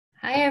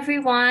Hi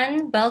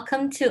everyone,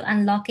 welcome to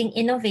Unlocking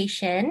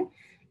Innovation.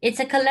 It's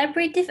a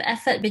collaborative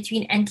effort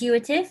between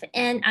NTUitive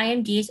and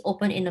IMDA's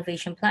Open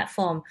Innovation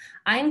Platform.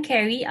 I'm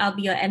Carrie, I'll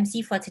be your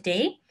MC for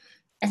today.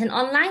 As an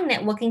online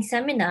networking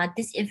seminar,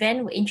 this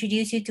event will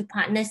introduce you to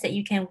partners that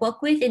you can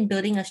work with in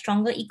building a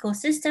stronger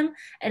ecosystem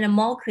and a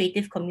more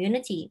creative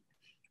community.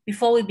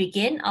 Before we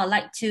begin, I'd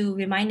like to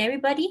remind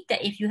everybody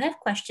that if you have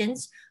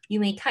questions, you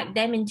may type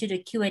them into the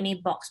Q&A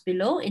box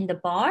below in the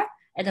bar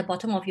at the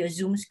bottom of your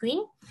Zoom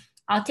screen.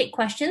 I'll take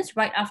questions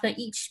right after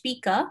each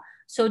speaker,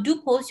 so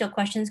do post your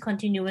questions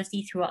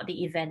continuously throughout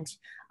the event.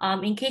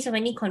 In case of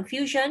any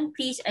confusion,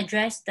 please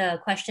address the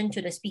question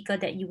to the speaker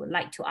that you would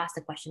like to ask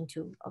the question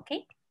to,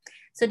 okay?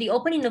 So the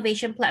Open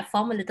Innovation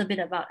Platform, a little bit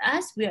about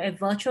us. We are a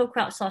virtual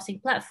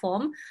crowdsourcing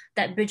platform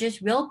that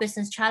bridges real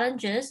business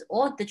challenges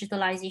or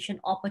digitalization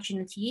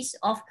opportunities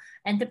of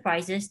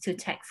enterprises to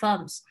tech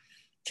firms.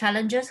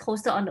 Challenges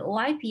hosted on the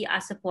OIP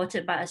are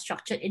supported by a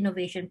structured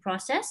innovation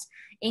process,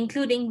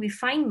 including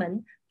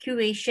refinement,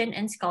 curation,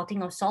 and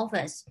scouting of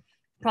solvers.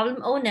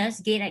 Problem owners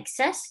gain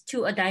access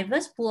to a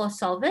diverse pool of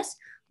solvers,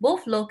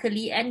 both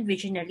locally and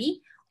regionally,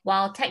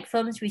 while tech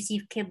firms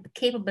receive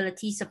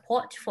capability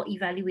support for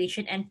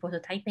evaluation and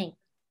prototyping.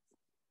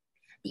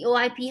 The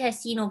OIP has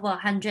seen over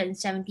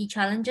 170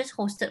 challenges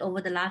hosted over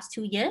the last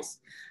 2 years,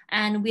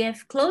 and we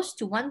have close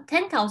to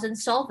 10,000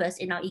 solvers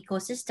in our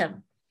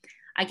ecosystem.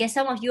 I guess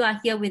some of you are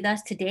here with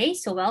us today,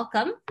 so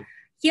welcome.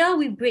 Here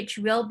we bridge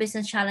real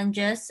business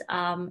challenges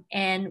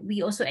and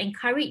we also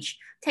encourage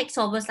tech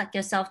solvers like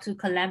yourself to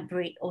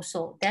collaborate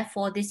also.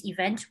 Therefore, this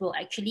event will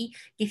actually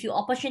give you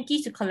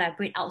opportunities to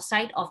collaborate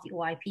outside of the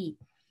OIP.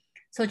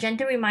 So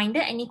gentle reminder,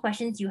 any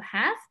questions you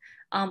have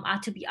are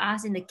to be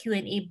asked in the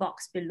Q&A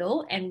box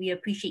below, and we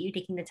appreciate you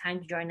taking the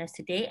time to join us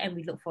today, and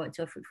we look forward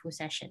to a fruitful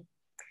session.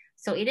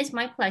 So it is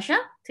my pleasure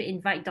to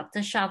invite Dr.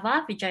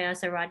 Chava, Vijaya,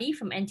 Saradhi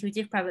from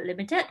NTUitive Private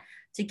Limited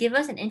to give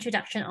us an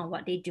introduction on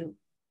what they do.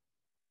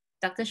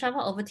 Dr.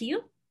 Chava, over to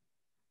you.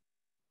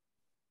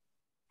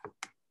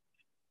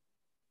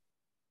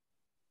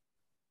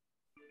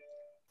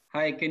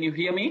 Hi, can you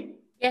hear me?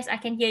 Yes, I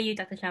can hear you,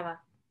 Dr. Chava.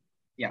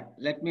 Yeah,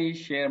 let me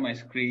share my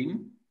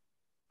screen.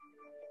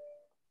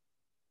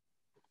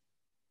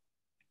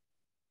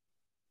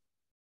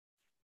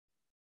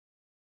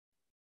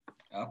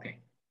 Okay,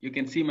 you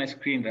can see my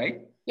screen,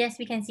 right? Yes,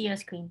 we can see your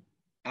screen.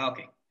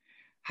 Okay.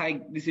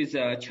 Hi, this is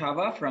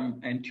Chava from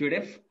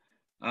NTUitive.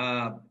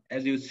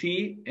 As you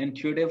see,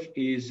 NTUitive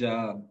is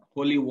a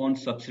wholly owned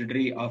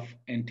subsidiary of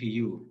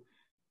NTU.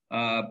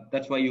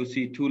 That's why you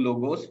see two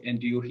logos,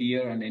 NTU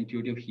here and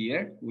NTUitive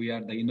here. We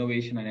are the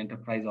Innovation and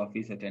Enterprise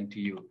Office at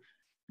NTU.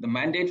 The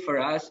mandate for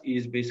us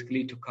is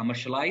basically to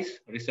commercialize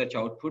research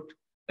output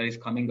that is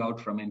coming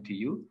out from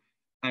NTU,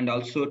 and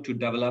also to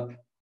develop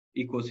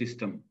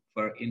ecosystem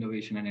for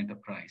innovation and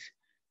enterprise.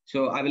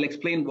 So I will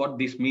explain what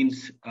this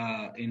means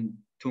in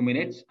 2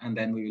 minutes, and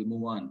then we will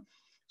move on.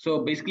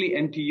 So basically,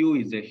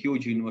 NTU is a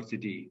huge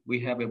university. We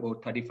have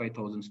about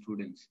 35,000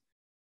 students,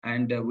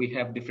 and we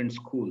have different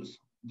schools.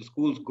 The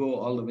schools go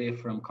all the way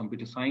from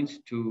computer science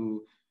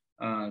to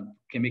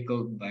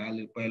chemical,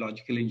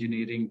 biological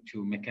engineering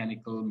to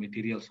mechanical,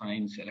 material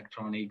science,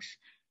 electronics,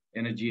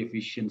 energy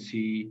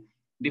efficiency,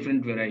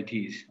 different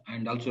varieties,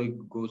 and also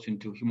it goes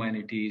into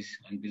humanities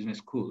and business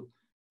school.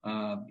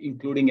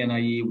 Including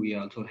NIE, we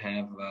also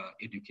have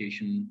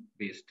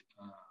education-based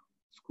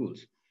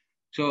schools.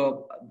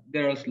 So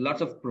there are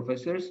lots of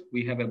professors.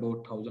 We have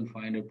about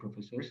 1,500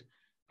 professors,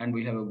 and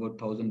we have about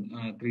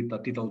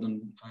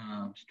 30,000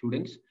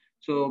 students.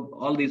 So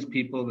all these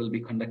people will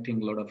be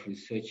conducting a lot of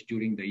research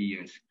during the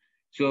years.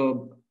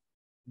 So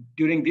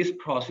during this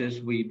process,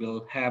 we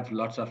will have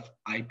lots of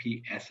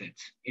IP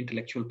assets,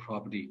 intellectual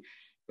property,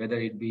 whether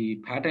it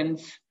be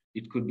patents,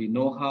 it could be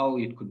know-how,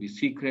 it could be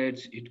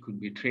secrets, it could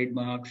be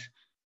trademarks,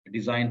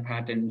 design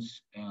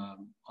patents,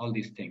 all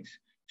these things.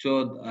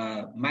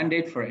 So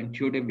mandate for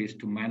NTUitive is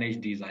to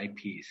manage these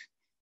IPs.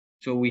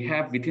 So we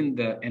have within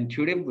the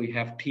NTUitive, we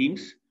have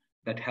teams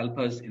that help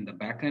us in the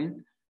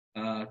backend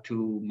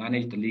to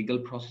manage the legal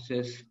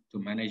processes, to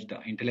manage the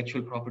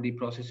intellectual property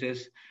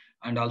processes,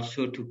 and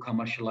also to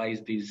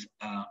commercialize these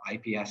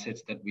IP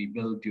assets that we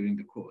build during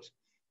the course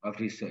of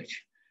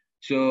research.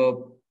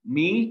 So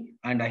me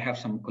and I have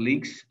some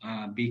colleagues,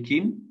 B.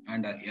 Kim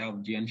and I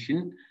have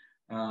Jianshin.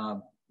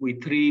 We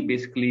three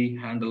basically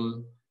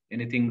handle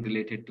anything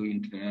related to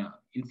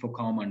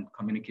infocom and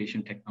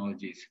communication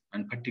technologies,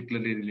 and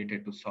particularly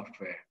related to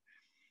software.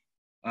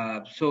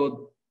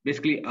 So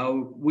basically,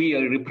 we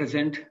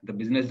represent the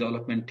business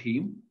development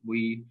team.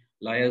 We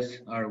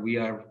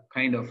are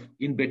kind of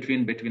in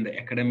between the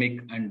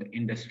academic and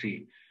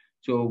industry.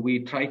 So we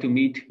try to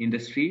meet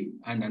industry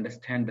and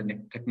understand the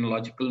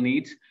technological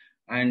needs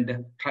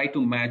and try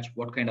to match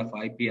what kind of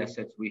IP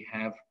assets we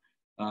have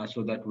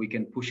so that we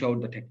can push out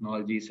the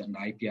technologies and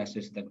IP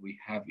assets that we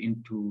have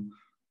into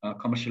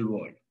commercial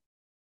world.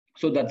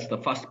 So that's the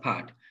first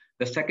part.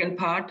 The second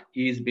part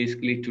is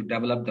basically to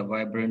develop the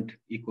vibrant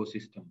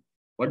ecosystem.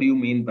 What do you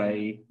mean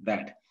by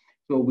that?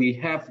 So we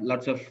have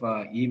lots of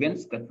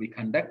events that we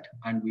conduct,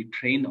 and we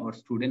train our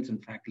students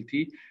and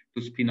faculty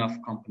to spin off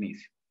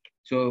companies.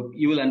 So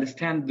you will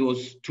understand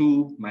those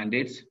two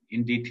mandates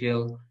in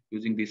detail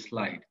using this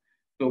slide.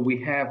 So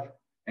we have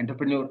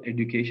entrepreneur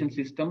education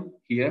system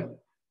here,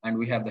 and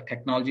we have the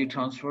technology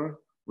transfer.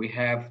 We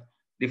have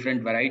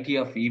different variety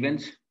of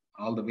events,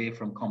 all the way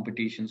from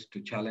competitions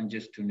to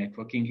challenges to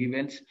networking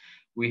events.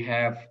 We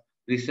have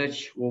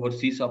research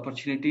overseas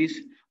opportunities.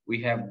 We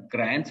have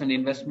grants and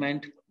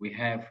investment. We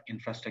have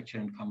infrastructure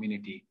and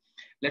community.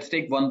 Let's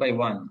take one by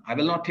one. I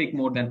will not take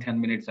more than 10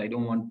 minutes. I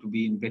don't want to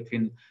be in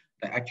between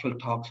the actual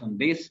talks on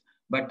this,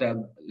 but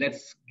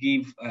let's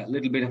give a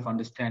little bit of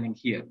understanding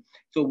here.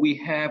 So we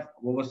have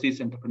overseas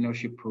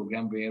entrepreneurship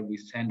program where we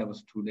send our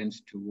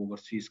students to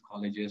overseas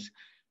colleges,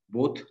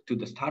 both to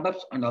the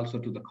startups and also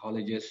to the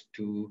colleges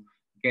to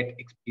get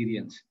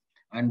experience.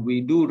 And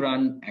we do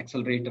run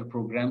accelerator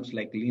programs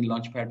like Lean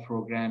Launchpad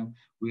program.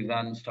 We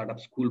run startup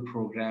school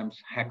programs,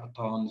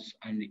 hackathons,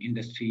 and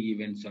industry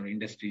events or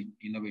industry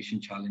innovation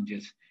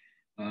challenges.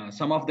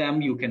 Some of them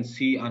you can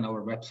see on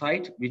our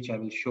website, which I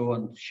will show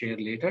and share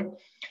later.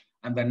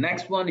 And the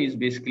next one is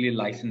basically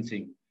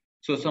licensing.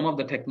 So some of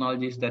the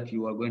technologies that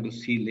you are going to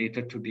see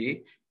later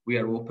today, we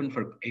are open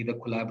for either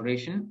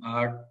collaboration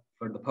or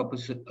for the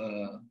purpose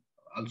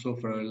also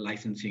for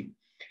licensing.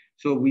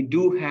 So we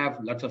do have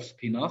lots of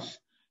spin-offs,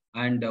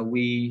 and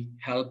we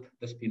help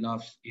the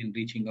spin-offs in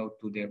reaching out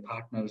to their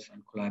partners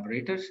and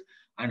collaborators.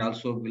 And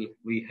also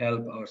we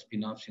help our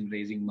spin-offs in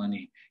raising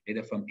money,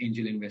 either from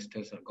angel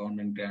investors or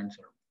government grants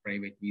or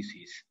private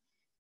VCs.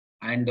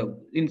 And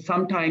in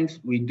sometimes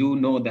we do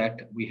know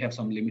that we have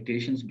some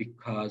limitations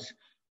because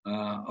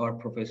our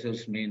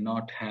professors may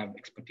not have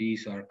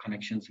expertise or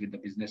connections with the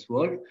business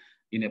world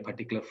in a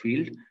particular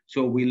field.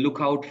 So we look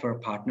out for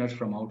partners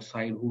from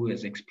outside who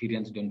has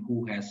experienced and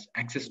who has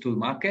access to the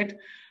market.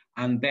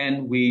 And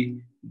then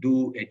we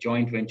do a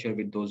joint venture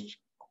with those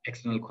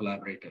external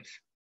collaborators.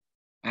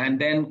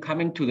 And then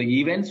coming to the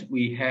events,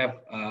 we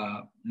have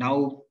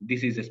now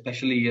this is a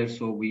special year,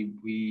 so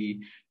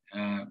we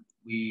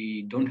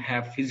don't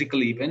have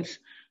physical events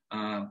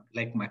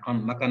like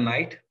Makan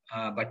Night,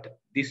 but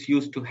this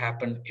used to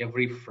happen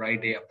every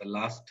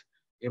last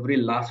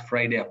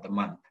Friday of the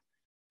month.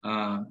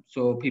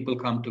 So people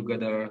come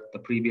together, the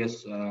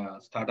previous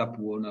startup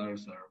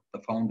owners or the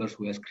founders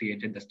who has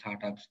created the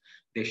startups,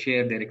 they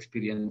share their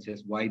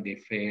experiences, why they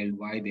failed,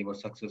 why they were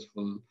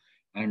successful.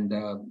 And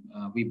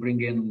we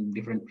bring in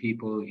different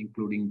people,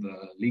 including the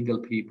legal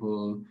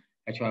people,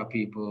 HR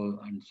people,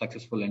 and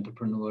successful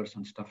entrepreneurs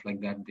and stuff like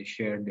that. They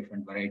share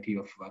different variety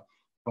of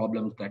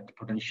problems that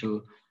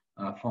potential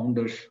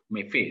founders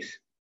may face.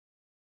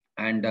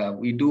 And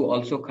we do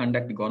also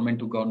conduct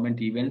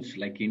government-to-government events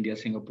like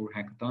India-Singapore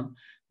Hackathon.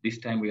 This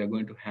time we are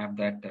going to have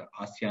that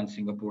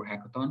ASEAN-Singapore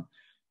Hackathon.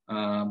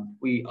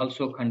 We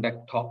also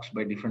conduct talks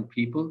by different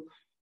people.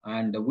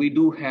 And we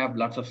do have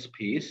lots of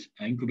space,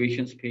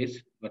 incubation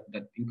space, but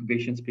that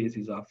incubation space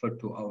is offered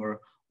to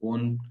our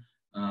own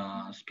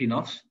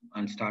spin-offs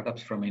and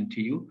startups from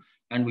NTU.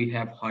 And we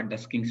have hard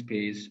desking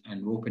space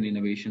and open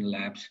innovation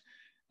labs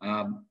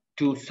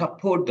to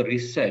support the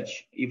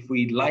research. If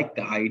we like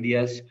the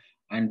ideas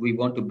and we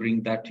want to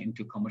bring that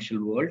into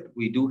commercial world,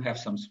 we do have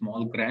some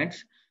small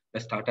grants, the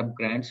startup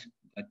grants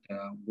that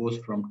goes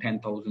from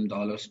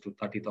 $10,000 to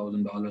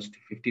 $30,000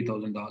 to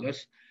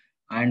 $50,000.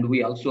 And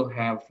we also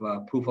have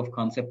proof of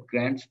concept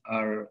grants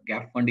or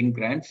gap funding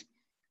grants,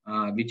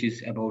 which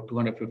is about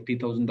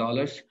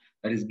 $250,000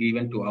 that is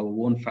given to our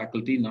own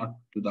faculty, not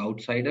to the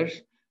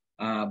outsiders.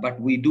 But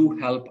we do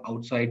help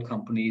outside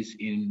companies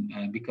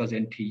because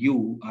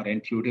NTU or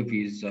NTUitive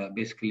is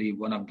basically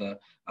one of the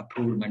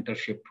approved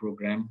mentorship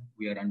program.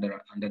 We are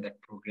under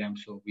that program.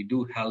 So we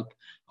do help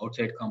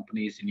outside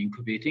companies in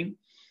incubating.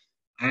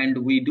 And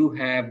we do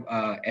have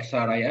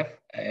SRIF,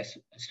 a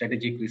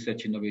Strategic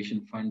Research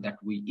Innovation Fund, that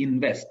we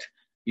invest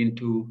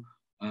into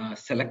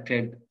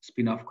selected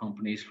spin-off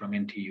companies from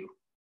NTU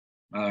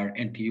or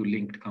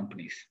NTU-linked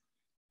companies.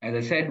 As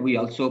I said, we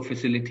also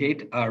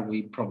facilitate or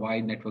we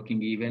provide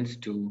networking events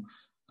to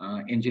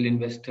angel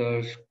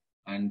investors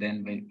and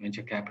then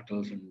venture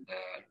capitals and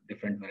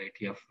different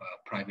variety of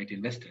private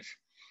investors.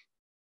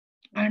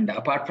 And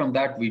apart from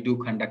that, we do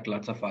conduct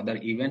lots of other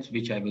events,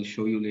 which I will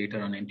show you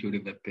later on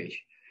NTUitive webpage.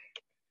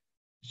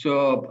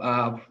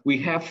 So we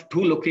have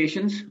two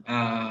locations.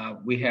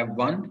 We have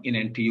one in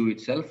NTU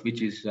itself,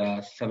 which is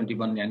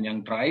 71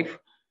 Nanyang Drive.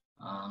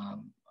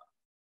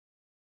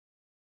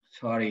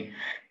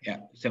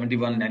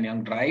 71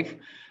 Nanyang Drive,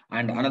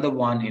 and another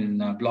one in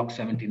Block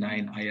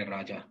 79, Ayer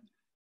Raja.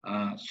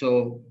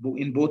 So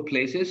in both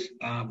places,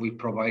 we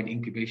provide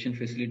incubation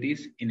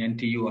facilities. In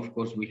NTU, of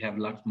course, we have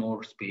lots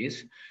more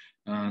space.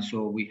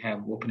 So we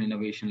have open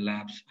innovation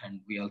labs,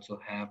 and we also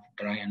have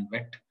dry and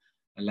wet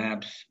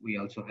labs. We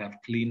also have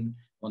clean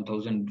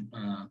 1000,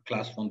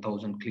 class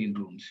 1000 clean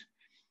rooms.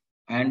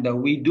 And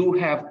we do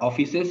have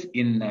offices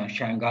in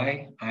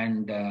Shanghai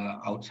and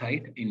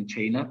outside in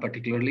China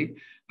particularly,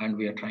 and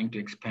we are trying to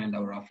expand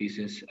our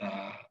offices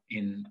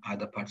in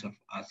other parts of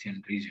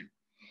ASEAN region.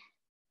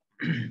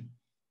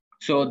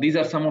 So these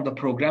are some of the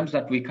programs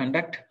that we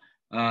conduct.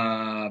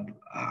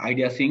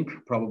 Idea Sync,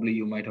 probably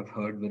you might have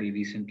heard very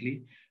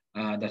recently.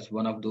 That's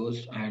one of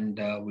those. And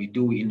we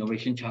do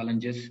innovation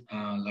challenges.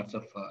 Lots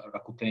of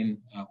Rakuten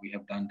we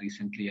have done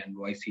recently, and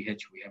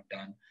YCH we have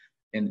done.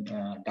 In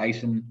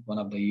Dyson, one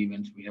of the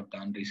events we have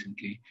done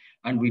recently.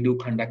 And we do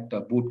conduct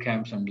boot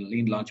camps and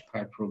lean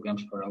launchpad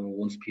programs for our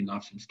own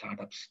spin-offs and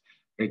startups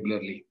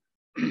regularly.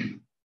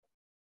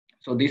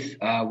 So this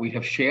we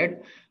have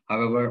shared.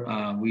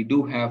 However, we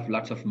do have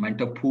lots of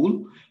mentor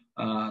pool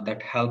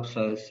that helps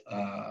us,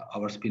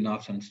 our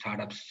spin-offs and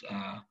startups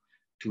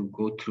to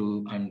go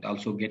through and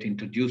also get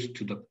introduced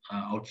to the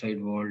outside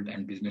world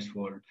and business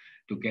world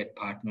to get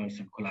partners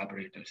and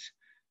collaborators.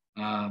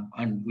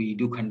 And we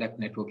do conduct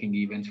networking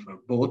events for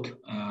both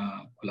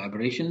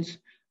collaborations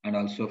and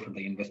also for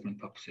the investment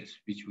purposes,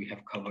 which we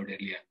have covered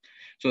earlier.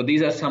 So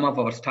these are some of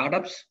our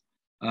startups.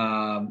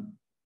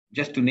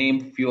 Just to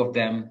name a few of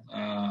them,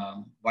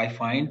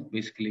 Wi-Fi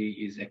basically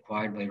is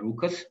acquired by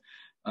Ruckus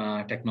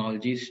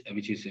Technologies,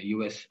 which is a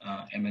US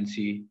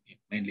MNC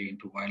mainly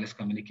into wireless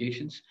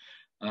communications.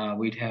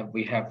 We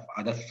have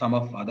some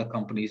of other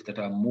companies that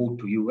are moved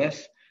to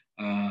US,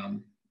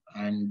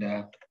 and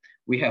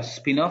we have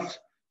spin-offs.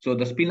 So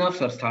the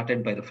spin-offs are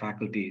started by the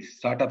faculty.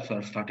 Startups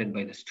are started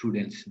by the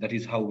students. That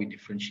is how we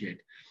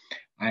differentiate.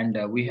 And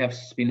we have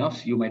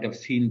spin-offs. You might have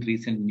seen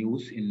recent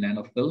news in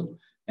Nanofilm.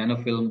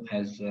 Nanofilm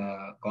has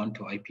gone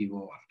to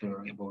IPO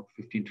after about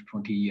 15 to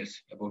 20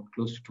 years, about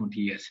close to 20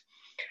 years.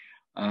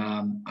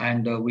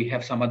 And we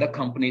have some other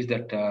companies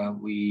that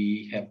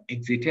we have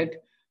exited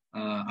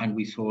and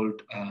we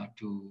sold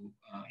to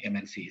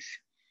MNCs.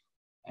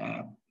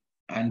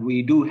 And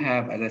we do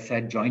have, as I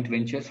said, joint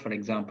ventures. For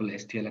example,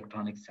 ST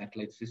Electronics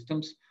Satellite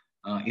Systems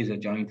is a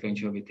joint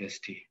venture with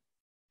ST.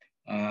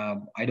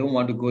 I don't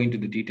want to go into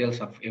the details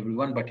of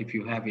everyone, but if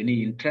you have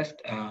any interest,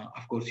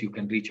 of course, you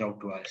can reach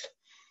out to us.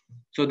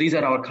 So these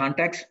are our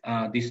contacts.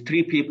 These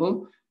three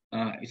people,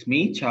 it's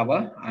me,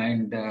 Chava,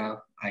 and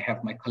I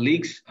have my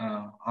colleagues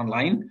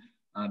online,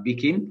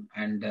 Bikim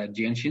and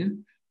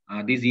Jianshin.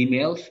 These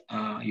emails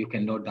you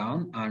can note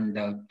down, and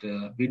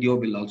the video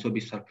will also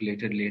be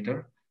circulated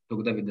later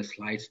together with the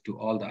slides to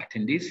all the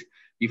attendees.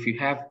 If you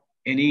have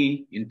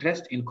any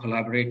interest in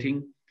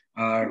collaborating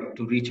or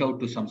to reach out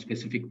to some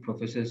specific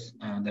professors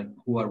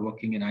who are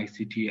working in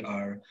ICT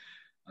or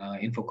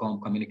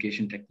infocom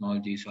communication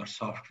technologies or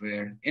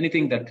software,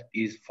 anything that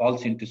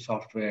falls into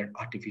software,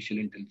 artificial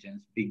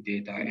intelligence, big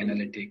data,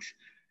 analytics,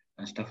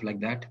 and stuff like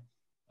that,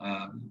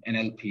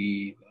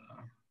 NLP,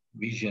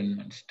 vision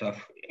and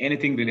stuff,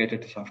 anything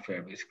related to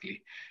software,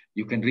 basically,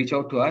 you can reach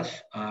out to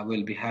us.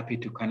 We'll be happy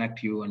to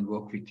connect you and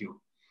work with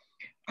you.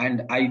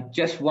 And I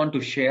just want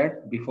to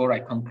share before I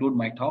conclude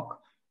my talk,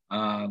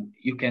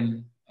 you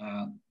can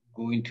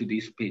go into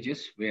these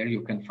pages where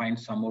you can find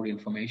some more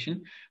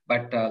information.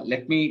 But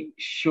let me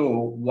show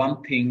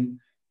one thing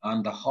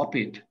on the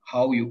Hopit,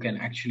 how you can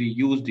actually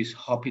use this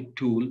Hopit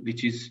tool,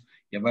 which is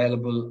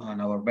available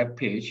on our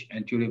webpage,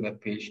 NTUitive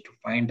webpage, to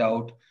find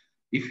out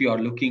if you are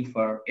looking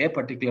for a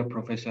particular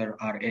professor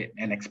or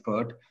an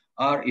expert,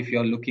 or if you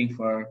are looking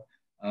for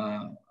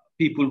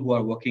people who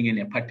are working in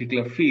a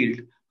particular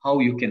field, how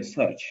you can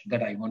search.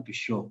 That I want to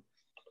show.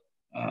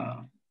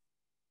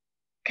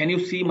 Can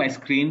you see my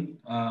screen?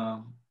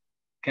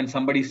 Can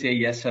somebody say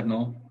yes or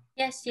no?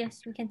 Yes,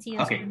 we can see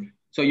your screen.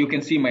 So you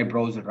can see my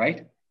browser,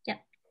 right?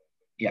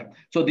 Yeah.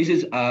 So this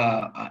is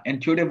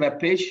NTUitive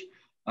webpage.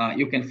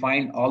 You can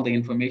find all the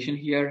information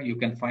here. You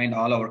can find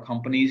all our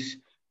companies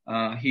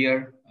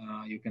here.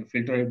 You can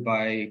filter it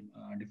by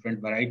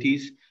different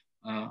varieties,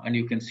 and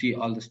you can see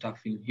all the stuff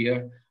in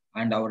here,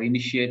 and our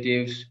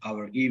initiatives,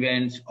 our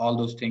events, all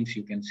those things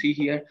you can see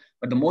here.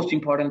 But the most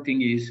important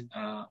thing is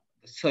the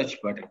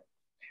search button.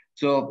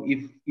 So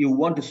if you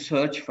want to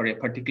search for a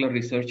particular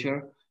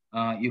researcher,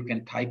 you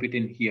can type it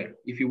in here.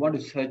 If you want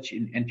to search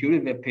in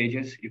NTUitive web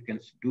pages, you can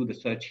do the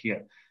search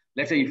here.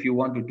 Let's say if you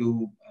want to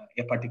do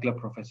a particular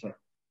professor,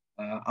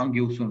 Ang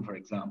Yu-sun, for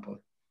example,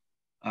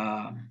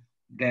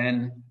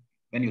 then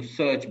when you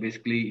search,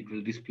 basically it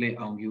will display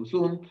Ang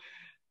Yu-sun,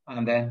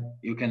 and then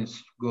you can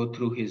go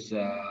through his,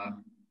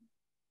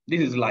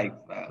 this is live,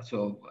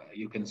 so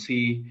you can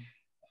see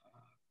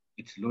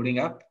it's loading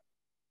up.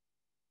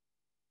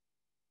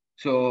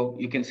 So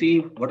you can see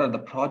what are the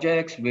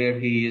projects, where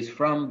he is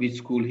from, which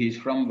school he is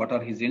from, what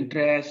are his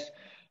interests,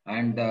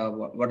 and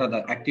what are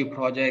the active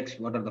projects,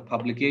 what are the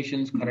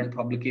publications, current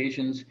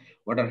publications,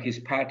 what are his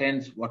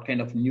patents, what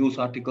kind of news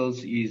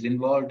articles he is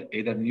involved,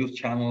 either news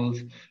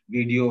channels,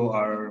 video,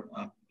 or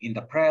in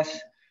the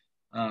press,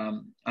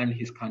 and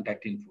his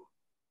contact info.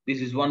 This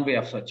is one way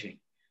of searching.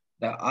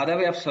 The other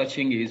way of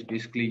searching is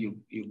basically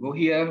you go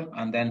here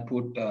and then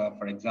put,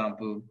 for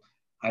example,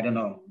 I don't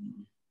know,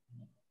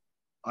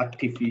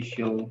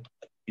 artificial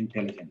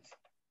intelligence.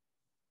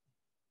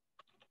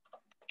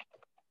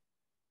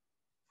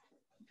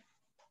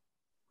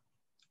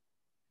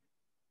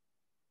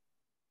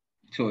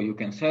 So you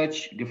can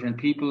search different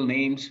people,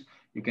 names.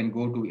 You can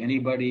go to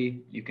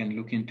anybody. You can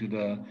look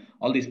into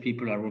all these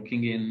people are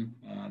working in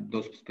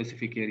those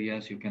specific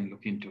areas you can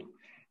look into.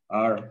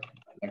 are,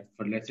 like,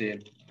 for let's say,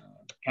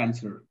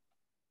 cancer.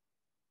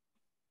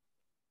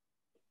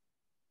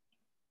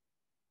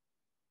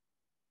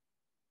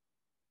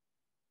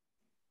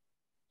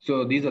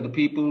 So these are the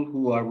people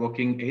who are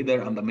working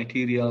either on the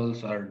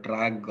materials or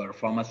drug or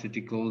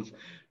pharmaceuticals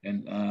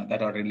and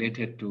that are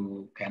related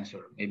to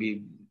cancer,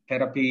 maybe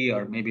therapy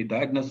or maybe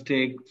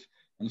diagnostics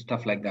and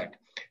stuff like that.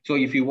 So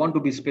if you want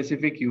to be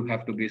specific, you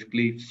have to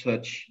basically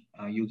search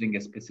using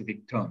a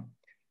specific term.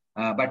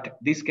 But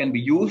this can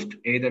be used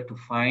either to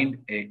find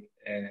an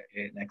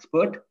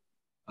expert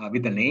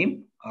with a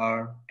name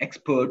or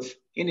experts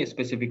in a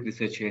specific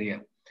research area.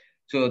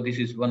 So this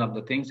is one of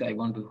the things I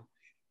want to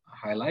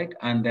highlight.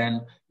 And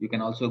then you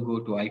can also go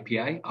to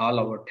IPI. All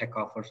our tech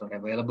offers are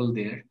available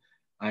there.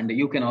 And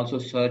you can also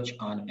search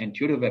on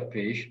NTUitive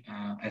webpage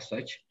as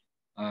such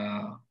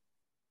on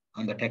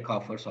the tech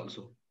offers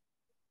also.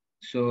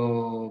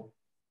 So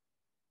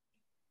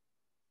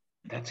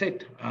that's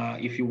it.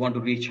 If you want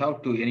to reach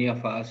out to any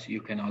of us,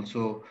 you can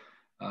also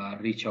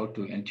reach out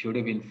to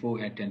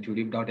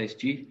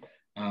intuitive@intuitive.sg.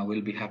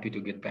 We'll be happy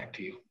to get back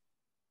to you.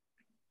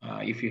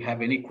 If you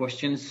have any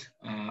questions,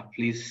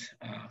 please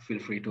feel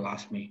free to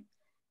ask me.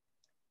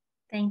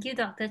 Thank you,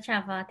 Dr.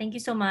 Chava. Thank you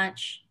so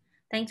much.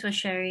 Thanks for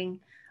sharing.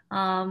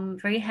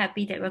 Very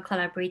happy that we're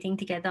collaborating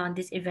together on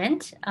this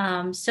event.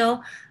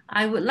 So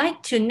I would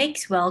like to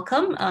next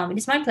welcome, it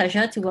is my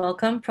pleasure to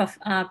welcome Prof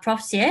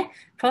Xie.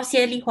 Prof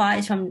Xie Lihua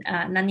is from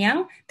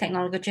Nanyang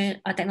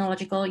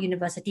Technological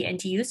University,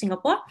 NTU,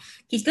 Singapore.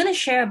 He's going to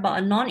share about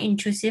a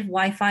non-intrusive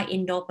Wi-Fi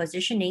indoor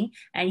positioning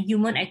and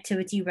human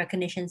activity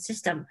recognition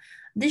system.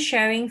 This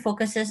sharing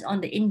focuses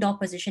on the indoor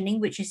positioning,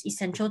 which is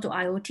essential to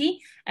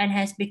IoT and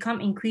has become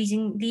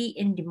increasingly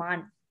in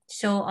demand.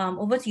 So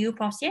over to you,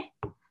 Prof Xie.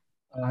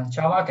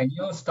 Chava, can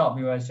you stop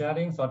your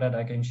sharing so that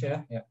I can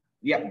share? Yeah.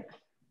 Yeah.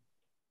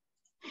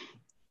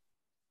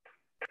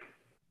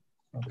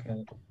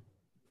 Okay.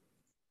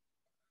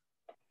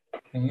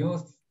 Can you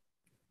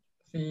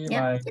see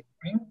my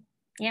screen?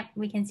 Yep,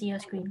 we can see your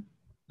screen.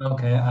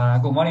 Okay.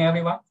 Good morning,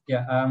 everyone.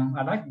 Yeah.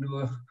 I'd like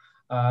to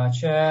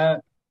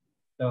share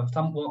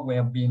some work we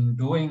have been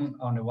doing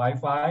on the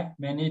Wi-Fi.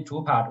 Mainly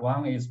two parts.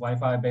 One is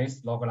Wi-Fi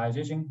based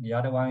localization. The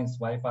other one is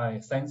Wi-Fi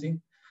sensing.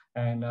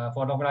 And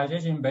for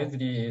localization,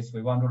 basically, is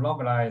we want to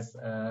localize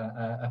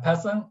a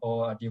person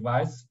or a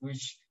device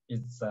which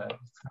is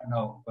kind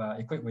of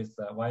equipped with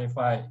a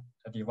Wi-Fi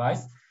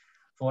device.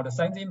 For the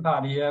sensing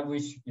part here,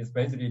 which is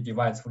basically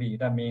device free,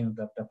 that means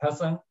that the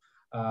person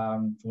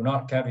do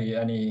not carry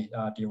any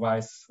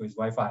device with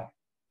Wi-Fi.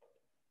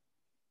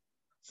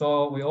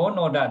 So we all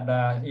know that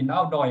in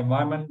outdoor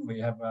environment, we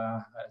have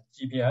a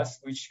GPS,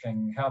 which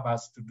can help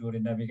us to do the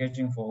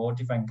navigation for all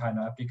different kind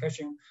of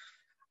application.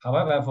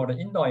 However, for the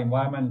indoor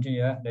environment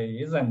here, there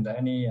isn't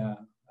any a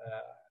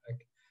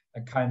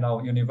kind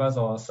of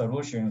universal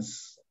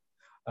solutions.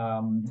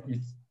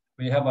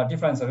 We have a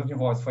different solution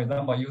for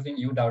example, using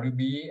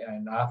UWB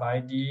and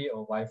RFID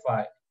or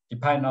Wi-Fi,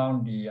 depend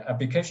on the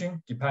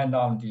application, depend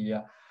on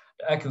the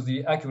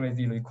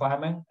accuracy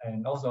requirement,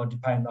 and also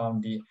depend on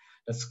the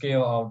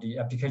scale of the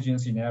application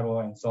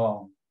scenario and so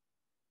on.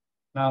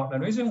 Now, the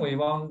reason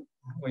we've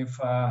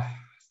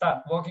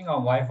started working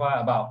on Wi-Fi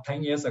about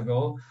 10 years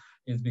ago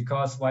is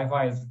because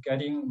Wi-Fi is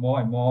getting more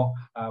and more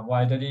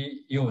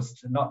widely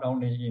used, not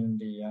only in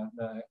the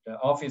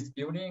office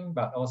building,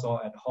 but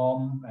also at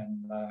home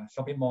and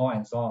shopping mall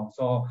and so on.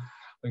 So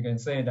we can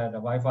say that the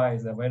Wi-Fi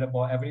is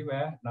available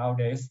everywhere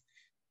nowadays,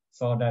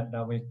 so that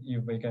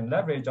we can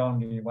leverage on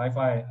the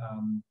Wi-Fi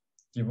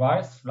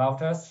device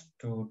routers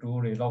to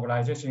do the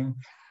localization.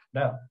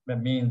 That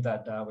means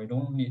that we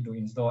don't need to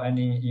install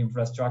any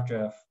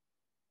infrastructure.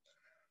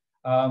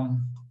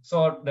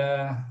 So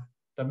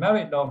the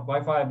merit of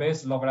Wi-Fi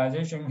based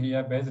localization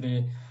here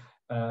basically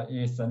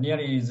is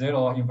nearly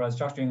zero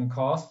infrastructure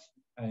cost,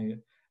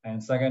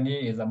 and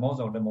secondly is that most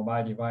of the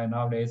mobile device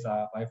nowadays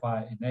are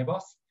Wi-Fi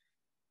enabled,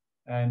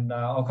 and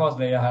of course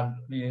there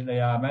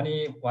are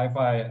many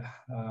Wi-Fi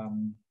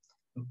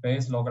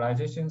based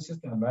localization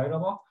systems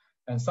available,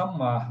 and some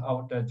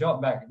of the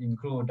drawbacks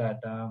include that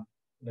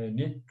they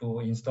need to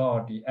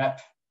install the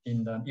app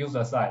in the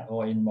user side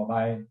or in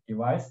mobile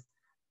device.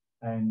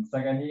 And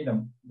secondly,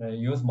 they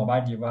use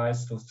mobile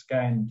device to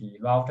scan the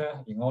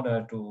router in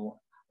order to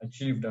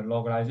achieve the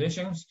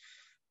localizations.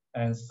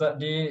 And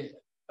thirdly,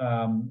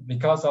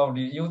 because of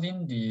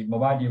using the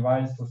mobile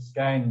device to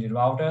scan the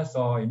router,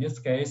 so in this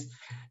case,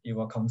 it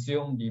will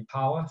consume the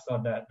power, so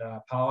that the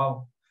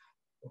power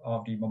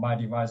of the mobile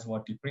device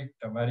will deplete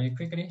very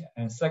quickly.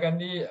 And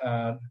secondly,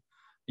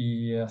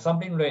 the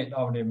sampling rate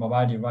of the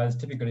mobile device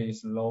typically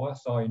is lower.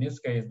 So in this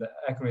case, the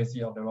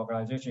accuracy of the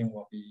localization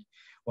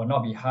will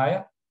not be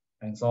higher,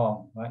 and so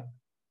on, right?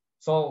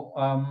 So,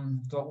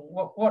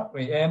 what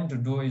we aim to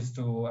do is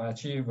to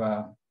achieve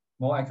a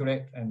more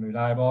accurate and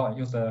reliable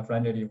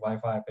user-friendly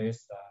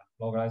Wi-Fi-based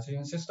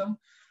localization system.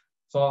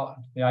 So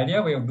the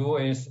idea we'll do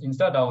is,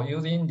 instead of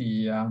using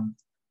the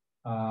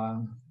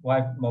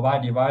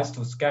mobile device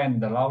to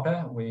scan the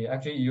router, we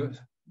actually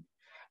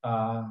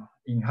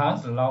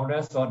enhance the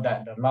router so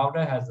that the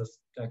router has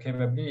the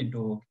capability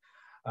to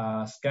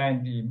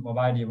scan the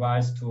mobile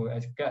device to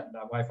get the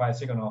Wi-Fi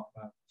signal.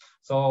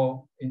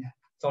 So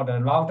the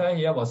router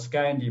here will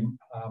scan the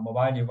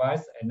mobile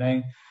device, and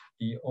then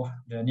the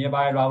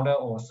nearby router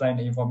will send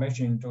the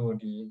information to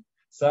the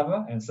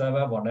server, and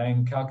server will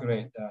then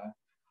calculate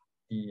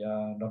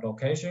the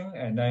location,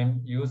 and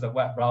then use the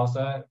web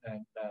browser,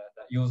 and the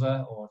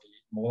user or the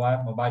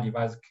mobile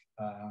device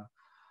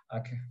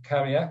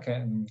carrier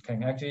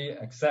can actually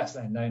access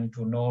and then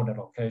to know the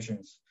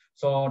locations.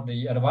 So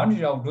the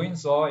advantage of doing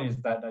so is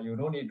that you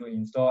don't need to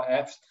install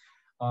apps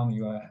on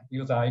your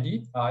user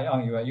ID,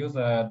 on your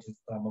user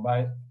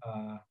mobile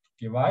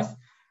device.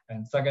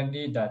 And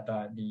secondly, that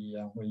we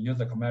use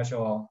the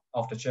commercial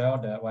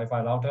off-the-shelf, the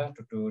Wi-Fi router,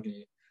 to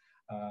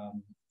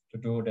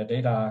do the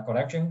data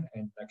collection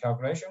and the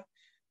calculation.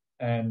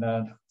 And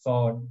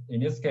so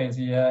in this case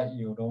here,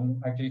 you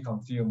don't actually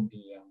consume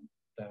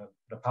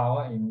the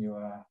power in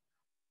your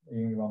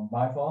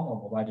mobile phone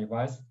or mobile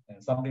device,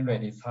 and sampling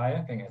rate is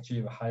higher, can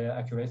achieve higher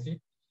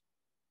accuracy.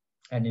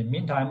 And in the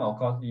meantime, of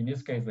course, in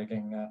this case, we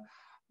can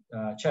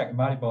check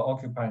multiple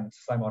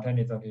occupants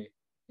simultaneously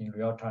in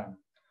real time.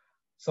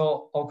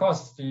 So of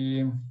course,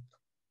 there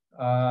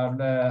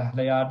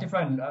are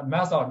different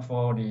methods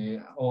for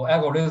or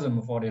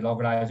algorithm for the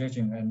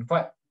localization, and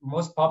quite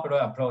most popular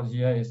approach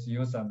here is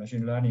use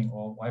machine learning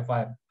or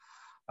Wi-Fi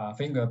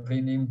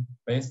fingerprinting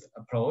based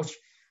approach.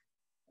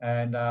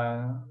 And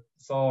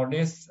so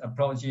this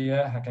approach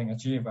here can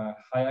achieve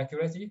high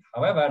accuracy.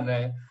 However,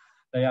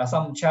 there are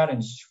some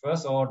challenges.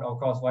 First of all, of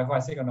course, Wi-Fi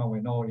signal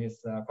we know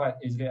is quite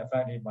easily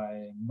affected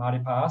by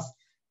multipass,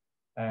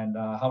 and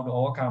how to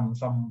overcome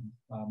some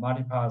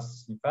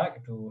multipass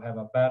effect to have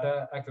a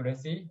better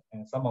accuracy,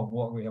 and some of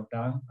what we have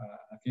done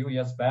a few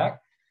years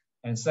back.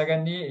 And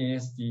secondly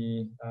is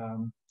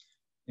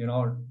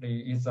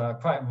it's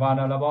quite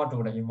vulnerable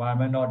to the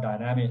environmental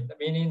dynamic,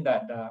 meaning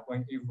that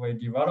if we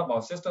develop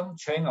our system,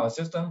 train our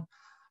system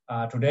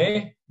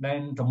today,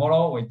 then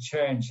tomorrow we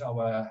change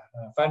our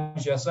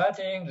furniture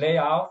setting,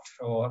 layout,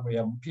 or we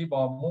have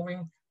people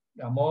moving,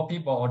 more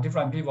people or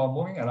different people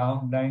moving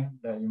around, then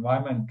the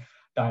environment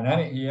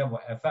dynamic here will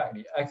affect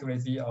the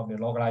accuracy of the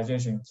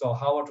localization. So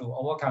how to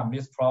overcome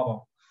this problem?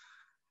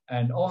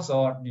 And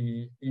also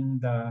in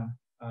the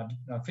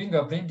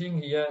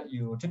fingerprinting here,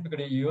 you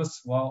typically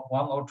use one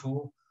or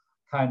two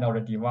kind of the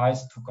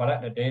device to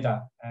collect the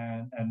data.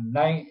 And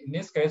then in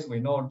this case, we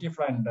know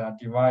different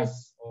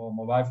device or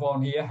mobile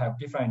phone here have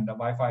different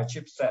Wi-Fi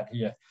chipset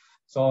here.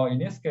 So in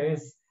this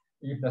case,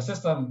 if the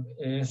system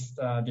is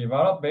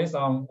developed based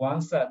on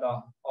one set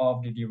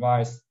of the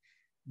device,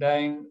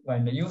 then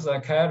when the user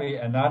carry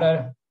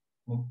another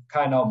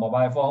kind of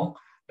mobile phone,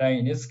 then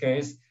in this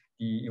case,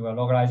 your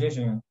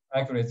localization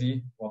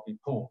accuracy will be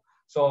poor.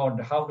 So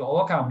how to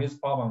overcome this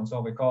problem?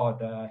 So we call it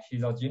the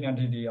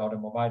heterogeneity of the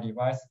mobile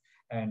device.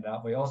 And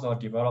we also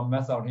develop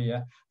method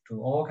here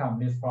to overcome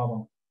this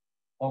problem.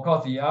 Of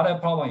course, the other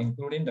problem,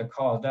 including the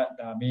cost, that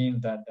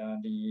means that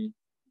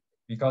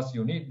because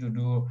you need to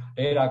do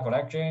data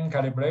collection,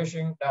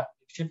 calibration, that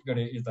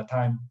typically is the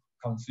time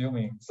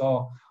consuming.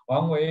 So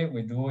one way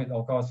we do it,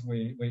 of course,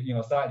 we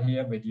start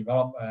here, we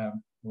develop a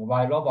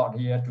mobile robot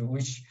here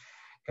which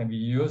can be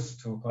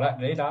used to collect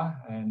data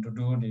and to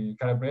do the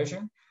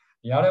calibration.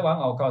 The other one,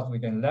 of course, we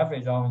can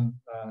leverage on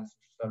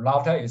the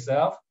router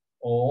itself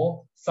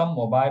or some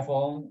mobile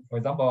phone. For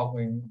example,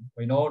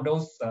 we know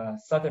those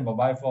certain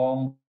mobile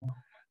phone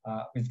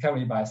is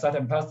carried by a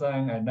certain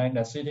person, and then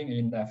they're sitting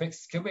in a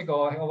fixed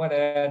cubicle over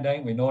there,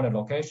 then we know the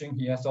location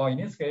here. So in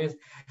this case,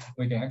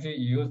 we can actually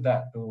use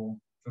that to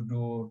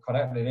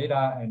collect the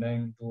data and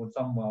then do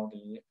some of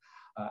the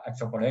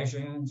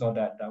extrapolation, so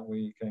that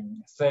we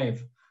can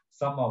save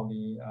some of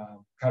the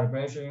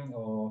calibration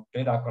or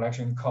data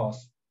collection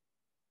costs.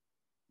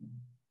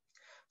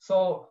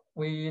 So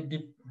we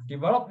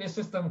developed this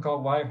system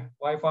called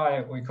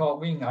Wi-Fi, we call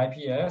Wing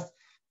IPS.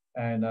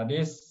 And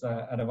this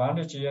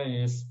advantage here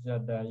is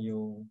that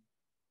you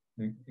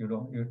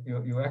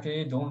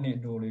actually don't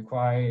need to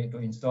require to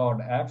install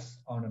the apps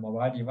on the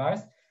mobile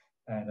device,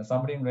 and the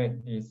sampling rate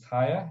is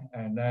higher,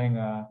 and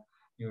then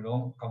you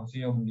don't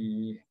consume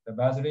the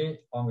battery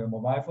on your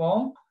mobile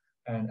phone,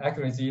 and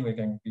accuracy we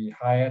can be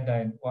higher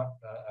than what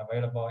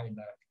available in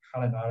the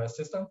current other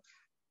system.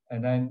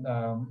 And then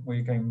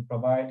we can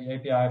provide the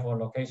API for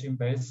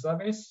location-based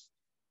service,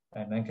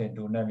 and then can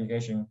do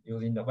navigation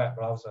using the web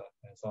browser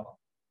and so on.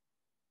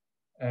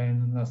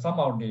 And some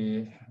of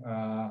the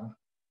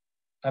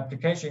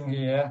application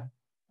here,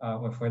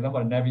 for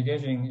example,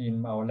 navigation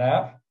in our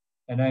lab,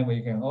 and then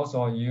we can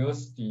also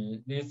use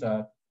the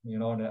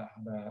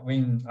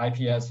Wing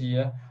IPS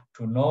here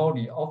to know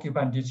the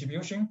occupant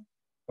distribution.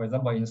 For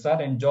example, in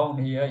certain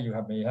zone here, you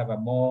may have a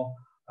more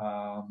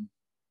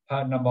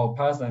number of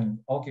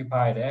persons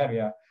occupy the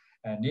area,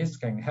 and this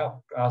can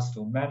help us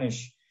to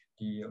manage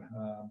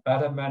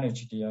better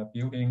manage the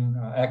building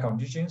air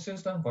conditioning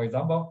system, for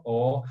example,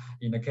 or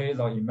in the case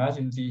of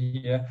emergency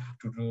here,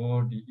 to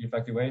do the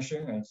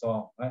evacuation and so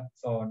on. Right?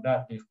 So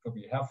that could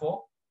be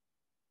helpful.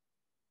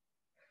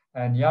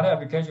 And the other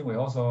application, we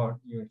also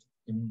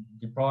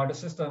deploy the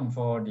system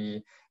for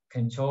the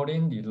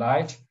controlling the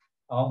light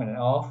on and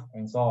off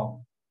and so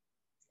on.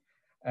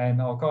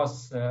 And of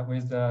course,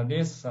 with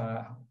this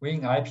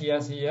Wing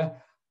IPS here,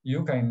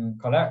 you can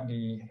collect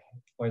the,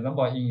 for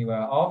example, in your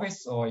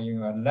office or in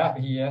your lab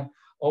here,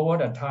 over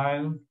the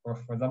time, for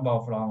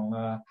example,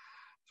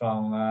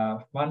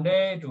 from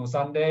Monday to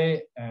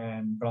Sunday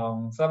and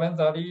from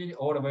 7:30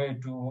 all the way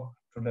to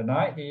the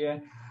night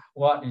here,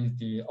 what is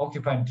the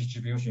occupant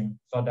distribution,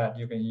 so that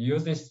you can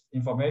use this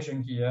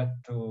information here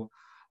to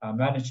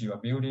manage your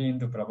building,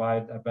 to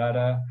provide a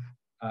better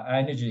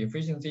energy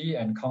efficiency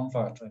and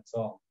comfort and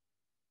so on.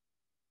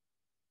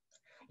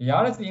 The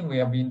other thing we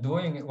have been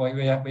doing, what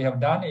we have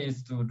done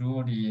is to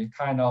do the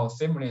kind of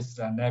seamless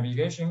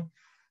navigation,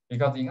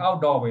 because in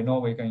outdoor we know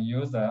we can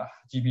use the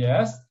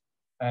GPS,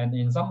 and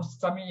in some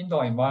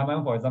indoor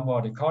environment, for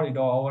example, the corridor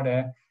over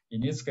there,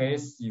 in this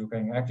case, you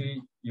can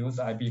actually use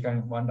IP kind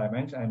of one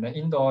dimension, and the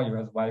indoor you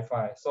have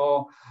Wi-Fi.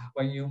 So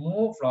when you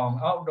move from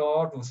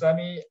outdoor to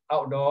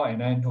semi-outdoor and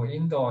then to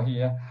indoor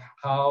here,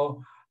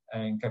 how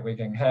and we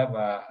can have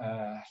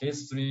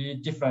these three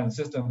different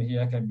systems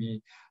here can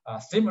be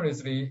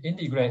seamlessly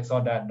integrated, so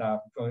that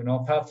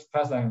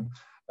person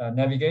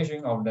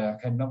navigation of the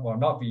will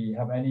not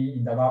have any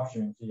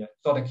interruptions here.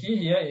 So the key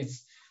here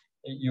is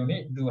you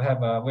need to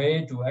have a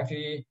way to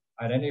actually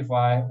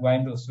identify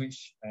when to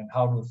switch and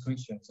how to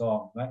switch and so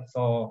on, right?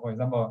 So for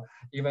example,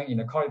 even in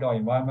the corridor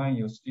environment,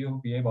 you still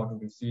be able to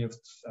receive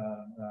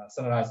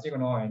satellite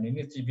signal, and in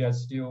this GPS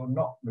still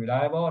not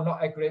reliable,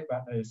 not accurate,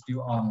 but it's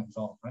still on and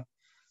so on, right?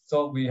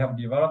 So we have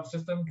developed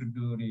system to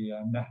do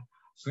the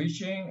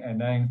switching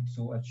and then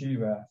to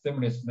achieve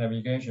seamless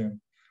navigation.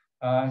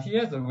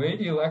 Here's the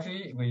radio.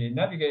 Actually, we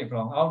navigate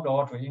from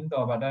outdoor to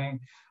indoor, but then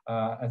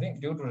I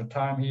think due to the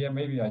time here,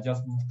 maybe I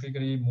just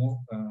quickly move.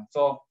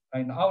 So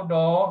in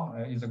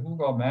outdoor is a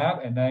Google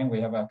map, and then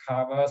we have a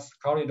Chava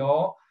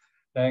corridor.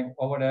 Then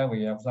over there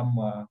we have some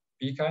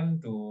beacon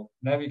to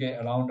navigate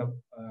around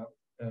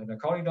the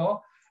corridor.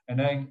 And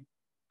then,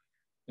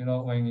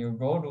 when you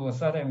go to a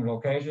certain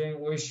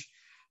location, which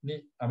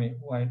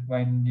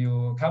when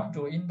you come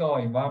to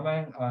indoor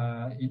environment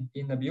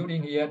in the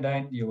building here,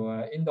 then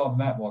your indoor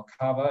map will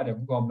cover the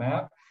Google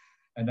map.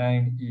 And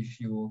then if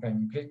you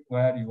can click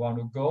where you want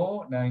to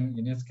go, then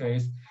in this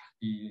case,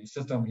 the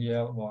system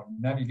here will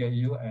navigate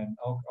you. And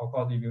of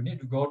course, if you need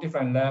to go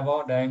different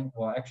level, then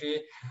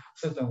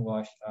system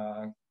will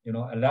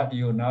alert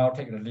you now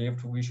take the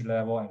lift to which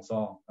level and so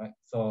on, right?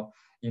 So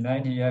in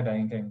end here,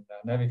 then you can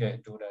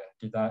navigate to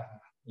the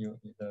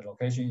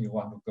location you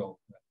want to go.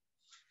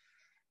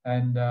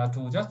 And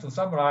just to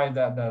summarize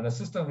that the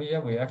system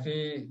here, we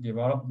actually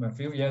developed a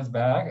few years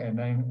back, and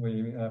then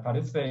we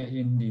participate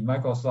in the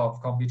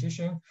Microsoft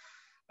competition,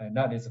 and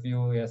that is a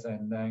few years.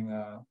 And then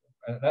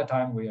at that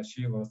time, we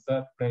achieved a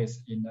third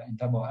place in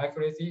terms of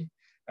accuracy.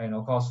 And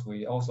of course,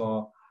 we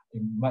also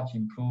much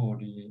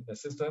improved the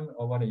system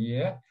over the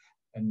year.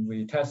 And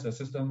we test the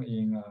system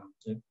in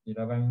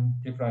 11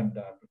 different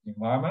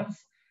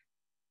environments.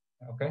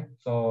 Okay,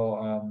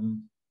 so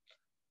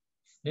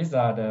these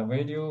are the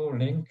video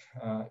link,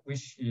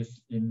 which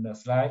is in the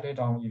slide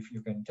later on, if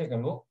you can take a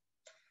look.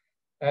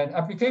 And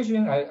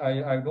application,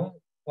 I don't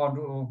want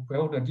to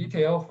go into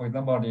detail. For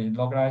example, the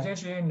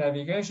localization,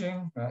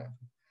 navigation,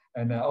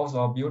 and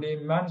also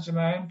building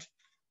management,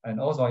 and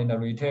also in the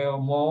retail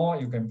mall,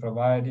 you can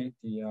provide it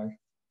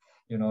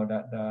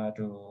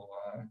to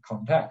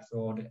contact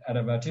or the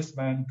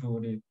advertisement to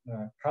the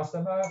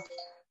customer,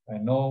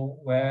 and know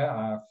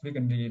where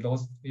frequently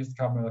these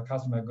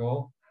customer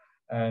go.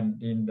 And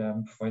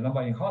for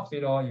example, in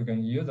hospital, you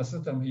can use the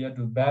system here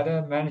to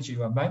better manage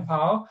your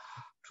manpower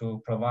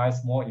to provide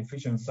more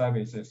efficient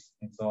services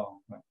and so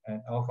on.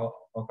 And also,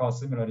 of course,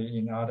 similarly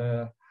in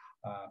other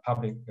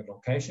public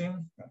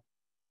locations.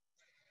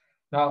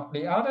 Now,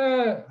 the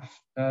other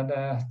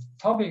the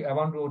topic I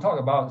want to talk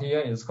about here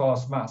is called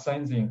smart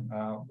sensing,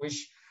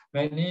 which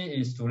mainly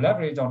is to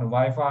leverage on the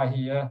Wi-Fi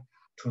here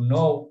to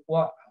know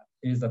what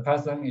is the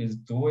person is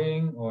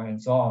doing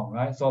and so on,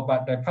 right? So,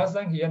 but the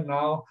person here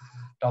now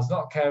does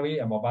not carry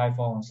a mobile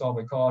phone, so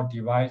we call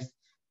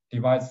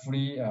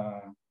device-free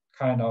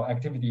kind of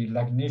activity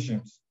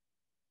recognitions.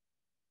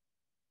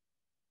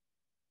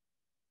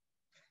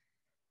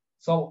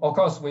 So of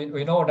course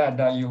we know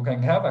that you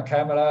can have a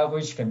camera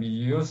which can be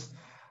used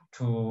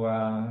to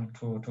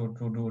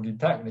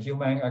detect the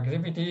human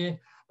activity,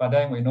 but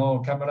then we know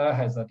camera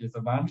has a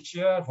disadvantage.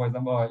 For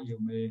example, you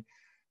may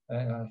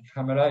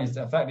camera is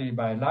affected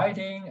by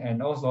lighting,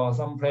 and also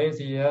some place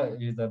here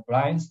is a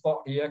blind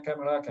spot here.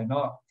 Camera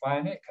cannot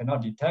find it,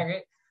 cannot detect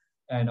it.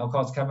 And of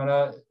course,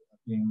 camera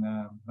in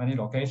many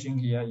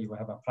locations here, you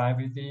have a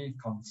privacy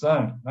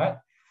concern, right?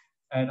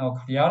 And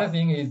the other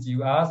thing is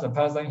you ask the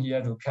person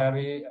here to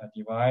carry a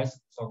device,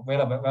 so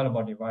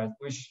wearable device,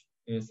 which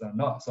is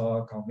not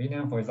so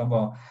convenient. For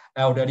example,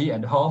 elderly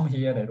at home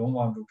here, they don't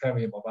want to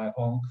carry a mobile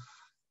phone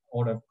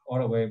all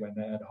the way when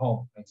they're at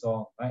home and so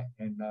on, right?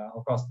 And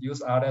of course,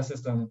 use other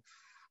system,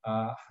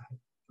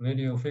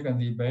 radio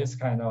frequency based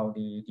kind of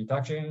the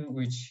detection,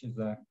 which is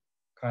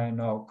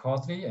kind of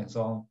costly and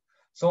so on.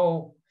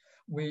 So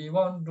we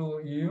want to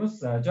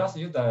use just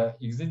use the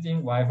existing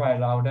Wi-Fi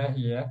router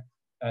here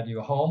at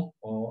your home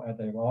or at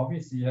the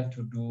office here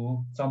to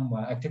do some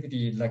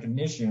activity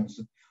recognitions.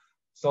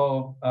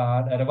 So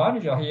the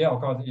advantage here,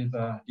 of course, is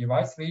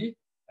device free,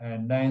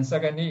 and then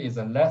secondly is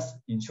less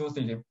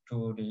intrusive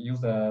to the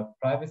user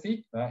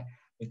privacy, right?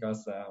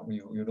 Because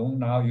you don't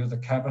now use the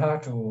camera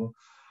to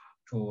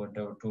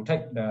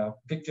take the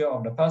picture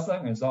of the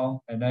person and so on,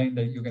 and then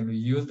you can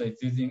reuse the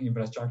existing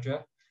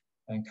infrastructure,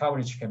 and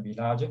coverage can be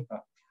larger.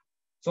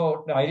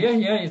 So the idea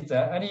here is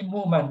that any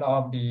movement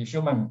of the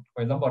human,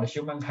 for example, the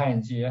human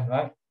hands here,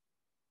 right?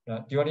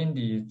 During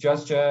the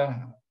gesture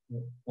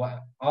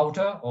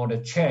alter or the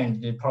change,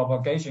 the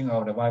propagation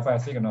of the Wi-Fi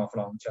signal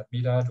from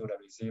transmitter to the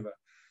receiver.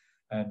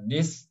 And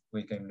this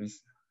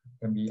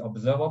can be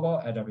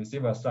observable at the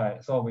receiver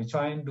side. So we're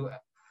trying to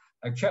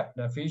extract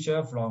the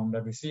feature from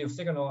the received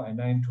signal and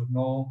then to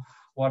know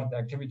what the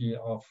activity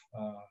of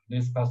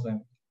this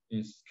person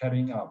is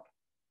carrying out.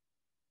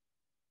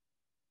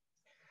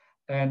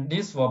 And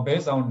this was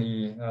based on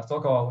the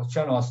so-called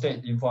channel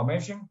state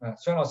information.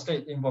 Channel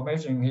state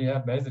information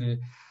here basically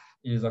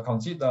is a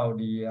consider of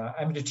the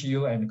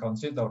amplitude and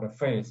consider of the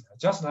phase.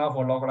 Just now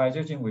for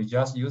localization, we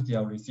just use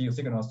the received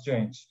signal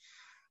strength.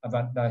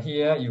 But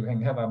here you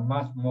can have a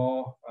much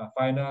more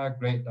finer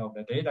grade of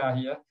the data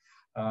here.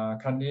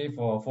 Currently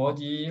for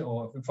 4G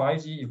or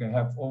 5G, you can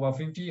have over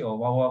 50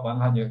 or over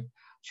 100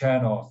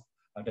 channels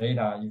of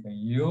data you can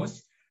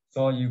use.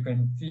 So you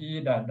can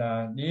see that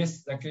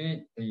this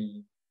actually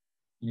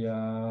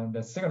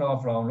the signal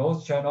from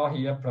those channels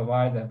here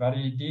provide a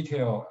very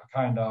detailed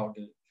kind of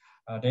the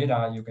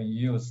data you can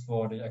use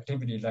for the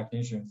activity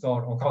recognition. So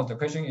of course the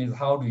question is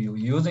how do you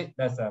use it?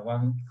 That's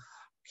one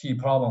key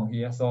problem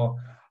here. So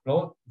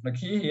the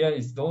key here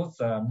is those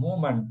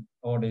movement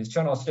or the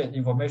channel state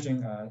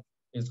information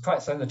is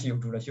quite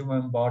sensitive to the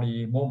human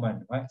body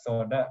movement, right?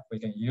 So that we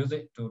can use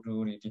it to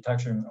do the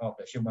detection of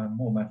the human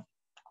movement.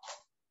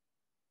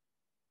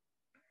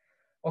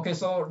 Okay,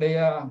 so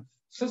the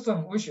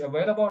system which is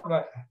available,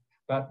 right?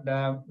 But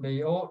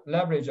they all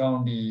leverage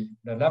on the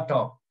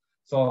laptop.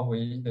 So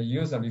the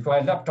user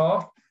require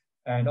laptop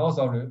and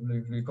also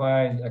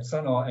require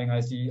external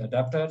NIC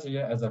adapter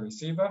here as a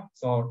receiver.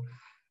 So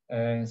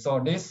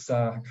this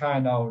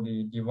kind of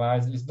the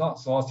device is not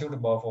so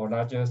suitable for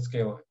larger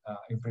scale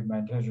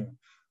implementation.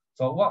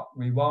 So what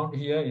we want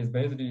here is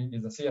basically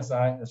is the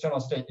CSI, the channel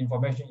state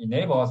information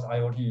enables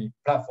IoT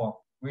platform,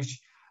 which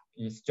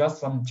is just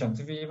some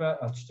transmitter,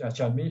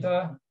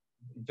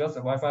 just a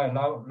Wi-Fi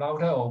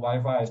router or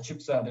Wi-Fi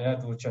chipset there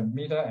to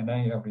transmitter, and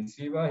then you have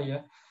receiver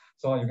here.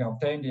 So you can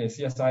obtain the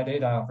CSI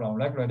data from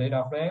regular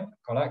data frame,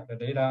 collect the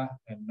data,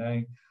 and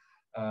then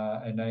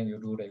you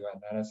do the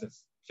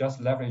analysis. Just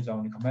leverage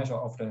on the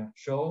commercial of the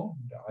show,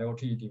 the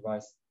IoT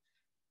device.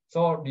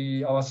 So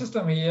our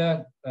system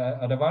here,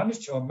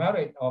 advantage or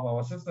merit of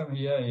our system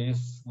here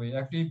is we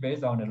actually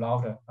based on the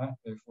router, right?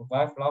 If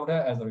router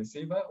as a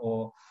receiver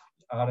or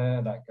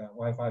other like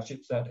Wi-Fi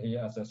chipset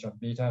here as a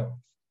transmitter.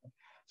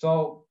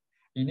 So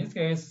in this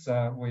case,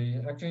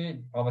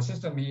 our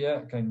system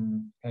here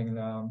can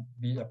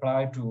be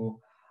applied to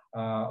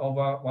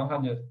over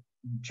 100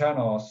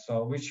 channels,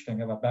 so which can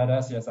have a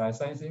better CSI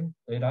sensing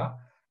data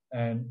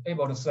and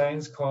able to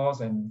sense,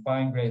 cause, and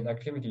fine-grained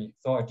activity.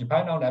 So it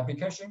depends on the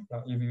application.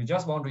 If you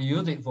just want to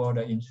use it for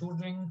the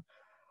intrusion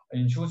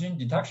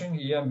detection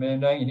here,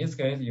 then in this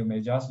case, you may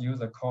just use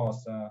a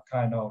cause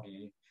kind of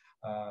the,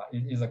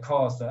 it is a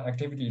cause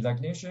activity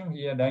recognition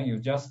here. Then you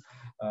just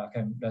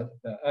the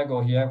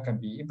ergo here can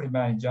be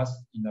implemented just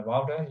in the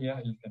router here.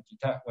 You can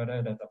detect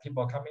whether the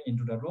people coming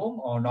into the room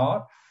or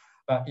not.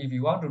 But if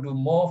you want to do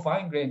more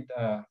fine-grained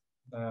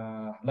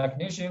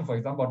recognition, for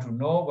example, to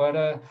know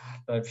whether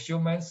the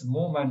human's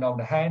movement of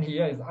the hand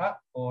here is up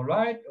or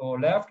right or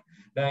left,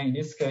 then in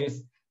this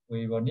case,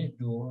 we will need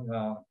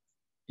to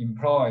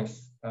employ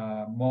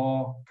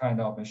more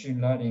kind of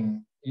machine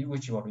learning,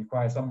 which will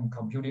require some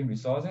computing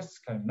resources,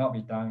 cannot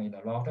be done in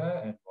the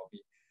router, and will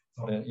be,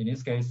 so that in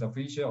this case, the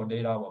feature or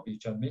data will be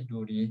transmitted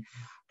to the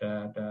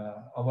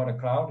over the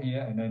cloud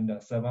here, and then the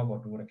server will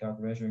do the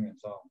calculation and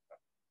so on.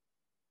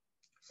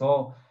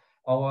 So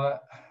our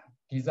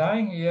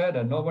design here,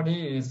 the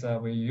novelty is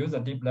we use a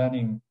deep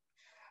learning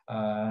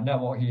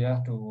network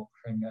here to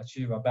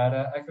achieve a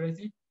better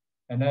accuracy.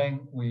 And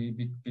then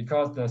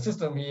because the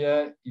system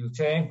here, you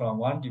change from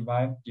one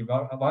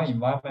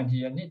environment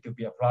here need to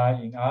be applied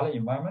in other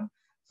environment.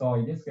 So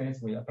in this case,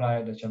 we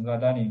apply the machine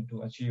learning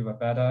to achieve a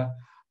better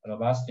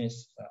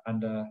robustness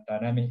under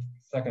dynamic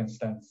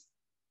circumstance.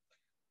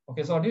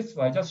 Okay, so this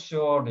I just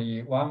show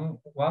the one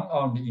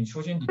on the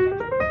intrusion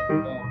detection.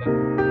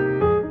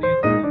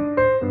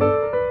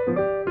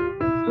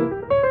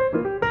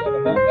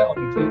 On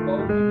the table,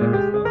 and then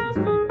this one is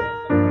the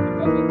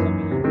person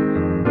coming in,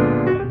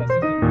 and the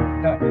system will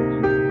detect if the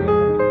intruder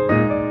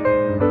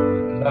coming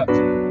in left. And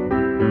if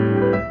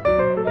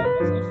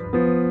you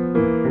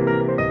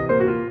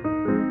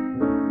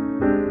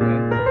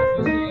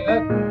see here,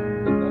 it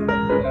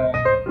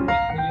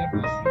often here to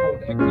show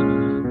the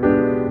activity.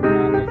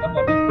 For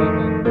example, this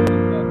person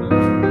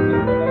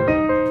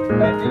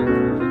is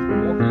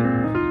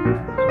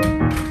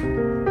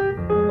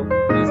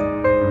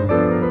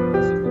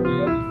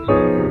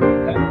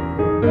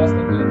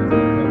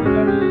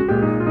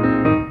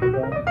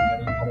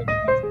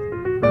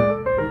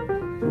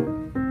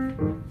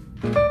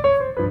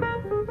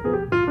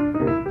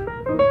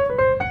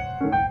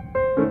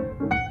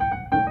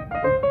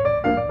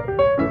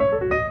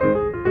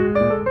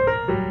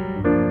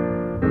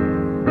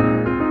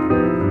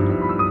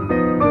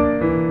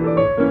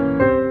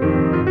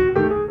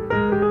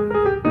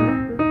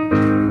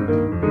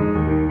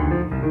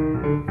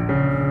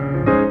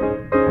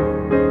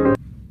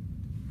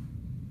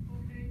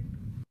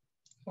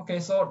Okay,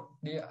 so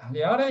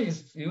the other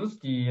is use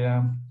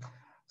the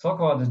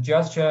so-called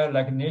gesture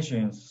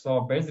recognition.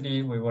 So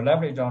basically, we will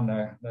leverage on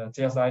the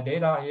CSI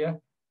data here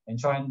and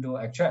trying to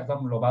extract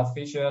some robust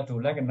feature to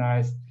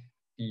recognize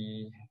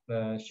the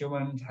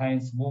human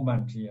hands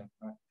movement here,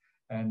 right?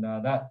 And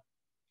that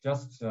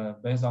just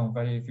based on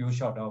very few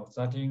short of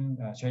setting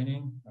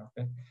training.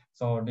 Okay,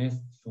 so this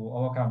to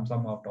overcome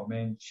some of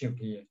domain shift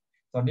here.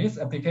 So this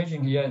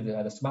application here is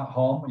at the smart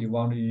home. You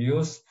want to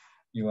use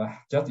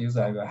just use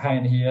your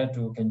hand here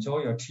to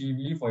control your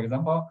TV, for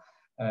example,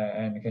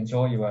 and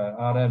control your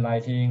other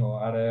lighting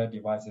or other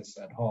devices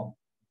at home.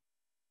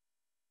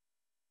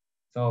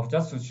 So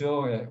just to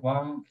show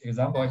one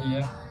example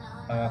here,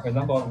 for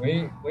example,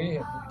 we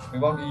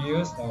want to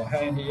use our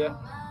hand here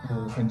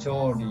to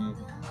control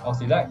or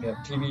select the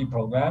TV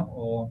program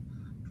or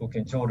to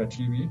control the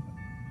TV.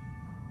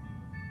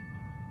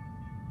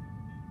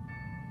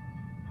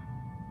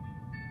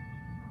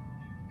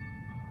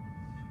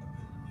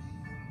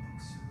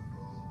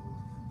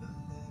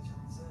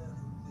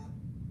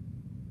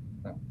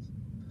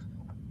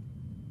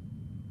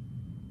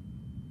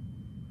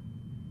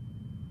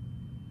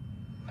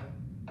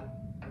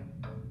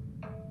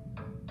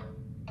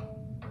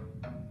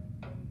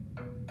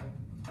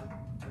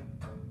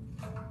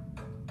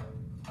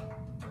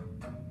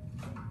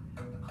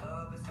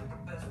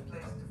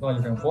 So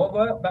you can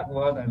forward,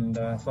 backward, and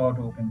so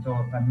to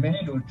control, and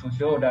mainly to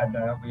show that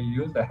we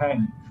use the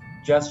hand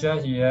gesture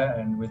here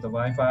and with the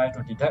Wi-Fi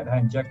to detect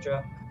hand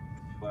gesture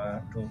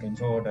to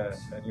control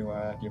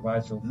your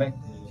device to make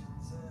the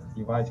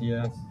device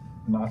here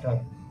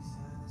smarter.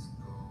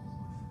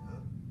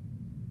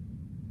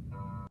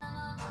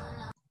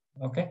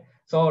 Okay,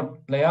 so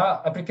there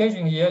are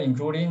applications here,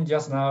 including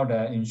just now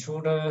the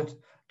intruder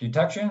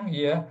detection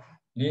here.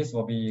 This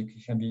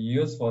can be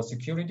used for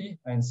security.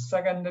 And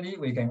secondly,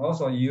 we can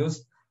also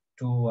use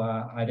to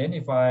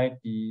identify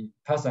the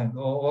person,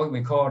 or what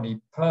we call the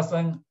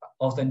person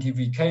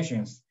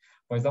authentications.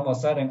 For example,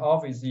 certain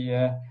office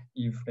here,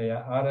 if there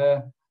are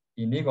other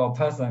illegal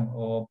person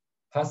or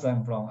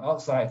person from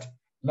outside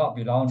not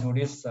belong to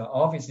this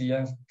office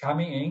here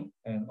coming in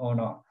and or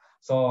not.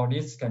 So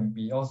this can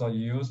be also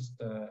used,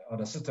 or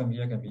the system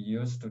here can be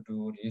used to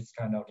do this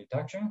kind of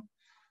detection.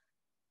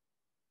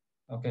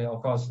 Okay,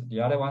 of course, the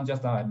other one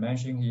just now I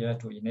mentioned here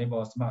to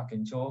enable smart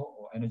control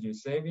or energy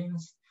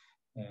savings.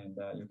 And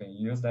you can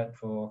use that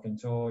for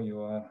control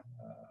your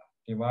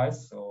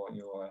device or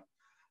your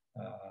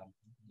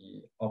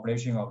the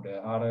operation of the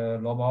other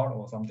robot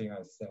or something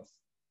like that.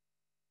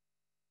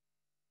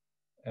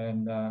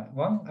 And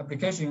one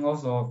application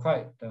also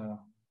quite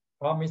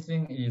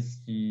promising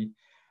is the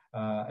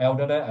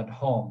elderly at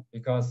home,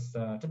 because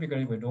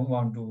typically we don't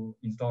want to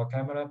install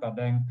camera, but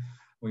then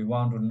we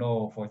want to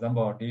know, for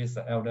example, this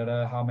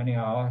elderly, how many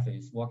hours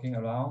he's walking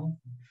around,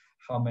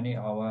 how many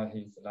hours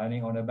he's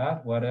lying on the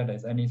bed, whether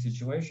there's any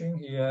situation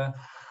here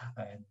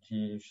and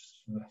he's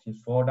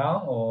fall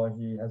down or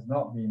he has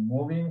not been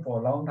moving for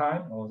a long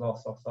time or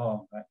so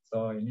on. Right?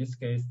 So in this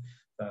case,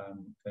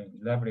 can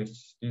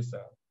leverage this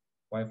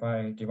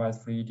Wi-Fi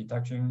device-free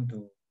detection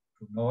to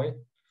know it.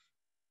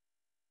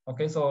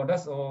 Okay, so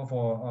that's all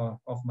for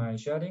of my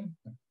sharing.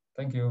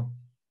 Thank you.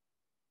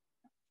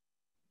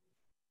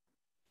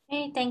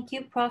 Hey, thank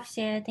you, Prof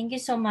Xie. Thank you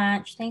so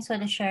much. Thanks for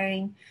the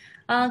sharing.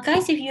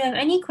 Guys, if you have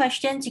any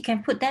questions, you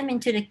can put them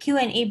into the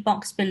Q&A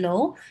box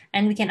below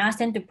and we can ask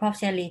them to Prof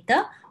Xie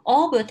later,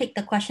 or we'll take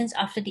the questions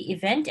after the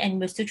event and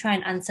we'll still try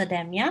and answer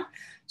them, yeah?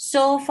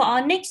 So for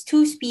our next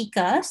two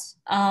speakers,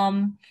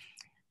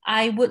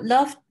 I would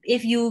love,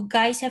 if you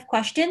guys have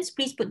questions,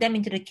 please put them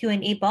into the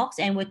Q&A box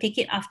and we'll take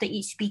it after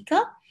each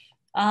speaker.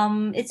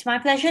 It's my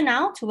pleasure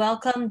now to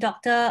welcome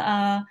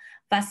Dr.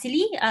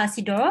 Vasily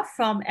Sidorov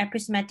from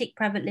Prismatic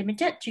Private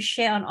Limited to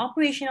share on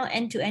operational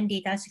end-to-end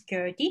data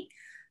security.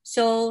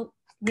 So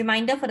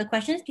reminder for the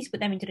questions, please put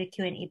them into the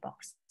Q&A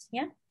box.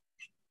 Yeah.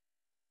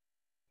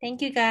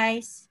 Thank you,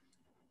 guys.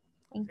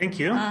 Thank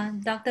you.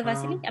 Dr.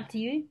 Vasily, up to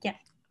you. Yeah.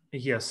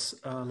 Yes,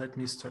 let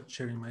me start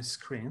sharing my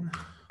screen.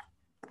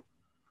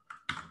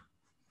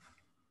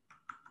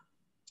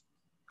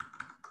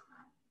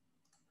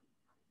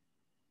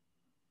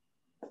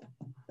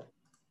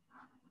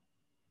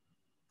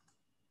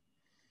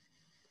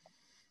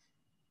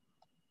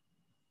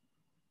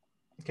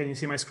 Can you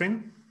see my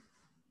screen?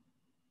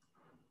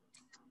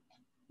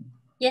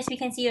 Yes, we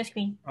can see your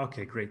screen.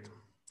 Okay, great.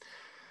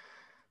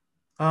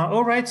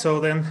 All right, so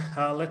then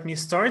let me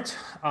start.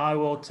 I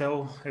will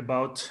tell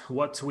about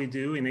what we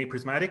do in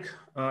Aprismatic.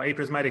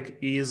 Aprismatic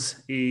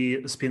is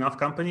a spin-off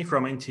company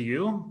from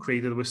NTU,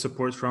 created with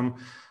support from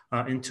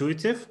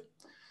NTUitive.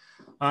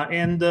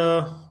 And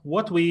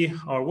what we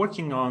are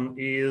working on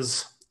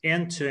is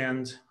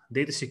end-to-end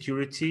data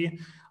security.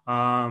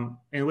 And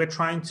we're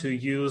trying to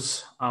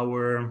use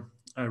our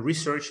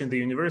research in the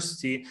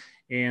university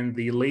and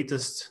the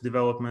latest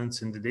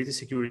developments in the data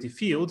security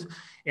field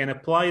and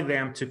apply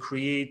them to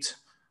create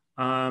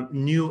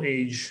new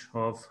age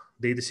of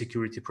data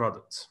security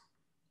products.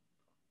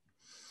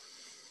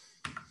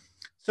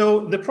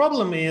 So the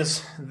problem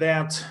is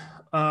that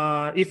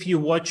if you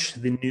watch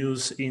the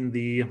news in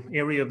the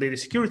area of data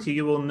security,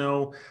 you will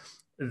know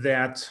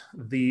that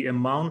the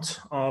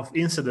amount of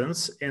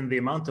incidents and the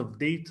amount of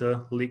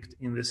data leaked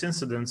in these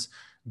incidents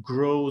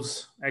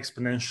grows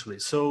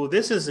exponentially. So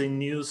this is a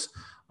news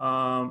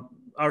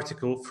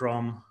article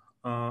from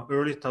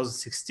early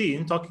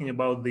 2016 talking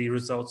about the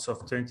results of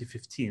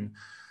 2015.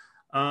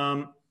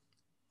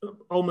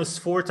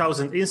 Almost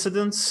 4,000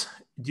 incidents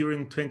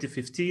during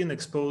 2015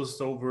 exposed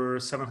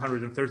over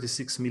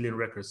 736 million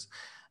records.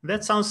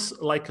 That sounds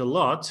like a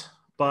lot,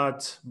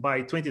 but by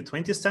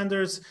 2020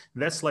 standards,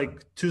 that's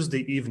like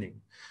Tuesday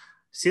evening.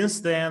 Since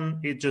then,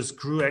 it just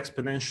grew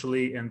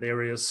exponentially, and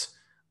there is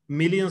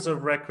millions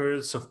of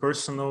records of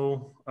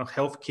personal,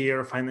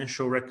 healthcare,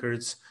 financial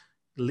records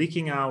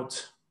leaking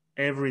out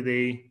every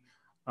day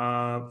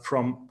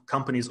from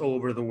companies all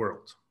over the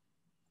world.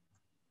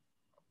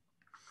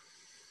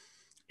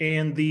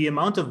 And the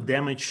amount of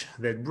damage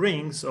that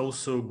brings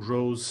also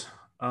grows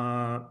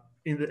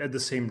at the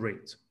same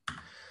rate.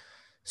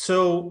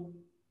 So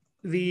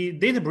the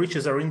data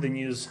breaches are in the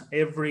news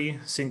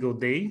every single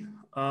day.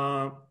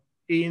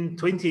 In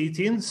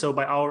 2018, so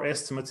by our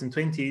estimates in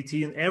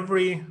 2018,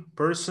 every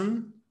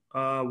person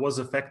was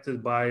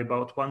affected by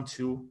about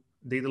 1-2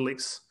 data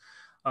leaks.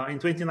 In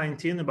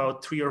 2019,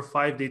 about 3 or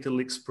 5 data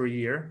leaks per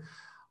year.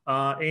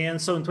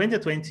 And so in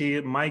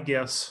 2020, my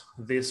guess,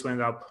 this went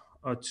up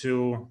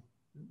to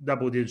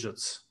double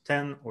digits,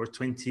 10 or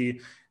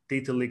 20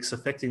 data leaks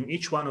affecting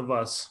each one of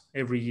us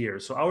every year.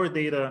 So our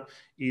data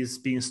is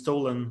being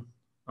stolen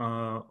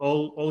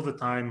all the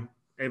time.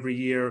 Every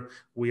year,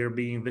 we are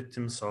being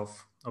victims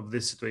of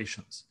these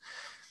situations.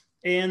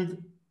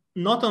 And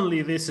not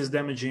only this is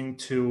damaging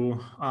to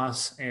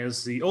us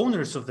as the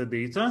owners of the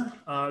data,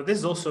 this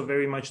is also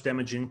very much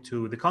damaging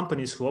to the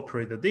companies who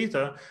operate the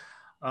data.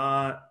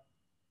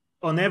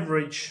 On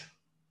average,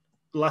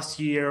 last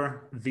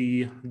year,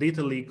 the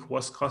data leak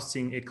was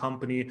costing a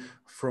company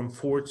from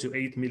 $4 to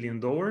 $8 million.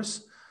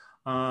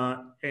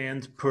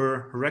 And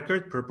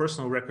per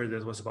personal record,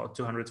 that was about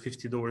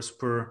 $250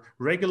 per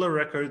regular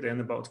record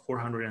and about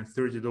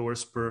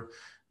 $430 per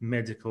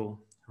medical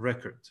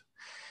record.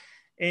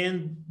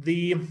 And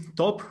the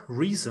top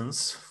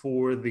reasons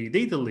for the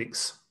data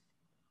leaks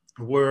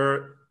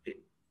were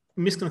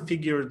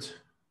misconfigured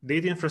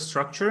data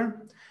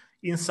infrastructure,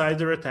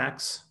 insider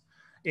attacks,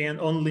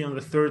 and only on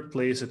the third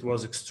place, it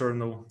was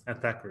external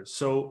attackers.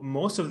 So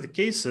most of the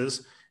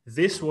cases,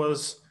 this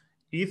was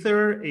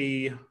either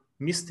a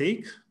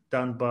mistake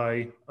done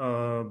by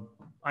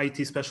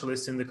IT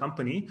specialists in the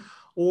company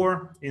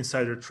or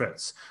insider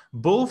threats.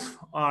 Both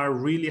are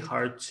really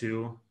hard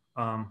to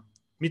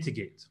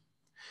mitigate.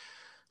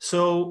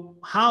 So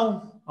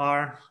how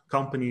are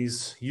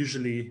companies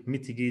usually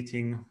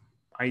mitigating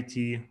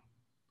IT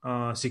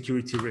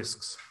security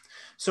risks?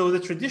 So the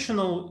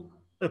traditional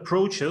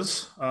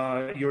approaches,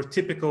 your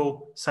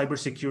typical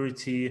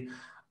cybersecurity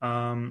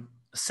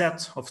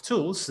set of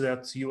tools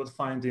that you would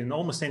find in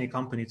almost any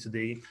company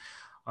today.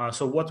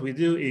 So what we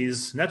do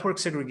is network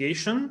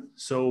segregation.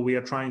 So we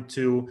are trying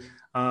to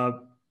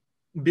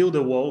build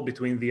a wall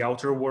between the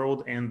outer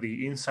world and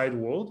the inside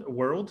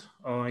world,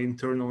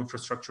 internal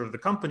infrastructure of the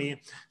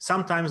company.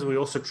 Sometimes we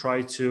also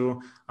try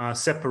to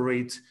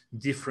separate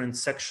different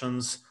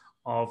sections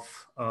of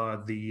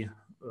the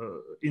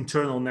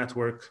internal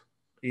network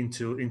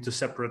into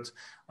separate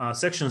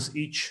sections,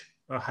 each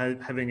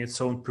having its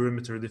own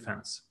perimeter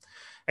defense.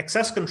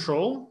 Access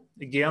control,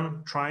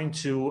 again, trying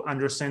to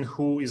understand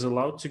who is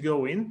allowed to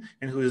go in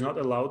and who is not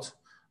allowed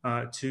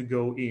to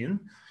go in.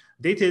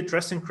 Data at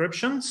rest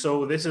encryption,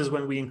 so this is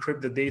when we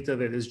encrypt the data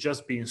that is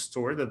just being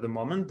stored at the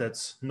moment,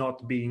 that's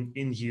not being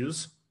in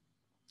use.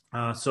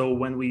 So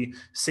when we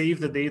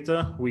save the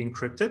data, we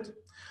encrypt it.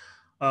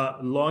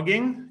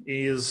 Logging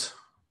is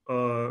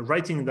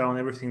writing down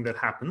everything that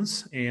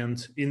happens,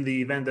 and in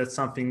the event that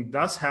something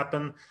does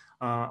happen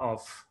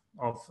of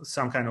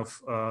some kind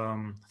of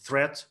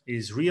threat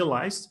is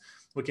realized,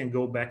 we can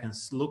go back and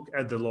look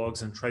at the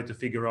logs and try to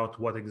figure out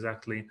what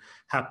exactly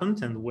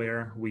happened and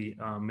where we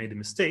made a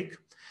mistake.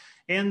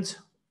 And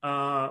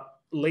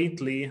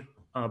lately,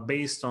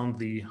 based on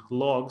the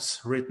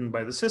logs written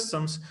by the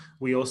systems,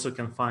 we also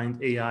can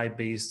find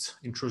AI-based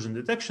intrusion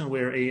detection,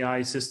 where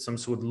AI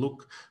systems would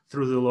look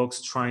through the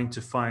logs trying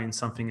to find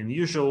something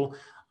unusual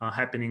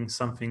happening,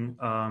 something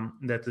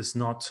that is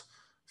not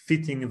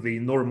fitting the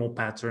normal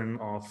pattern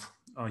of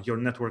your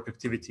network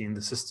activity in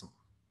the system.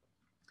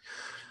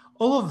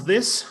 all of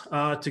this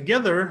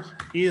together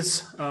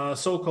is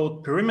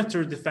so-called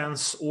perimeter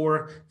defense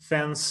or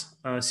fence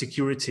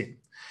security.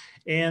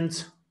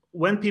 And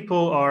when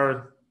people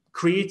are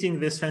creating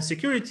this fence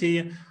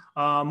security,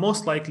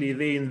 most likely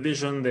they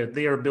envision that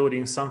they are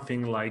building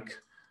something like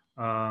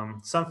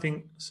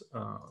something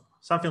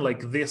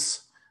like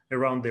this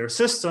around their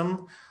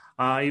system.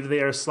 If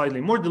they are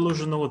slightly more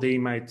delusional, they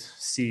might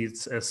see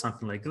it as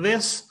something like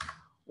this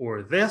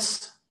or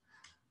this.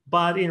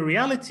 But in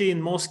reality,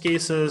 in most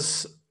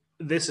cases,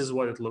 this is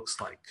what it looks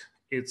like.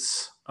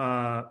 It's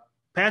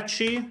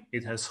patchy,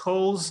 it has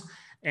holes,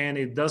 and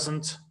it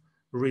doesn't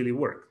really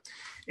work.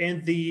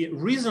 And the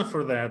reason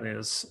for that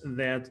is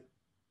that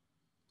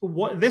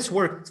this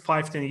worked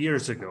 5-10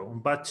 years ago,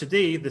 but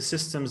today the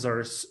systems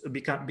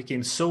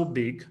became so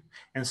big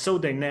and so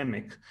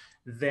dynamic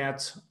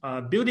that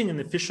building an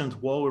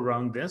efficient wall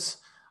around this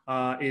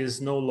is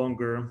no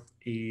longer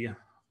a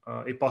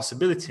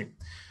possibility.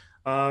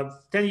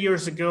 10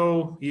 years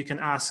ago, you can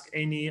ask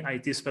any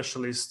IT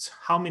specialist,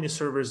 how many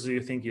servers do you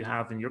think you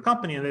have in your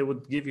company? And they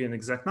would give you an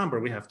exact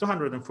number. We have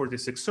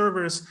 246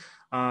 servers.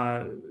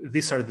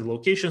 These are the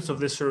locations of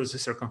the servers.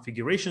 These are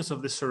configurations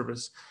of the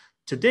servers.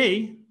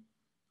 Today,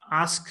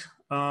 ask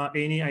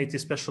any IT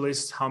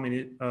specialist how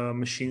many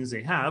machines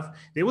they have.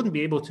 They wouldn't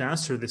be able to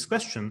answer this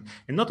question.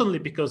 And not only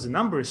because the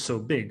number is so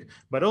big,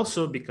 but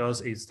also because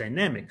it's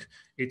dynamic.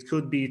 It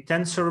could be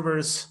 10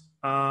 servers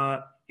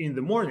in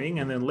the morning,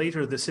 and then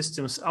later the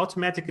systems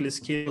automatically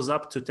scales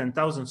up to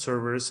 10,000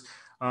 servers.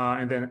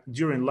 And then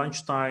during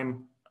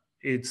lunchtime,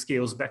 it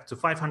scales back to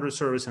 500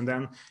 servers, and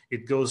then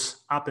it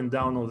goes up and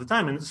down all the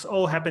time. And it's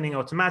all happening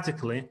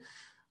automatically.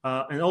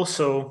 And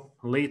also,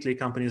 lately,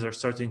 companies are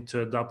starting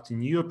to adopt a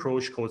new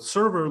approach called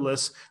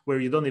serverless,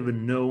 where you don't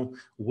even know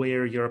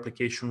where your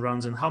application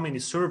runs and how many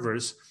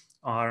servers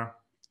are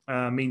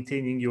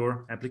maintaining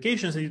your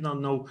applications, and you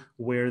don't know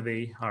where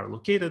they are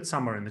located.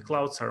 Some are in the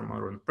cloud, some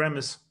are on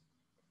premise.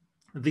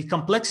 The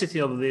complexity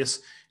of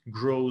this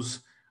grows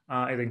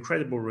at an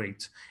incredible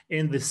rate.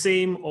 And the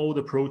same old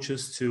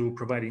approaches to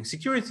providing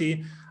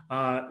security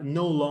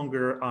no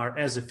longer are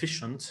as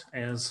efficient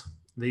as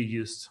they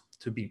used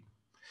to be.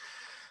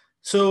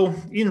 So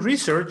in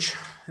research,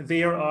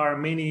 there are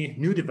many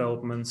new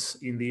developments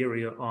in the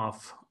area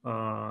of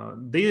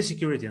data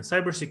security and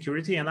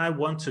cybersecurity, and I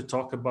want to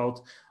talk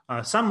about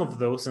some of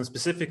those, and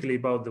specifically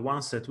about the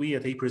ones that we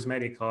at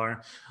Aprismatic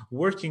are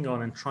working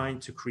on and trying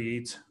to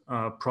create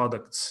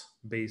products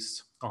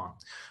based on.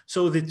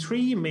 So the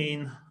three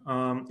main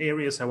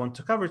areas I want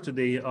to cover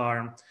today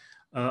are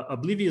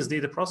oblivious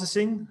data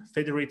processing,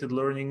 federated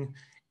learning,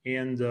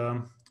 and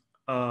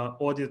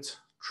audit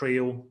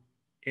trail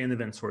and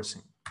event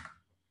sourcing.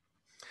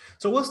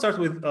 So we'll start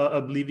with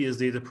oblivious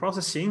data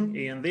processing,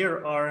 and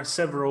there are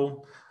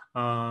several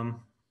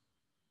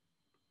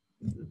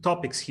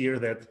topics here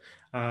that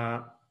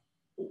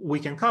we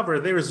can cover.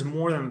 There is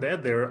more than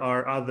that. There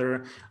are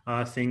other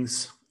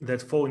things that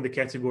fall in the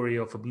category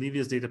of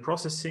oblivious data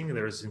processing.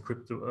 There is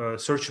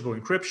searchable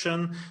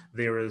encryption,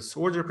 there is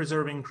order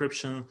preserving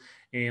encryption,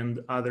 and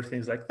other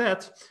things like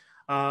that.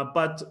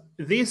 But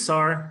these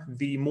are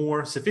the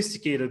more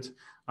sophisticated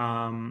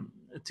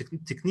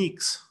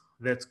techniques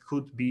that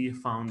could be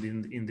found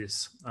in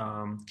this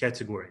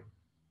category.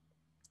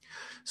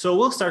 So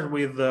we'll start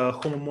with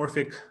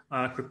homomorphic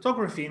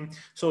cryptography.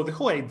 So the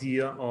whole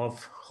idea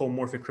of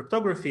homomorphic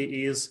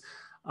cryptography is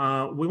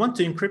we want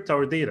to encrypt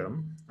our data,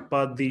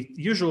 but the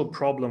usual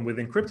problem with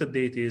encrypted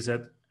data is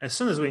that as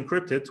soon as we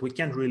encrypt it, we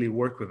can't really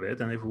work with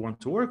it. And if we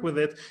want to work with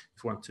it,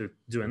 if we want to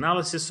do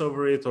analysis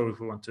over it, or if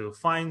we want to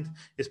find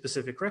a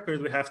specific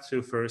record, we have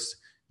to first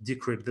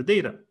decrypt the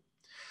data.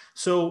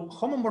 So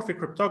homomorphic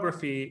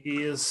cryptography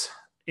is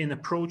an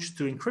approach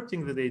to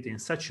encrypting the data in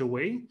such a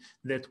way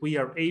that we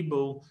are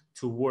able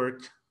to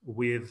work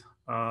with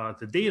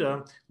the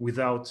data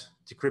without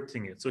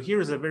decrypting it. So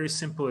here is a very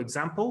simple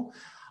example.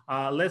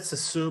 Let's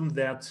assume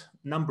that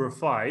number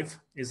 5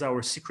 is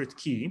our secret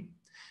key.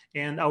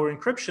 And our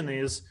encryption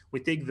is we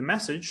take the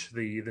message,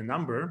 the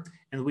number,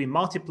 and we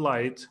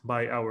multiply it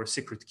by our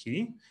secret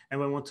key. And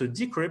when we want to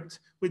decrypt,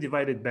 we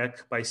divide it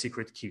back by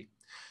secret key.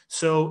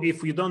 So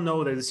if you don't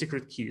know that the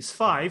secret key is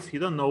 5, you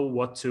don't know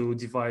what to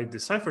divide the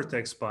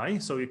ciphertext by,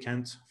 so you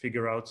can't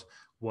figure out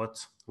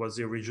what was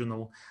the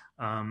original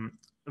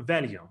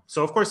value.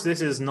 So of course,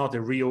 this is not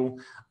a real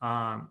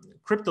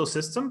crypto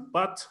system,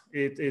 but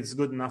it's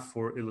good enough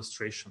for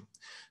illustration.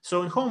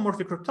 So in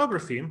homomorphic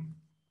cryptography,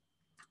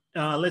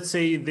 let's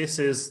say this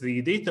is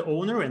the data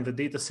owner, and the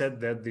data set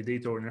that the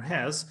data owner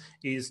has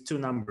is two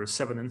numbers,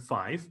 7 and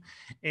 5.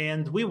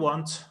 And we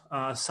want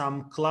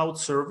some cloud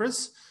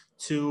service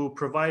to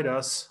provide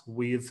us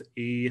with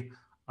a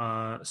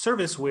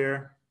service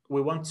where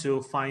we want to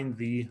find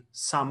the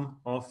sum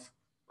of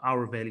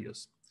our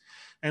values.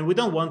 And we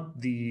don't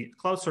want the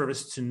cloud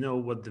service to know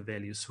what the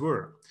values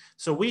were.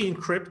 So we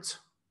encrypt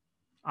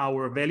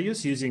our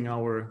values using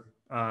our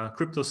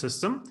crypto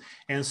system.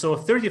 And so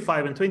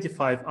 35 and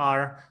 25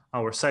 are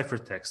our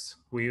ciphertext.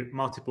 We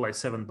multiply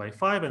 7 by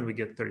 5 and we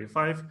get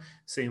 35,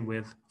 same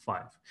with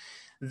 5.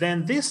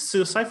 Then these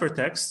two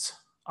ciphertexts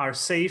are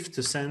safe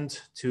to send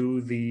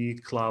to the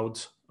cloud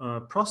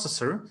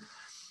processor.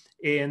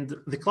 And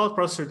the cloud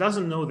processor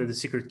doesn't know that the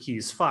secret key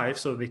is 5,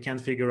 so they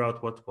can't figure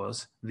out what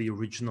was the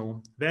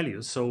original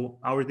value. So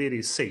our data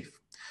is safe.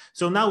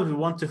 So now if we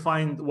want to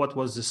find what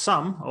was the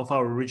sum of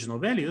our original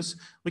values,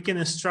 we can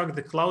instruct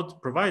the cloud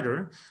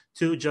provider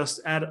to just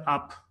add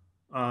up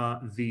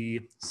the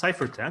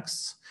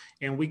ciphertexts,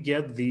 and we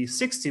get the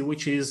 60,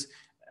 which is,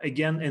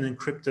 again, an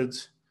encrypted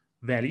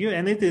value,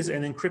 and it is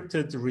an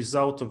encrypted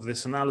result of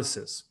this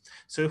analysis.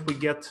 So if we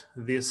get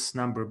this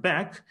number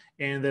back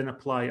and then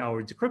apply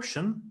our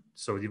decryption,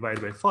 so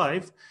divide by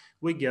 5,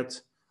 we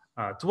get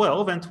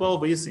 12, and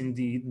 12 is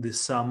indeed the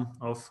sum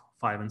of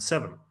 5 and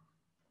 7.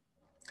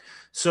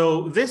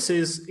 So this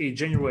is a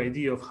general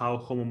idea of how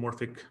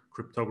homomorphic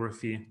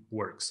cryptography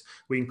works.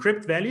 We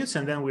encrypt values,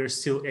 and then we're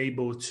still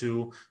able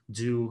to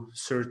do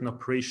certain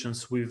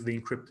operations with the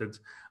encrypted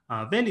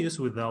values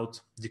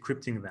without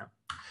decrypting them.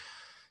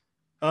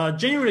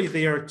 Generally,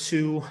 there are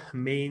two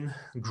main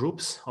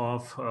groups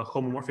of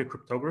homomorphic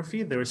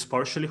cryptography. There is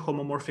partially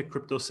homomorphic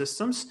crypto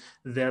systems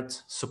that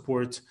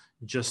support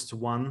just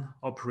one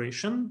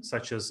operation,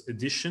 such as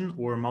addition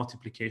or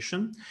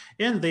multiplication.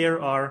 And there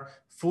are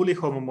fully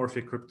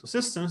homomorphic crypto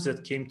systems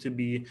that came to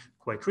be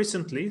quite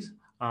recently.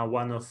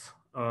 One of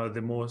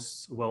the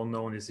most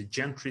well-known is the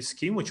Gentry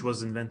scheme, which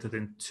was invented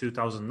in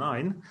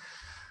 2009.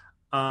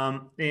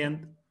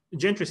 And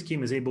Gentry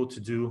scheme is able to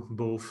do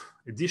both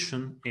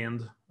addition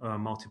and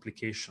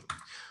multiplication.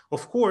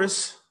 Of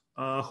course,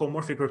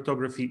 homomorphic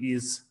cryptography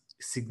is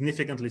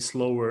significantly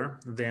slower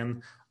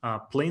than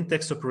plain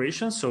text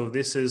operations. So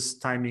this is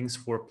timings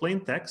for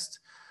plain text,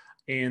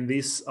 and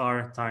these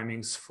are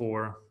timings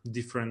for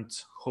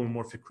different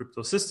homomorphic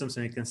crypto systems.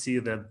 And you can see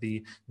that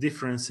the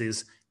difference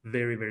is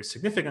very, very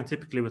significant.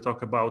 Typically, we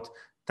talk about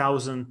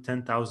 1,000,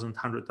 10,000,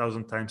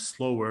 100,000 times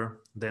slower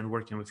than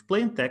working with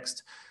plain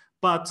text.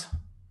 But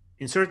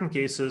in certain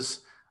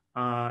cases,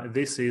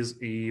 this is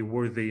a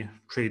worthy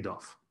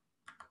trade-off.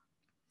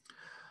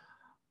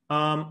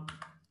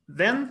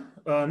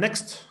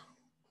 Next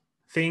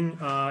thing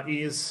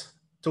is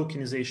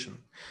tokenization.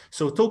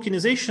 So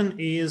tokenization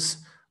is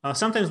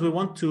sometimes we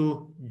want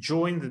to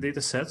join the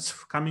data sets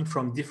coming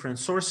from different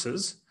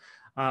sources,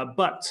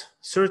 but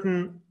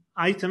certain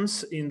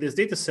items in these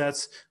data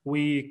sets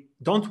we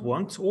don't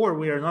want or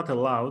we are not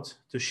allowed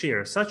to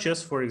share, such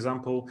as, for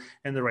example,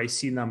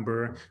 NRIC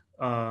number,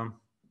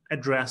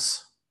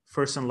 address,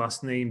 first and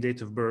last name,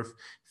 date of birth,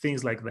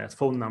 things like that,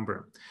 phone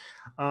number.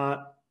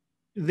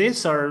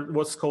 These are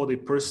what's called a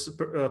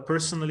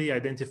personally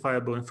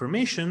identifiable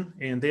information,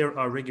 and there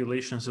are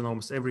regulations in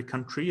almost every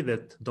country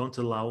that don't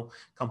allow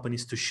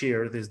companies to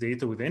share this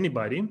data with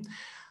anybody.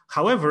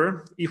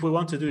 However, if we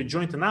want to do a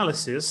joint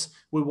analysis,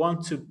 we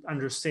want to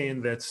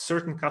understand that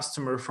certain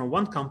customer from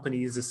one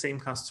company is the same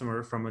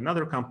customer from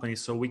another company,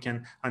 so we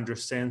can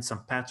understand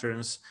some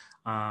patterns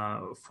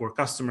for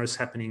customers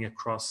happening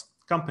across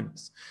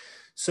companies.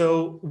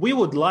 So we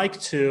would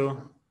like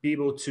to be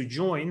able to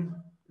join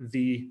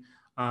the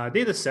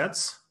data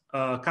sets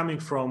coming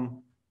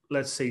from,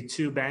 let's say,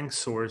 2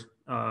 banks or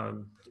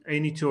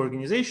any 2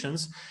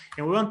 organizations,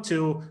 and we want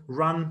to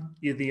run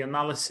the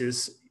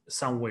analysis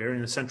somewhere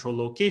in a central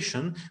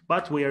location,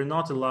 but we are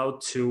not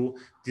allowed to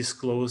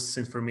disclose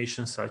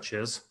information such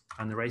as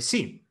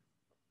NRIC.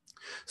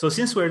 So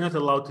since we're not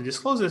allowed to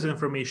disclose this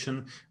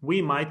information, we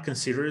might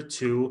consider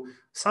to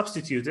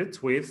substitute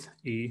it with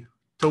a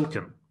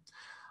token.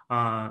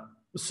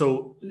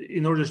 So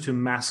in order to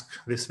mask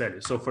this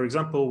value. So for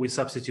example, we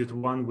substitute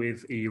one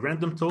with a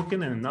random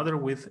token and another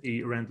with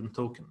a random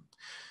token.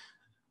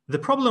 The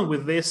problem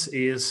with this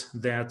is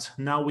that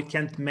now we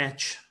can't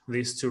match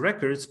these 2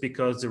 records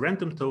because the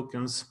random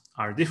tokens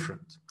are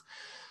different.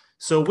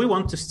 So we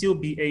want to still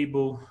be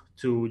able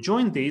to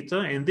join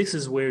data, and this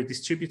is where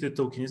distributed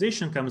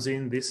tokenization comes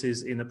in. This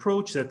is an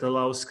approach that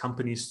allows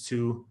companies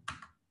to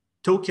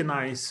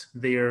tokenize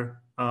their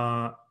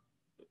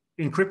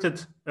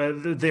encrypted,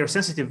 their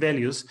sensitive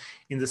values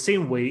in the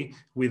same way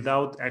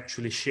without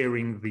actually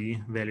sharing the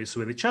values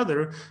with each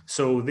other.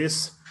 So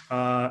this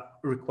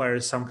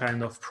requires some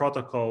kind of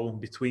protocol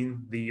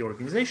between the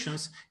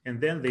organizations, and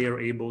then they are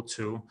able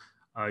to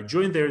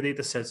join their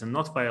data sets and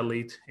not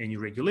violate any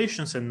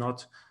regulations and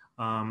not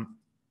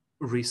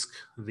risk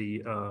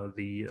the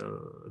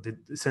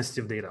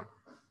sensitive data.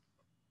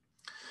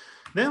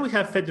 Then we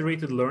have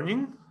federated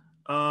learning.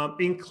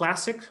 In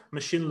classic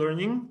machine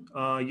learning,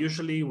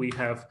 usually we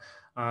have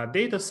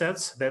data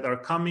sets that are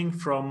coming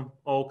from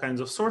all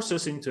kinds of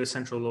sources into a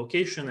central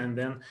location, and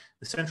then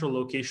the central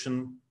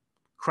location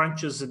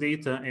crunches the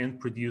data and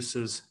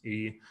produces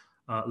a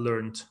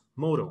learned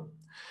model.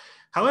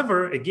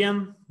 However,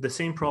 again, the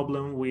same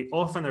problem, we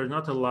often are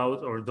not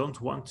allowed or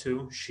don't want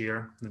to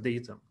share the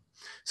data.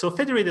 So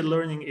federated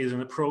learning is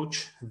an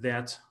approach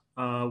that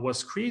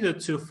was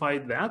created to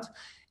fight that.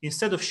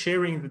 Instead of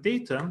sharing the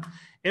data,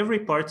 every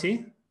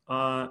party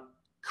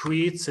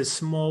creates a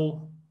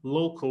small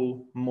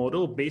local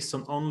model based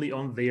only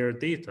on their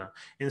data.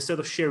 Instead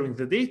of sharing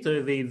the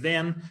data, they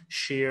then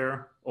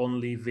share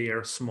only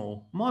their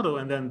small model,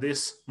 and then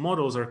these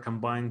models are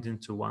combined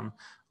into one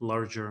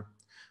larger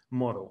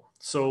model.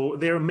 So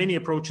there are many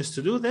approaches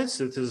to do this.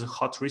 It is a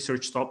hot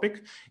research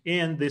topic,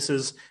 and this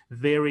is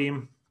very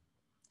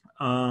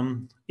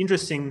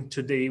interesting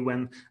today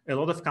when a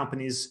lot of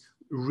companies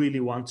really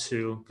want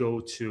to go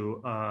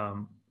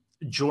to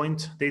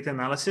joint data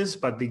analysis,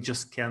 but they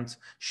just can't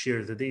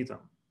share the data.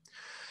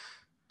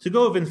 To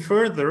go even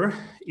further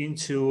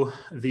into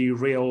the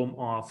realm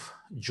of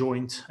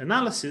joint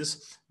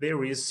analysis,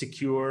 there is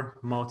secure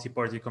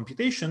multi-party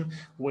computation,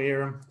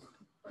 where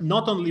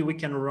not only we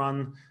can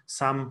run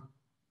some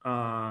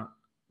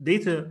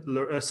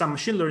some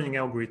machine learning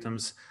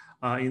algorithms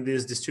in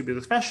this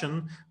distributed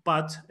fashion,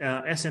 but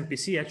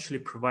SMPC actually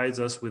provides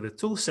us with a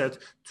tool set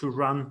to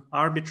run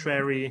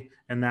arbitrary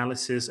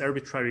analysis,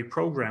 arbitrary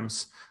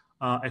programs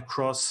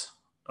across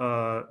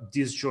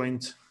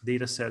disjoint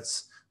data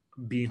sets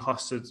being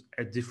hosted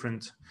at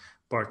different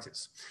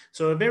parties.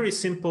 So a very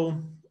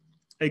simple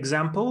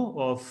example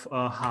of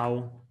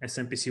how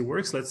SMPC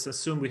works. Let's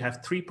assume we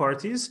have three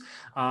parties,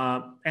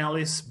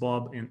 Alice,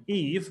 Bob, and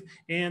Eve,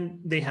 and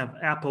they have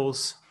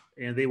apples,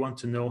 and they want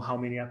to know how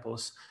many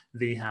apples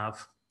they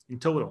have in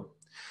total.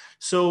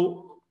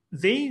 So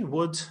they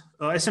would,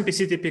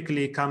 SMPC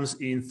typically comes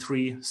in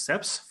three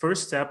steps.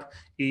 First step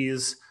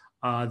is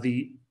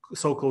the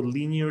so-called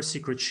linear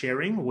secret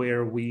sharing,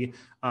 where we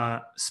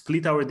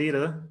split our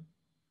data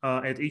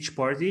at each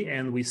party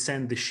and we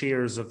send the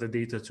shares of the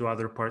data to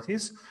other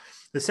parties.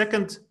 The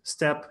second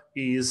step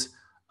is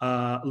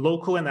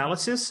local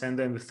analysis, and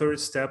then the third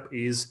step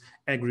is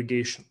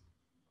aggregation.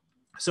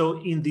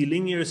 So in the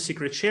linear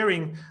secret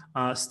sharing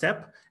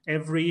step,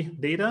 every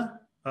data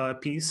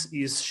piece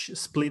is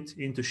split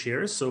into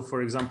shares. So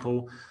for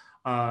example,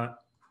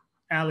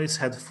 Alice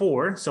had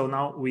 4, so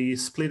now we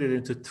split it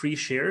into 3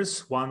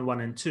 shares, 1,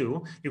 1, and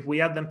 2. If we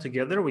add them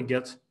together, we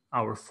get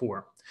our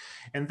 4.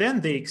 And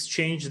then they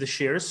exchange the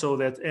shares so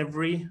that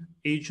every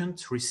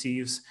agent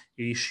receives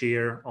a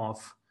share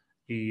of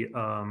the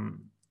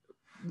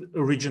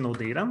original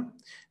data.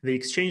 They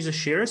exchange the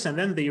shares, and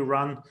then they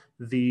run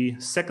the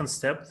second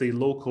step, the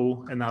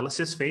local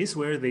analysis phase,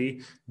 where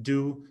they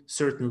do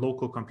certain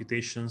local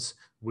computations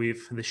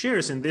with the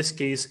shares. In this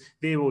case,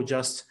 they will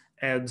just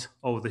add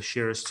all the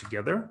shares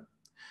together.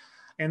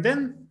 And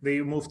then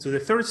they move to the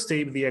third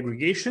step, the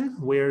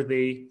aggregation, where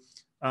they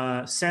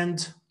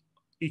send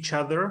each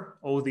other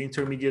all the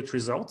intermediate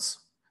results.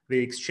 They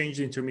exchange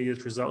the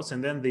intermediate results,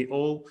 and then they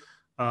all,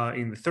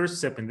 in the third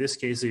step, in this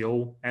case, they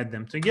all add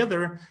them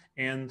together.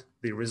 And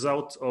the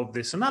result of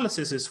this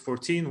analysis is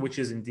 14, which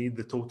is indeed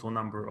the total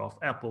number of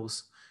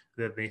apples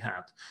that they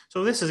had.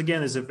 So this is,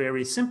 again, is a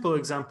very simple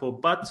example,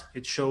 but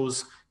it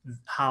shows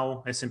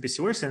how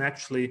SMPC works. And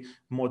actually,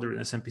 modern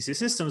SMPC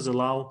systems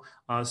allow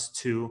us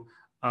to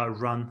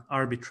run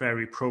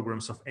arbitrary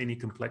programs of any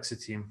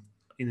complexity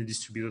in a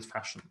distributed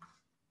fashion.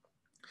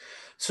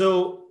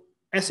 So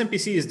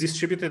SMPC is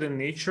distributed in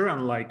nature,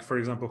 unlike, for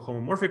example,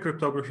 homomorphic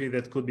cryptography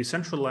that could be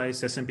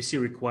centralized.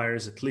 SMPC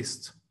requires at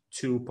least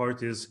 2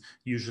 parties,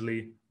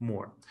 usually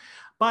more.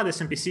 But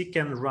SMPC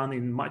can run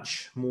in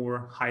much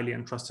more highly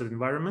untrusted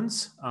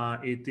environments.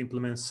 It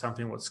implements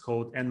something what's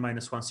called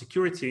N-1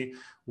 security,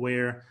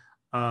 where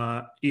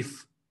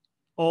if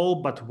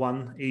all but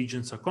one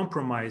agents are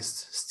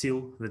compromised,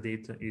 still the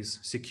data is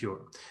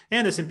secure.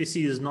 And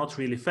SMPC is not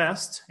really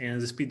fast,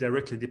 and the speed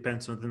directly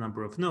depends on the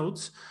number of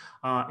nodes.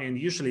 And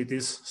usually it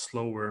is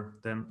slower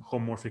than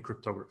homomorphic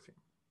cryptography.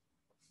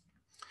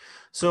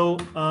 So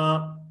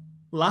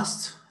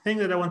last thing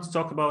that I want to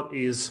talk about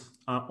is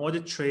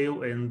audit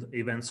trail and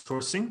event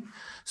sourcing.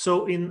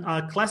 So in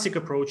a classic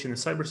approach in the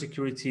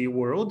cybersecurity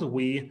world,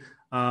 we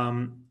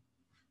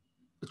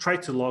try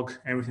to log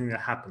everything that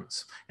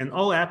happens. And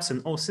all apps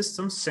and all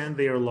systems send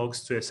their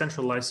logs to a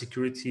centralized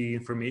security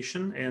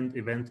information and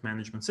event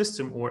management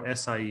system, or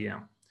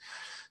SIEM.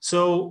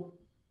 So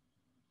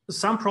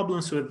some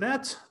problems with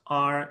that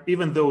are,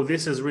 even though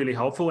this is really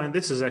helpful, and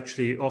this is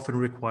actually often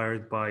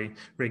required by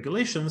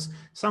regulations,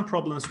 some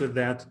problems with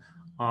that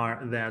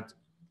are that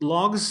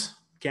logs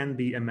can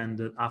be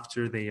amended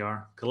after they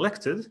are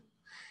collected.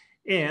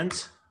 And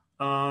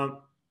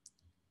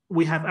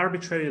we have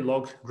arbitrary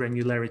log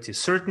granularity.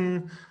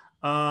 Certain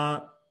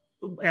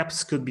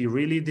apps could be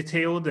really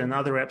detailed, and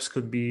other apps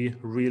could be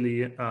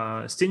really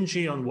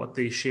stingy on what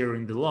they share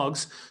in the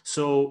logs.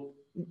 So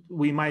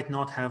we might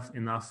not have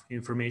enough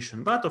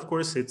information, but of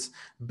course it's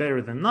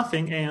better than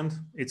nothing, and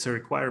it's a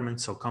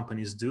requirement, so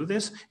companies do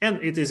this, and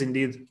it is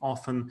indeed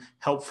often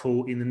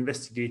helpful in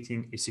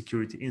investigating a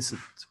security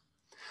incident.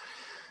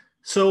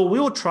 So we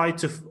will try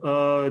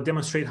to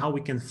demonstrate how we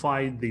can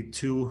fight the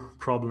 2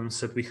 problems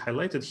that we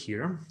highlighted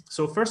here.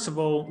 So first of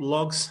all,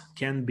 logs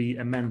can be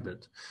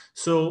amended.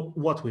 So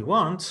what we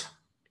want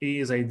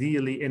is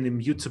ideally an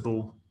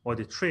immutable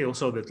audit trail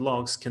so that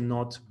logs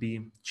cannot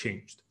be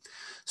changed.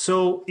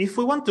 So if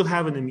we want to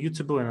have an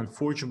immutable and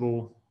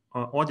unforgeable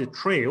audit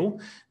trail,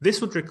 this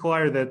would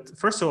require that,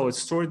 first of all, it's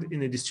stored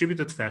in a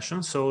distributed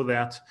fashion so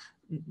that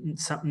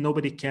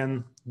nobody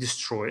can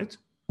destroy it.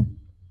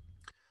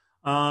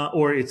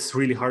 or it's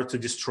really hard to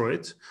destroy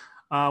it.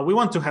 We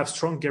want to have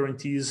strong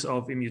guarantees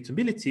of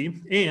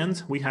immutability,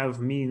 and we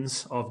have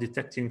means of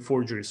detecting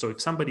forgery. So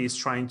if somebody is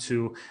trying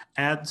to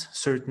add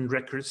certain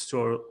records to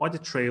our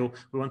audit trail,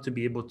 we want to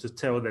be able to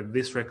tell that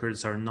these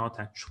records are not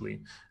actually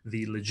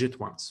the legit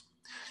ones.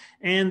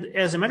 And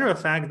as a matter of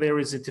fact, there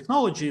is a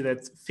technology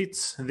that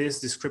fits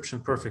this description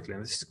perfectly.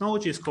 And this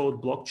technology is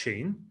called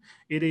blockchain.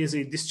 It is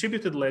a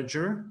distributed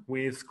ledger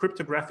with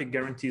cryptographic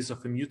guarantees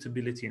of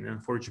immutability and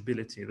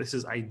unforgeability. This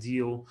is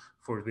ideal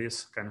for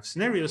this kind of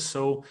scenario.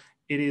 So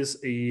it is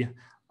a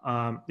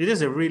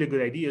really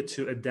good idea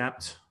to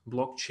adapt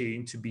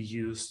blockchain to be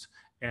used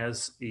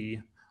as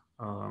a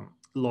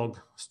log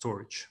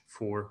storage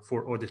for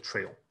audit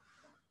trail.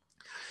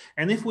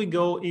 And if we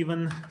go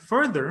even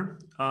further,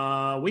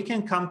 we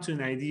can come to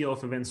an idea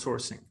of event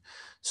sourcing.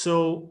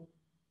 So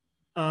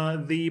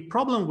another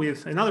problem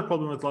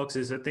with logs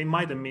is that they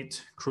might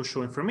omit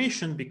crucial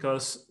information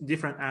because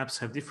different apps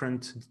have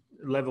different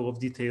level of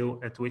detail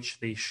at which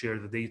they share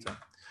the data.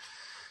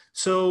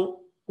 So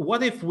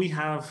what if we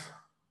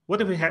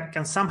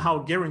can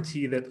somehow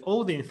guarantee that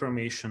all the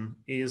information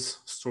is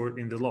stored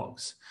in the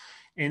logs?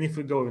 And if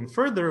we go even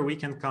further, we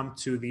can come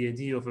to the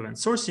idea of event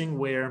sourcing,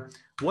 where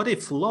what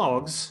if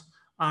logs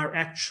are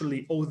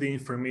actually all the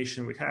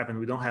information we have and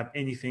we don't have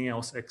anything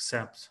else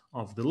except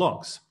of the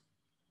logs?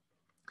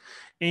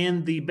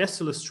 And the best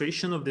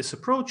illustration of this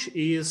approach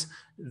is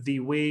the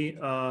way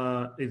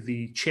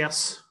the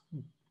chess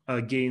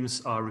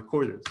games are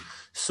recorded.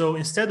 So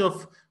instead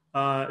of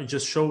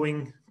just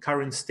showing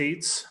current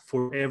states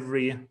for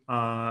every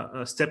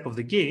step of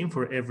the game,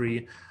 for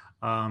every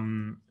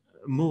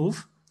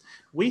move,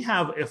 we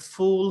have a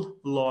full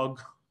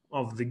log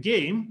of the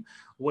game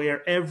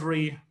where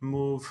every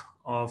move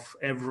of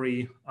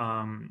every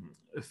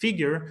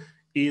figure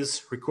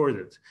is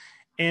recorded.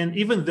 And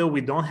even though we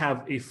don't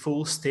have a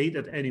full state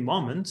at any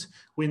moment,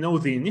 we know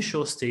the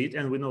initial state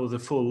and we know the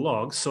full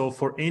log. So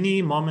for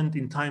any moment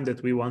in time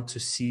that we want to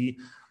see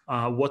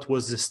what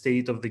was the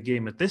state of the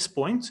game at this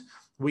point,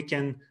 we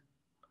can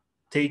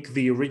take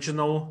the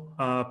original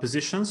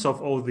positions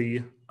of all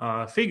the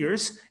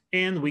figures,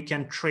 and we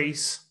can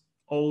trace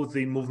all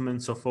the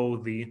movements of all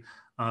the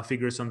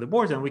figures on the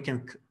board, and we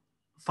can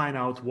find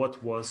out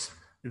what was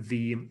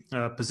the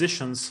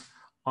positions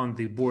on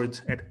the board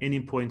at any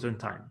point in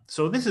time.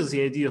 So this is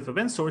the idea of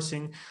event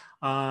sourcing,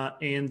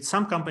 and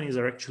some companies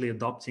are actually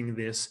adopting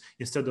this.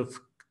 Instead of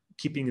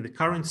keeping the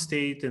current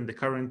state and the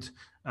current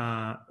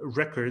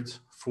record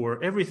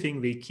for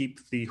everything, they keep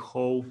the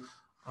whole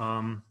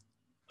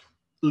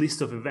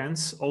list of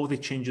events, all the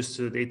changes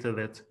to the data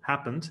that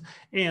happened.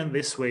 And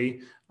this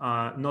way,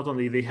 not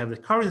only they have the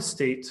current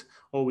state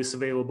always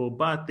available,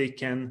 but they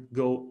can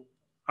go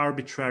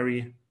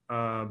arbitrary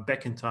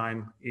back in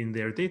time in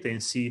their data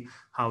and see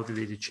how the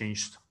data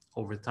changed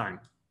over time.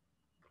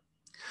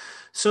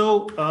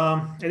 So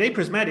at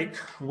Aprismatic,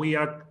 we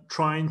are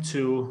trying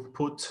to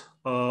put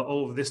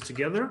all of this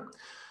together.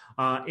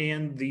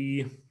 And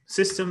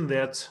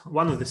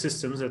one of the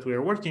systems that we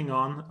are working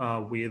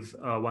on with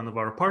one of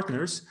our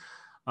partners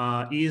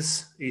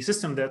is a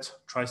system that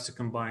tries to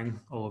combine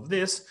all of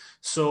this.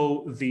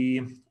 So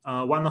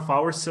one of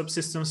our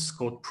subsystems is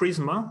called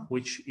Prisma,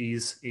 which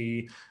is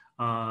a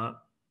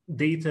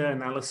data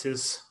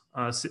analysis,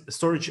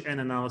 storage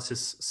and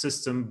analysis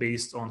system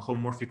based on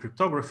homomorphic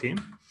cryptography.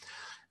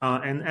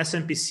 An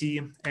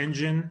SMPC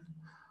engine,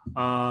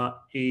 a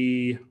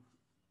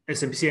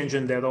SMPC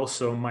engine that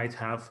also might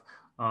have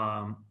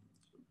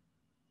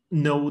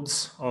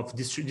nodes of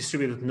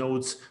distributed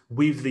nodes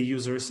with the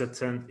users that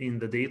send in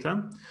the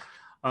data.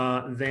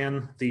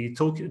 Then the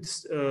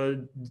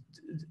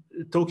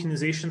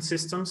tokenization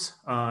systems,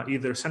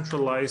 either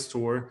centralized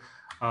or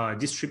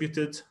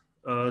distributed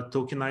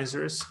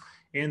tokenizers,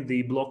 and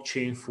the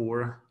blockchain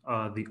for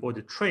the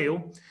audit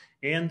trail.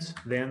 And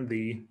then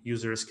the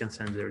users can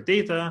send their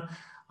data,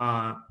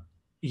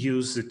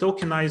 use the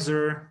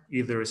tokenizer,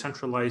 either a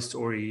centralized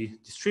or a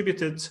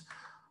distributed,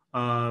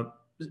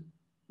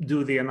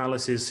 do the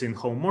analysis in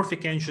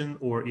homomorphic engine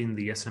or in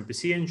the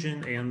SMPC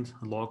engine, and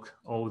log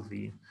all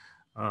the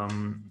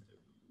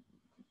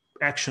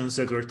actions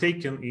that were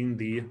taken in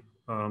the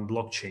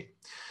blockchain.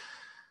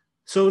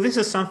 So this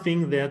is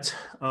something that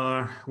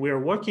we are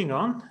working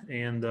on,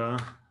 and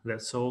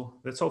that's all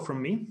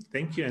from me.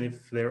 Thank you. And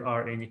if there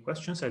are any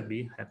questions, I'd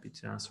be happy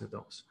to answer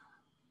those.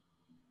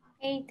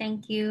 Okay,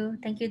 thank you.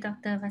 Thank you,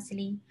 Dr.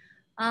 Vasily.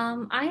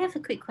 I have a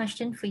quick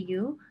question for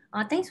you.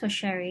 Thanks for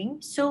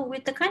sharing. So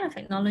with the kind of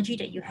technology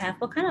that you have,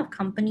 what kind of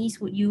companies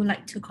would you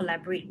like to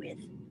collaborate with?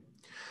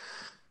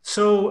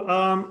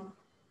 So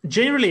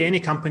generally any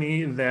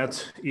company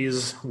that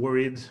is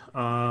worried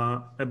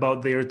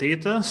about their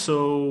data.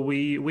 So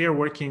we are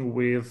working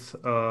with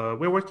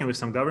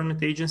some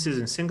government agencies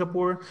in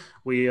Singapore.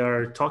 We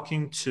are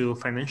talking to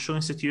financial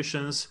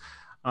institutions.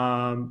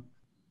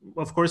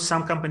 Of course,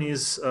 some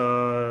companies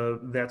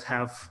that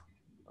have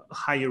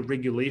higher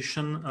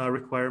regulation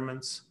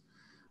requirements.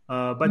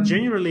 But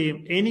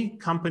generally, any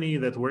company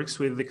that works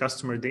with the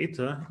customer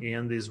data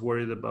and is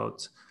worried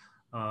about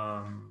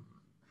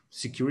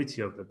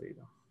security of the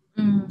data.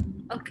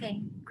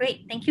 Okay,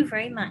 great. Thank you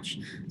very much.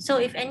 So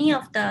if any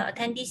of the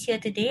attendees here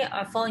today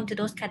fall into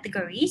those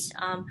categories,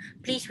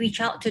 please reach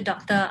out to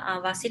Dr.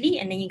 Vasily,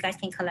 and then you guys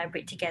can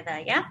collaborate together,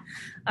 yeah?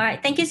 All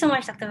right, thank you so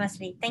much, Dr.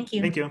 Vasily. Thank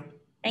you. Thank you.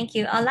 Thank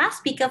you. Our last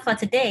speaker for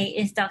today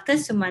is Dr.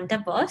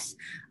 Sumanta Bose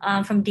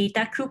from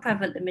Data Crew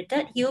Private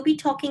Limited. He will be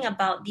talking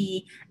about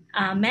the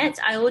MADS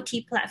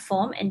IoT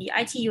platform and the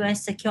ITUS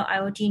Secure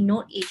IoT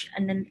Node Edge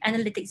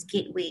Analytics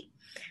Gateway.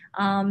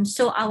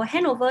 So I will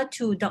hand over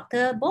to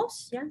Dr.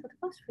 Bose. Yeah, Dr.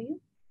 Bose, for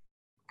you.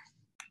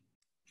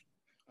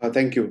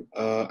 Thank you.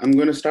 I'm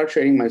going to start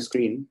sharing my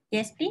screen.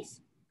 Yes,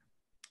 please.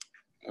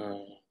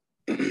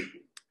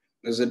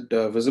 Is it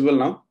visible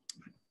now?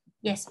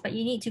 Yes, but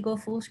you need to go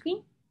full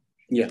screen.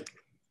 Yeah.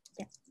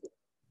 Yeah.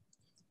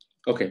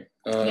 Okay.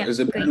 Yeah, is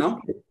it great.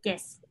 now?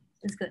 Yes,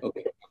 it's good.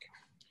 Okay.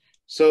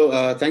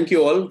 So thank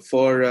you all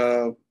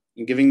for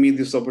giving me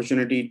this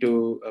opportunity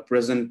to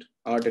present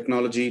our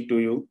technology to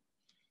you.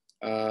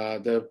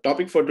 The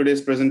topic for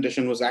today's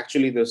presentation was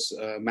actually this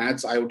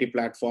MADS IoT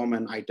platform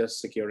and ITUS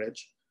Secure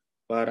Edge,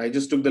 but I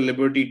just took the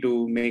liberty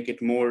to make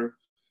it more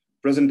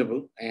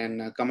presentable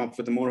and come up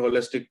with a more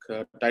holistic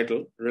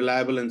title,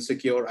 Reliable and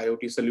Secure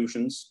IoT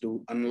Solutions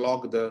to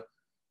Unlock the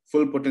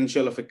Full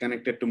Potential of a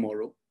Connected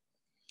Tomorrow.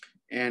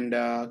 And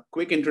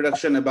quick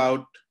introduction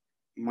about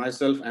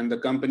myself and the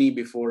company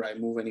before I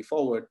move any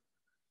forward.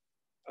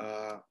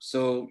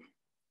 So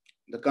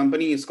the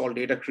company is called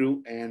Data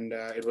Crew, and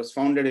it was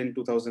founded in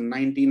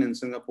 2019 in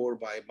Singapore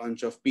by a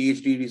bunch of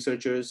PhD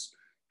researchers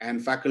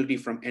and faculty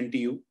from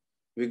NTU.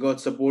 We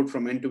got support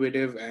from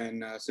NTUitive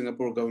and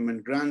Singapore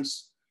government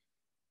grants.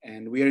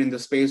 And we are in the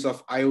space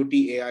of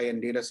IoT, AI,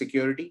 and data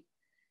security.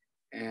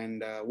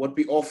 And what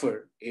we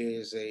offer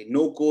is a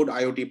no-code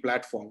IoT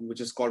platform,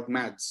 which is called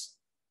MADS.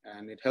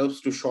 And it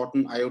helps to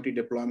shorten IoT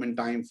deployment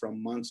time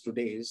from months to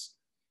days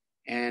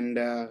and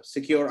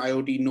secure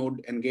IoT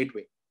node and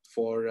gateway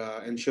for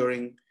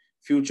ensuring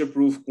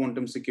future-proof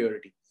quantum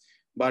security.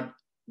 But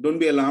don't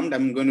be alarmed,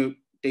 I'm going to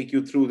take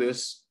you through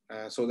this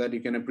so that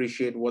you can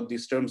appreciate what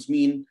these terms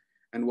mean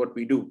and what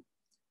we do.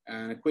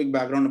 And a quick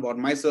background about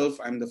myself,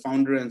 I'm the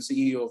founder and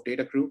CEO of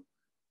Data Crew,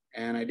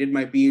 and I did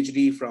my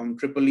PhD from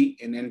IEEE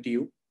in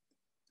NTU.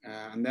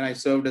 And then I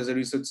served as a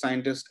research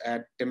scientist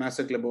at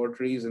Temasek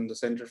Laboratories in the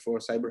Center for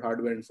Cyber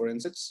Hardware and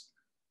Forensics.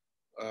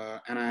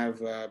 And I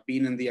have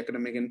been in the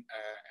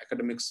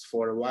academics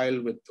for a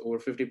while with over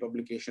 50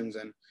 publications,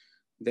 and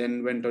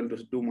then went on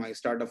to do my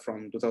startup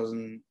from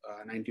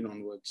 2019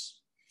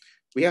 onwards.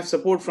 We have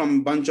support from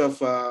a bunch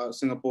of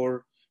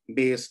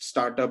Singapore-based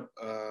startup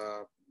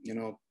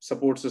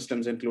support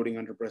systems, including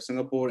Enterprise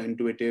Singapore,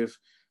 NTUitive,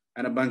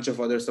 and a bunch of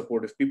other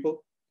supportive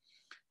people.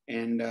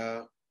 And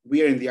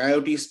we are in the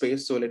IoT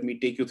space, so let me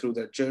take you through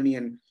that journey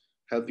and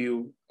help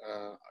you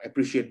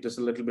appreciate this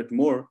a little bit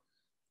more.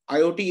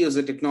 IoT is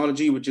a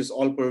technology which is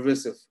all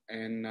pervasive,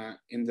 and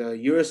in the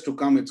years to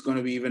come, it's going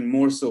to be even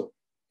more so.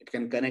 It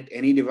can connect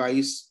any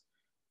device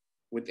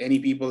with any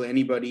people,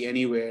 anybody,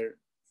 anywhere,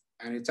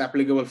 and it's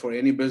applicable for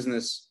any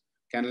business,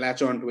 can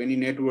latch on to any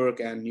network,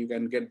 and you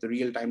can get the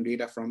real-time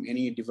data from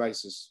any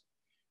devices.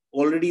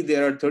 Already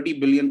there are 30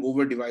 billion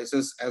over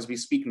devices as we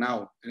speak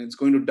now, and it's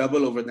going to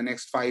double over the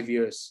next 5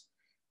 years.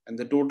 And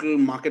the total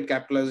market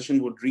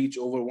capitalization would reach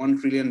over $1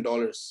 trillion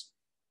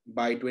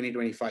by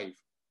 2025.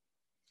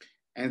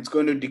 And it's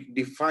going to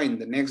define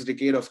the next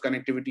decade of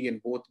connectivity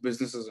in both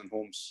businesses and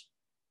homes.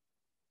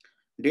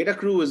 Data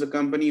Crew is a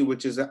company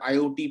which is an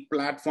IoT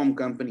platform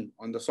company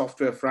on the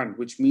software front,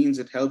 which means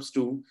it helps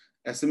to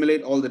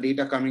assimilate all the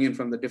data coming in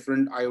from the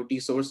different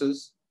IoT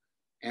sources.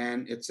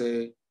 And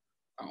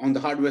on the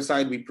hardware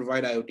side, we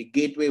provide IoT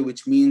gateway,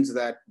 which means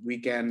that we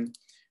can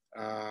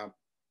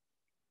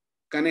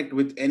connect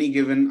with any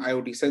given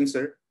IoT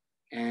sensor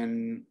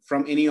and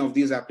from any of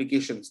these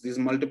applications, these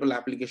multiple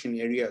application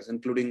areas,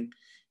 including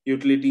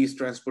utilities,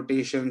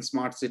 transportation,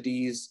 smart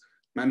cities,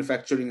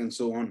 manufacturing, and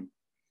so on.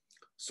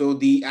 So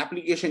the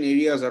application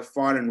areas are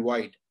far and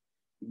wide,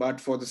 but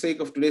for the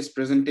sake of today's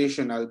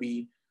presentation, I'll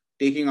be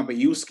taking up a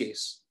use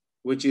case,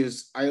 which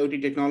is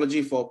IoT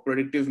technology for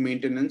predictive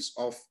maintenance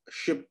of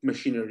ship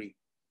machinery.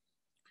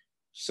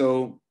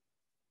 So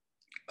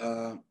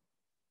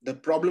the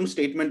problem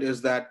statement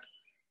is that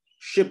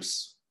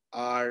ships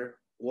are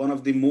one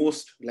of the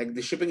most, like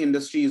the shipping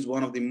industry is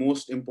one of the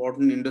most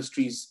important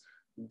industries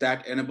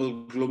that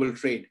enable global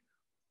trade.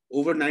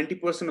 Over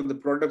 90% of the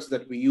products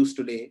that we use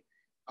today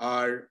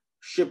are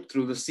shipped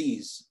through the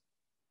seas.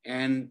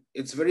 And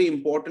it's very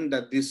important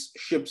that these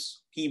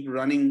ships keep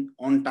running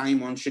on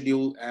time, on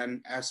schedule,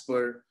 and as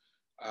per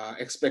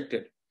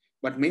expected.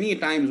 But many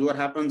times what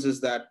happens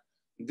is that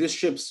these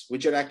ships,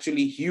 which are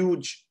actually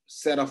huge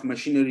set of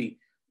machinery,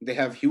 they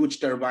have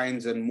huge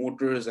turbines and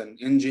motors and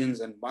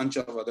engines and bunch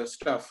of other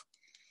stuff.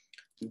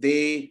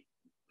 They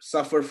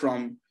suffer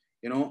from,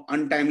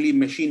 untimely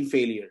machine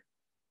failure.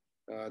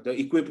 The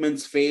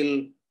equipments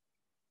fail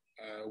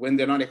when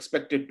they're not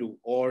expected to,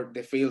 or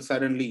they fail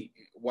suddenly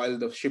while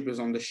the ship is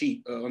on the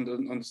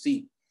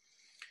sea.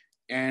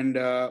 And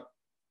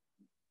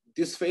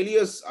these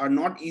failures are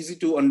not easy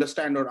to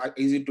understand or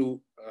easy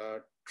to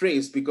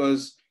trace,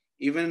 because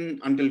even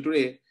until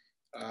today,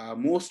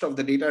 most of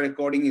the data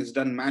recording is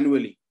done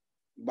manually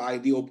by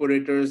the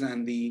operators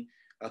and the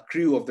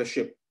crew of the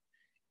ship.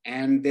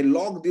 And they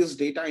log this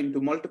data into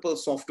multiple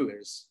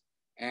softwares.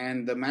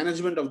 And the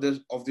management of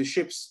the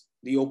ships,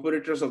 the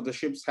operators of the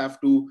ships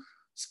have to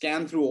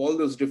scan through all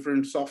those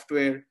different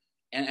software,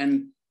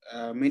 and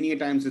many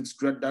times it's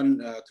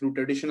done through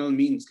traditional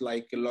means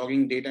like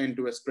logging data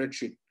into a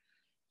spreadsheet.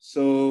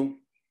 So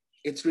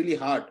it's really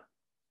hard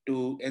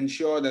to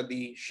ensure that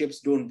the ships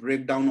don't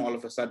break down all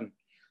of a sudden.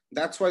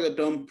 That's why the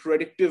term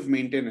predictive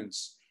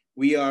maintenance.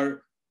 We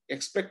are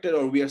expected,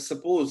 or we are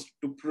supposed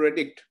to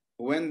predict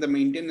when the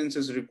maintenance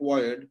is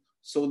required,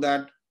 so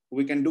that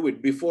we can do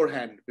it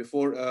beforehand,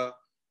 before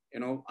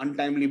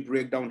untimely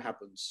breakdown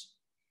happens.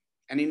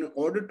 And in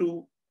order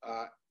to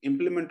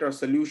implement our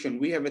solution,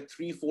 we have a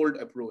threefold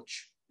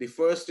approach. The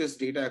first is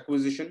data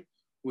acquisition,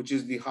 which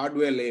is the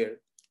hardware layer,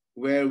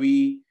 where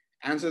we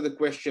answer the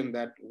question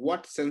that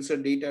what sensor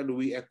data do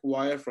we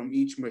acquire from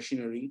each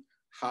machinery,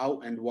 how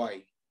and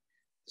why.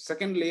 The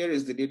second layer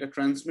is the data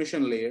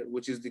transmission layer,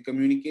 which is the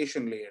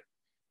communication layer.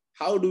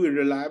 How do we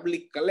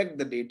reliably collect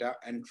the data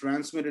and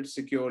transmit it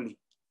securely?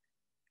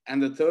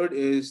 And the third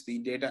is the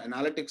data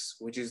analytics,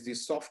 which is the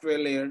software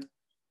layer.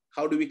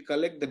 How do we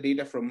collect the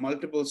data from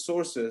multiple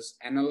sources,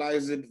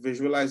 analyze it,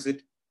 visualize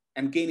it,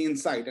 and gain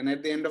insight? And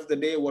at the end of the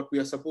day, what we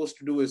are supposed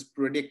to do is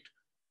predict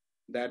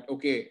that,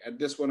 okay, at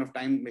this point of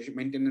time,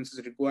 maintenance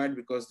is required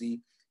because the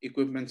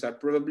equipments are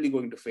probably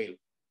going to fail.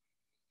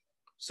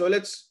 So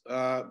let's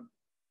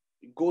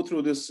go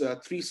through this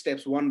 3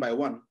 steps one by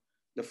one.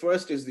 The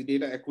first is the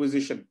data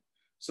acquisition.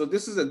 So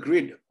this is a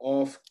grid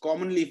of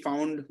commonly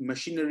found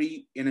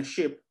machinery in a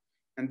ship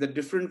and the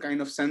different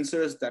kind of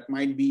sensors that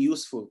might be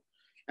useful.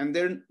 And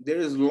then there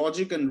is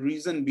logic and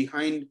reason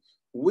behind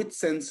which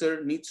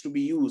sensor needs to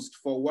be used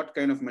for what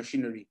kind of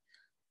machinery.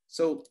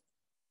 So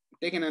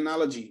take an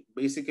analogy.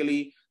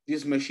 Basically,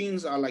 these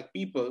machines are like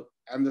people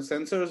and the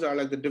sensors are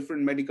like the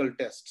different medical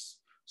tests.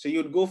 So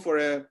you'd go for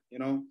a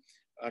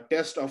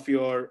test of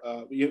your,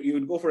 you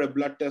would go for a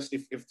blood test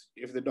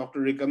if the doctor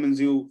recommends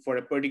you for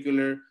a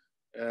particular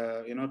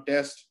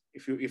test,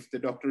 if the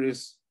doctor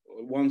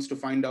wants to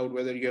find out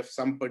whether you have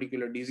some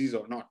particular disease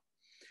or not.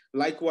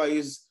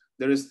 Likewise,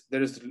 there is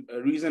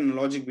a reason and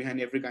logic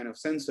behind every kind of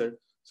sensor.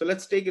 So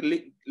let's take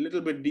a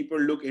little bit deeper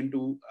look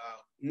into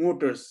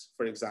motors,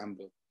 for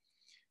example.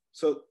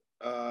 So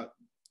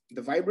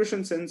the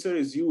vibration sensor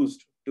is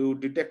used to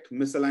detect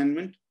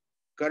misalignment.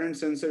 Current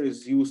sensor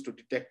is used to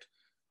detect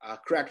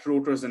cracked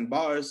rotors and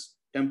bars.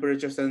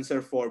 Temperature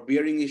sensor for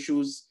bearing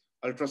issues.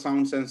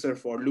 Ultrasound sensor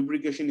for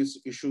lubrication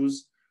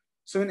issues.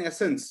 So in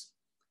essence,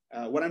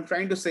 what I'm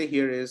trying to say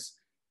here is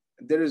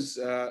there is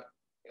a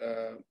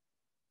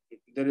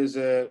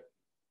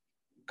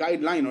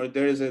guideline, or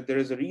there is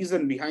a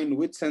reason behind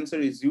which sensor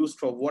is used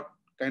for what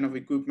kind of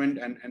equipment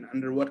and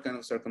under what kind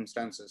of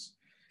circumstances.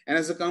 And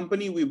as a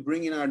company, we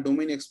bring in our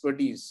domain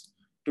expertise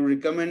to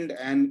recommend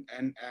and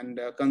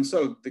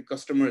consult the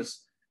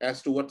customers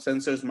as to what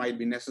sensors might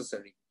be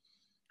necessary.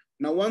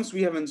 Now, once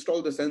we have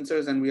installed the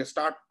sensors and we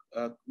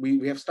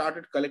have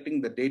started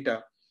collecting the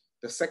data,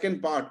 the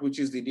second part, which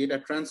is the data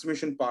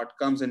transmission part,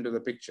 comes into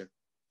the picture.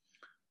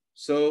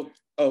 So,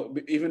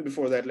 even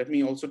before that, let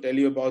me also tell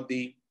you about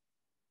the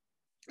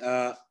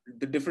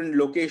different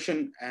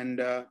location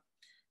and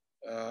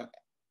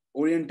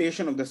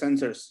orientation of the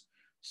sensors.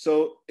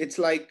 So it's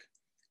like,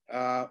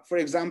 for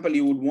example,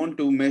 you would want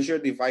to measure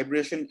the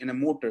vibration in a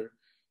motor.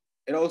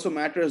 It also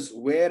matters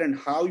where and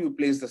how you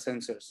place the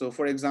sensor. So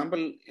for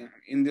example,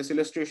 in this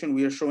illustration,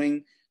 we are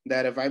showing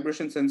that a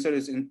vibration sensor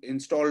is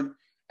installed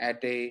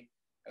at a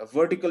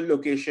vertical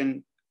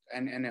location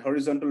and a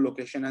horizontal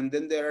location. And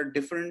then there are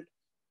different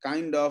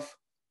kind of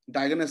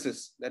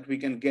diagnosis that we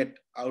can get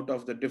out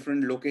of the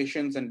different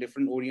locations and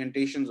different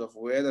orientations of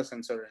where the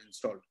sensor is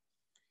installed.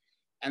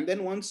 And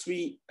then once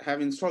we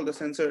have installed the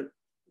sensor,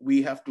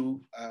 we have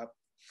to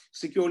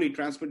securely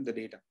transmit the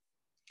data.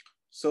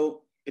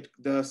 So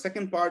the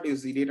second part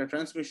is the data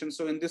transmission.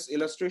 So in this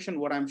illustration,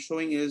 what I'm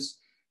showing is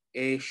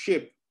a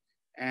ship.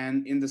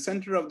 And in the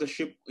center of the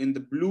ship, in the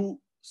blue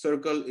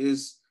circle,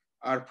 is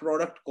our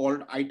product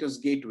called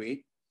ITUS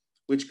Gateway,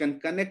 which can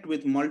connect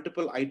with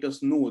multiple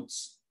ITUS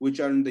nodes, which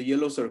are in the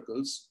yellow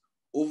circles,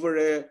 over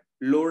a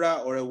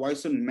LoRa or a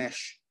WISUN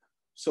mesh.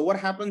 So what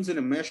happens in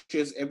a mesh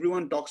is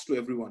everyone talks to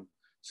everyone.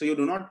 So you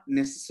do not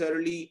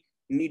necessarily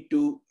need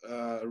to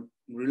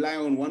rely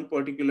on one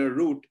particular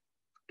route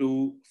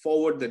to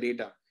forward the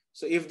data.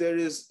 So if there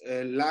is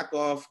a lack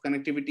of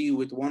connectivity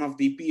with one of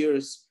the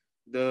peers,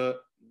 the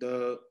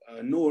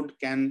node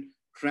can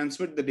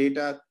transmit the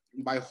data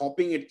by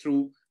hopping it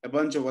through a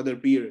bunch of other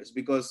peers,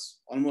 because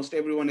almost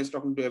everyone is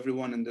talking to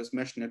everyone in this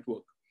mesh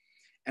network.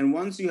 And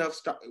once you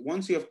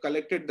have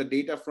collected the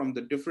data from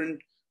the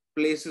different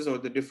places or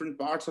the different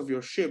parts of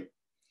your ship,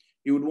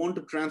 you would want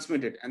to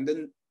transmit it. And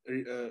then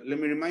let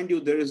me remind you,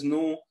 there is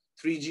no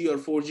 3G or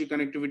 4G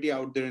connectivity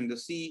out there in the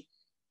sea,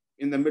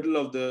 in the middle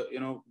of the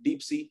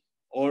deep sea.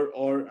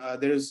 or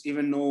there is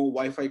even no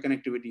Wi-Fi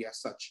connectivity as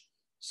such.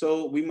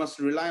 So we must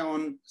rely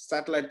on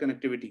satellite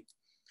connectivity.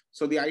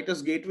 So the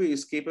ITUS gateway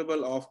is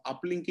capable of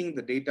uplinking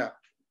the data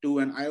to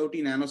an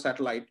IoT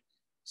nanosatellite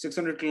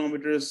 600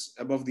 kilometers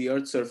above the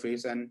Earth's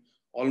surface and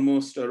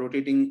almost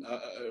rotating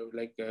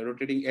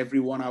every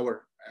 1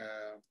 hour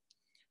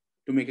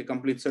to make a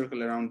complete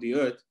circle around the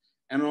Earth.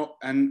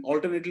 And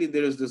alternately,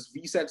 there is this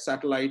VSAT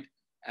satellite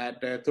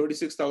at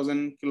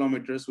 36,000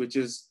 kilometers, which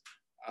is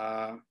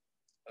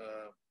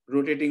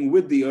rotating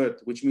with the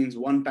Earth, which means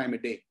 1 time a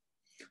day.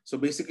 So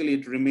basically,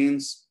 it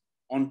remains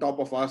on top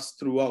of us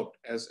throughout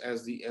as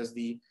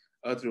the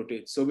Earth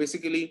rotates. So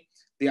basically,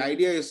 the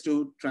idea is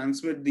to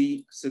transmit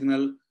the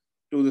signal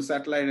to the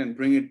satellite and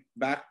bring it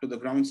back to the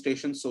ground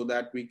station so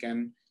that we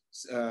can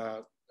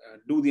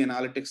do the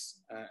analytics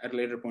at a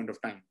later point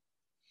of time.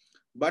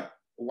 But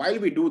while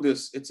we do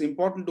this, it's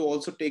important to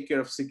also take care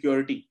of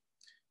security,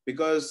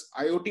 because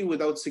IoT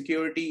without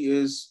security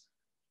is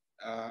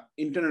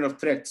Internet of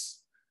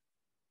Threats.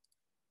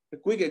 A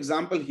quick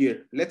example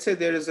here. Let's say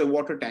there is a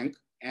water tank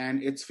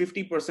and it's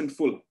 50%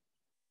 full.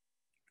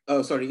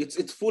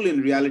 It's full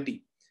in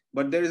reality,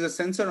 but there is a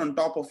sensor on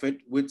top of it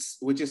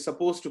which is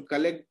supposed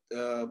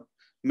to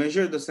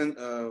measure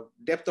the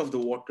depth of the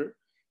water,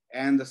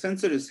 and the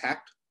sensor is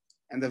hacked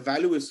and the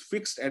value is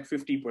fixed at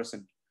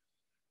 50%.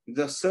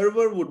 The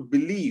server would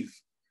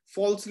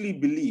falsely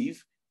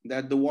believe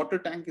that the water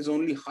tank is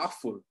only half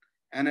full,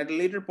 and at a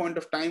later point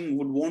of time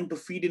would want to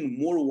feed in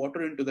more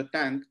water into the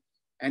tank,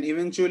 and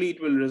eventually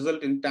it will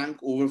result in tank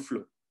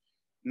overflow.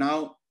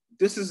 Now,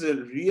 this is a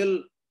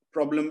real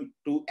problem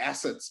to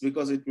assets,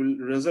 because it will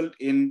result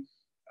in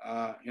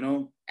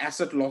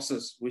asset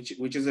losses,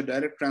 which is a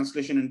direct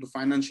translation into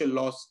financial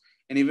loss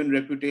and even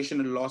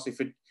reputational loss if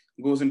it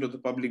goes into the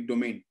public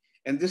domain.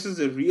 And this is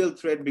a real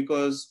threat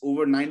because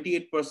over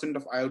 98%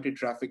 of IoT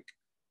traffic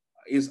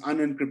is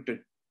unencrypted,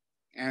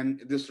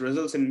 and this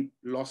results in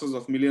losses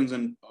of millions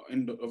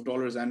of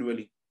dollars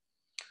annually.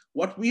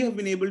 What we have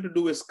been able to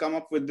do is come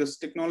up with this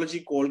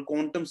technology called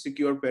quantum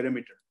secure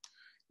perimeter.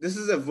 This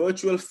is a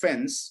virtual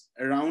fence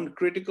around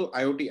critical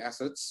IoT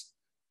assets.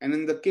 And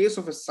in the case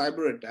of a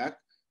cyber attack,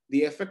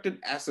 the affected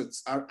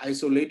assets are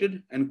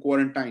isolated and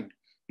quarantined,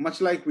 much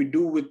like we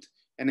do with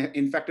an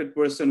infected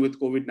person with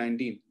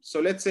COVID-19.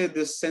 So let's say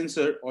this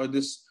sensor or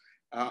this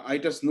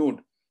ITUS node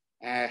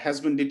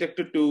has been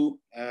detected to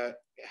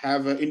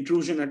have an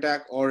intrusion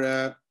attack or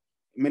a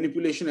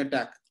manipulation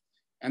attack.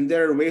 And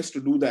there are ways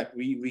to do that.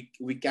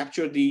 We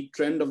capture the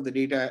trend of the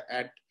data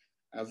at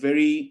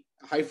very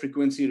high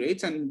frequency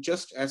rates, and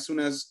just as soon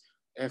as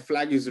a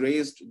flag is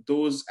raised,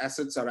 those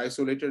assets are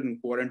isolated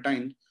and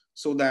quarantined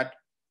so that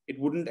it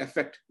wouldn't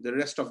affect the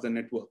rest of the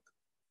network.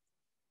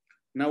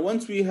 Now,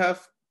 once we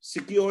have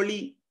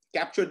securely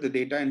captured the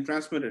data and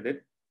transmitted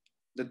it,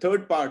 the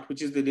third part,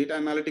 which is the data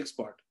analytics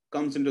part,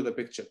 comes into the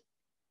picture.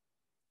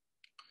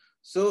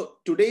 So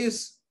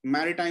today's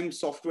maritime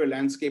software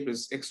landscape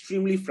is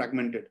extremely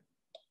fragmented.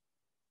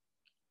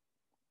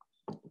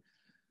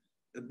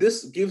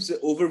 This gives an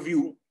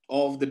overview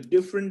of the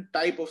different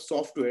type of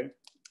software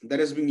that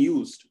is being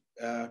used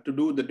to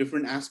do the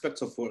different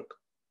aspects of work.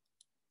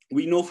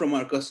 We know from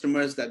our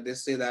customers that they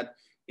say that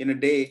in a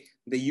day,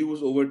 they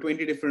use over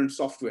 20 different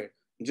software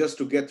just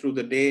to get through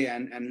the day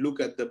and look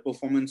at the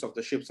performance of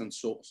the ships and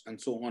so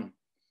on.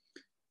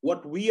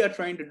 What we are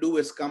trying to do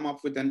is come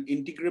up with an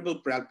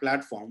integrable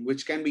platform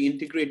which can be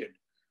integrated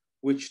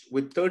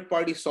with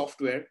third-party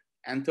software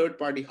and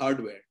third-party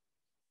hardware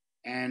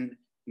and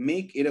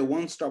make it a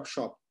one-stop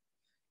shop.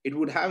 It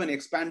would have an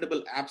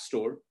expandable app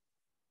store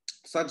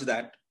such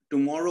that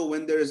tomorrow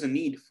when there is a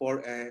need for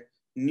a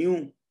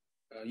new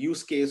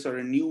use case or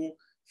a new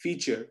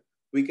feature,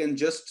 we can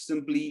just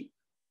simply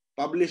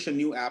publish a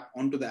new app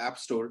onto the app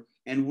store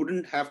and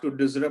wouldn't have to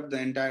disrupt the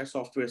entire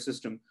software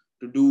system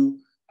to do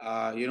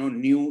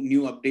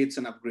new updates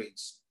and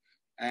upgrades.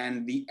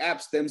 And the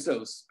apps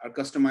themselves are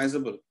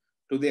customizable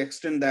to the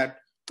extent that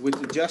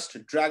with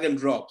just drag and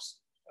drops,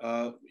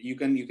 you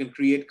can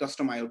create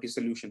custom IoT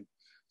solution.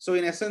 So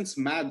in essence,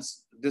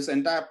 MADS, this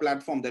entire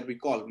platform that we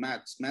call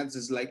MADS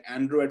is like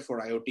Android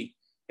for IoT.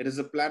 It is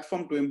a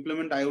platform to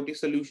implement IoT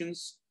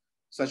solutions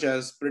such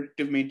as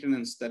predictive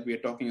maintenance that we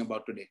are talking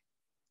about today.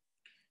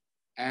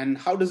 And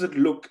how does it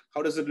look?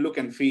 How does it look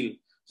and feel?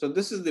 So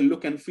this is the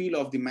look and feel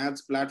of the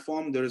MADS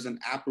platform. There is an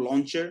app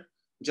launcher,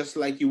 just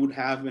like you would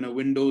have in a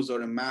Windows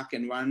or a Mac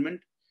environment.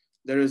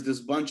 There is this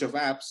bunch of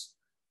apps,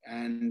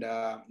 and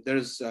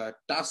there's a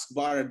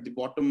taskbar at the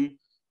bottom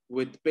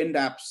with pinned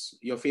apps.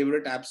 Your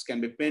favorite apps can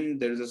be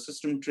pinned. There is a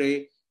system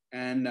tray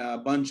and a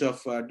bunch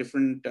of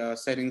different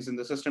settings in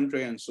the system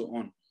tray and so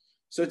on.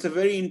 So it's a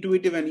very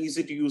intuitive and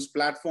easy to use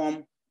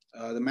platform,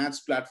 the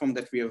MADS platform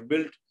that we have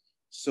built.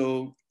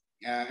 So,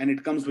 and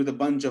it comes with a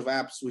bunch of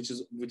apps, which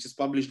is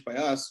published by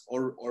us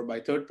or by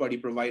third-party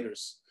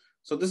providers.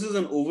 So this is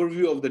an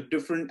overview of the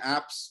different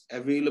apps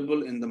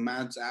available in the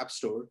MADS App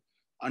Store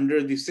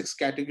under the 6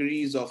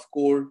 categories of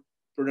core,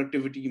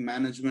 productivity,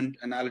 management,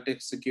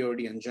 analytics,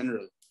 security, and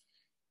general.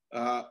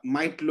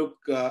 Might look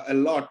a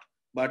lot,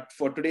 But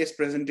for today's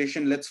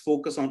presentation, let's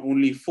focus on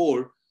only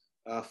 4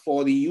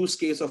 for the use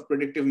case of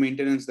predictive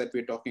maintenance that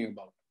we're talking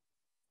about.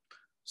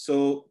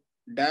 So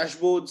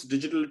dashboards,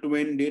 digital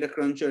twin, data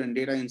cruncher, and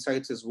data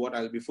insights is what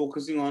I'll be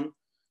focusing on.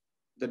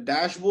 The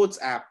dashboards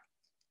app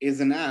is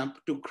an app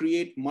to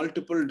create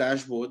multiple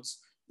dashboards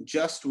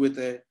just with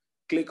a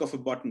click of a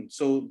button.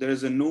 So there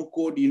is a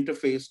no-code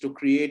interface to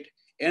create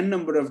n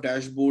number of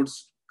dashboards,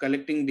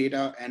 collecting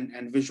data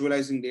and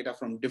visualizing data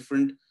from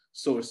different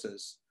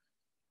sources.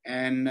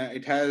 And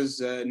it has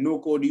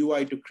no-code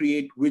UI to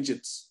create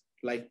widgets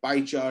like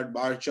pie chart,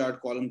 bar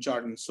chart, column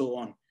chart, and so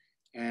on.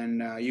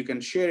 And you can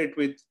share it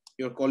with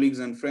your colleagues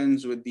and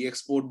friends with the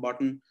export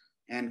button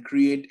and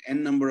create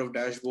n number of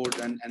dashboards,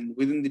 and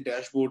within the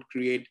dashboard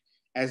create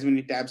as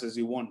many tabs as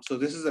you want. So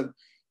this is an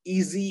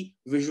easy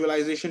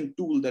visualization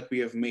tool that we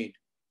have made.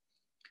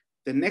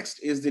 The next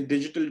is the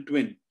digital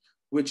twin,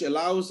 which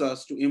allows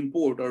us to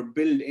import or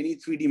build any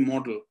 3D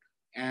model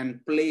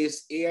and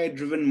place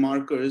AI-driven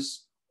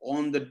markers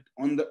on the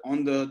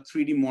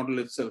 3D model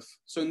itself.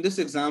 So in this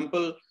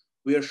example,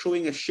 we are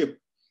showing a ship,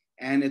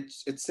 and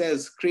it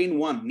says crane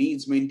 1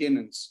 needs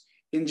maintenance.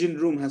 Engine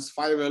room has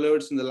 5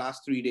 alerts in the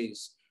last 3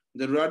 days.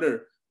 The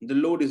rudder, the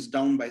load is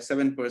down by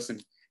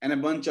 7%, and a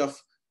bunch of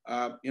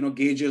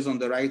gauges on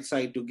the right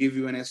side to give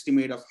you an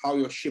estimate of how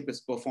your ship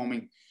is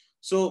performing.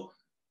 So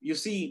you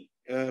see,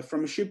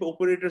 from a ship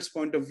operator's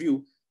point of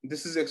view,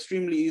 this is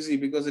extremely easy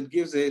because it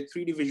gives a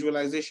 3D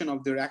visualization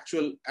of their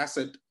actual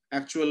asset,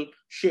 actual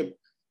ship,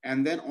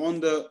 and then on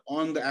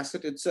the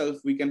asset itself,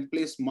 we can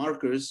place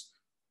markers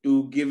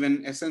to give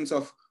an essence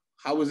of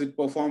how is it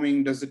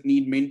performing, does it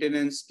need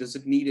maintenance, does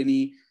it need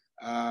any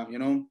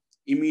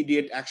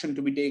immediate action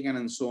to be taken,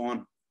 and so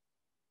on.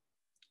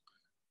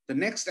 The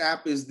next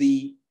app is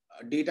the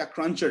data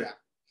cruncher app.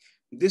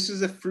 This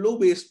is a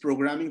flow-based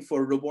programming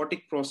for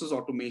robotic process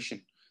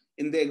automation.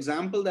 In the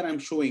example that I'm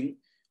showing,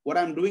 what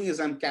I'm doing is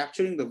I'm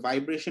capturing the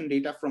vibration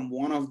data from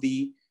one of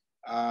the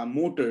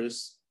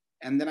motors,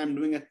 and then I'm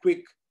doing a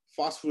quick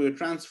fast Fourier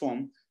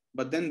transform.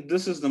 But then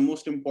this is the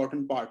most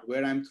important part,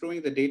 where I'm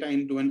throwing the data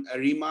into an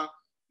ARIMA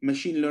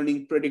machine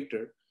learning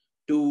predictor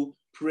to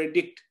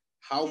predict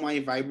how my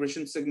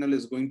vibration signal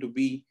is going to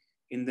be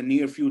in the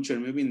near future,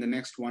 maybe in the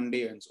next 1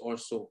 day or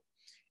so.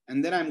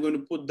 And then I'm going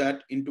to put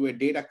that into a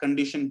data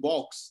condition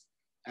box.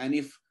 And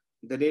if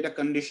the data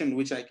condition,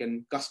 which I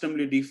can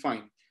customly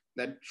define,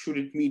 that should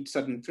it meet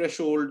certain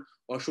threshold,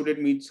 or should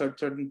it meet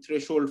certain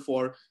threshold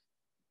for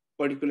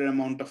particular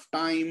amount of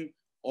time,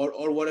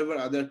 or whatever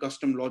other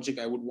custom logic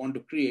I would want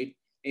to create.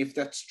 If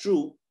that's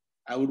true,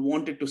 I would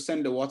want it to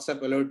send a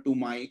WhatsApp alert to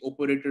my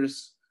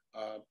operator's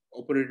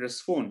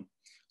phone.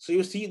 So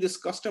you see, this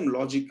custom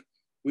logic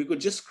we could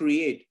just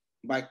create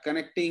by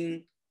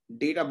connecting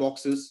data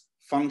boxes,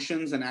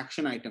 functions, and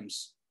action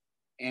items.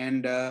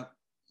 And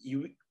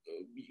you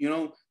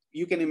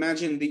can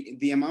imagine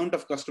the amount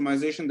of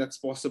customization that's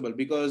possible,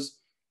 because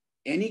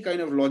any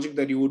kind of logic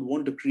that you would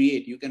want to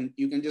create, you can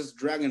just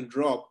drag and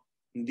drop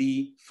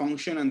the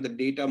function and the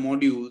data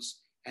modules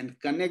and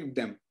connect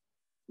them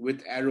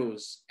with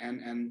arrows,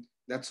 and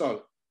that's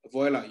all.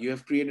 Voila, you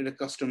have created a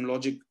custom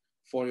logic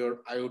for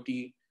your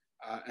IoT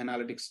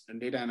analytics and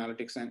data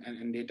analytics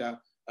and data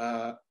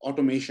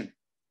automation.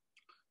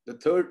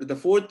 The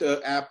fourth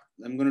app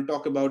I'm going to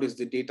talk about is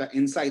the data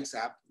insights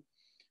app,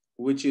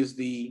 which is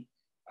the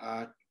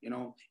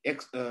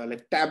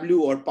like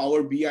Tableau or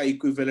Power BI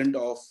equivalent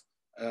of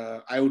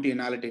IoT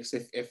analytics.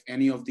 If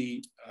any of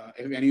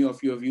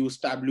you have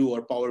used Tableau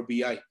or Power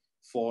BI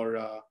for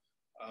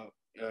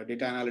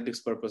data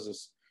analytics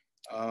purposes.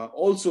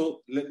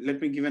 Also,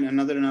 let me give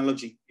another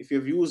analogy. If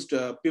you've used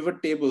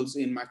pivot tables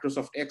in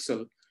Microsoft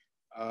Excel,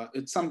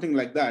 it's something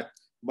like that.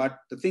 But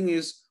the thing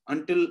is,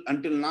 until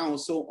now,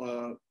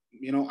 so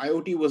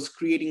IoT was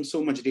creating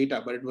so much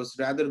data, but it was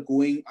rather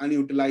going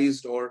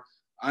unutilized or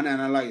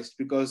unanalyzed,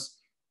 because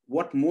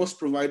what most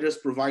providers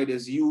provide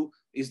is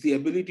the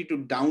ability to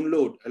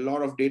download a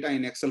lot of data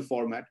in Excel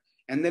format,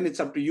 and then it's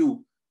up to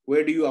you.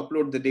 Where do you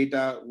upload the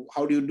data?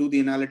 How do you do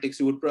the analytics?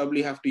 You would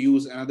probably have to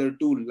use another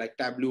tool like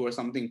Tableau or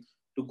something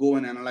to go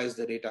and analyze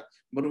the data.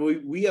 But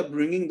we are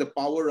bringing the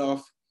power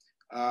of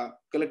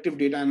collective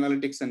data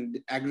analytics and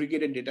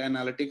aggregated data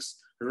analytics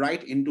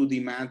right into the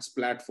MADS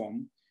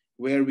platform,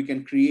 where we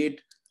can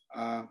create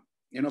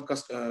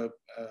analytics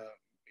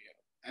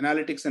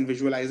and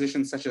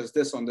visualization such as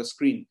this on the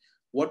screen.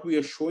 What we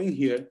are showing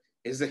here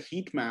is a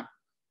heat map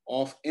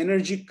of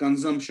energy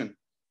consumption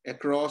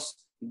across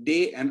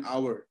day and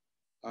hour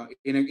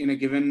in a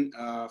given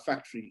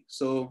factory.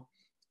 So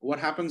what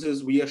happens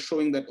is we are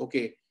showing that,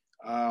 okay,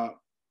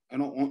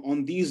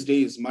 on these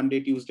days,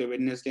 Monday, Tuesday,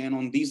 Wednesday, and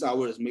on these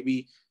hours,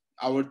 maybe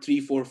hour 3,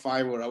 4,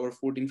 5, or hour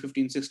 14,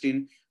 15,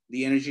 16,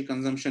 the energy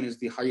consumption is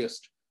the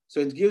highest. So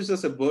it gives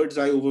us a bird's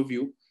eye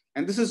overview.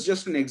 And this is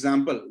just an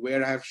example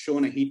where I have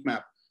shown a heat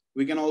map.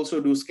 We can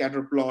also do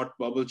scatter plot,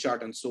 bubble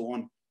chart, and so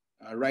on,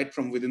 right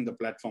from within the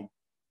platform.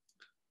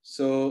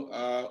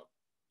 So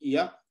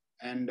yeah,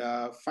 and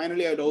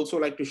finally, I'd also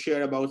like to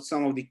share about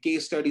some of the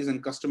case studies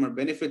and customer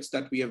benefits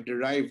that we have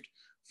derived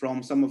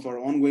from some of our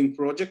ongoing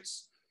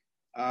projects.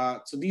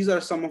 So these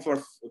are some of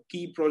our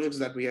key projects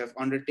that we have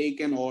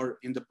undertaken or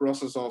in the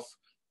process of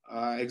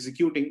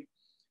executing.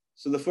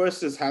 So the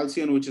first is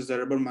Halcyon, which is a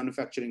rubber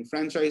manufacturing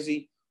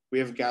franchisee. We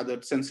have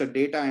gathered sensor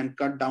data and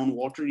cut down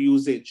water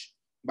usage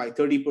by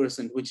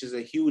 30%, which is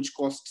a huge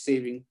cost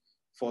saving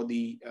for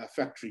the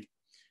factory.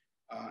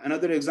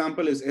 Another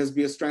example is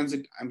SBS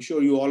Transit. I'm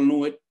sure you all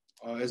know it,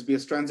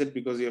 SBS Transit,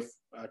 because you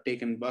have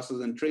taken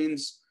buses and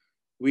trains.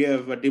 We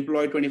have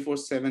deployed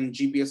 24/7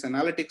 GPS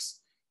analytics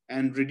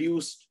and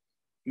reduced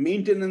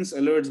maintenance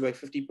alerts by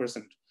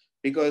 50%.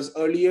 Because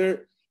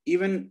earlier,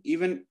 even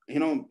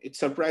it's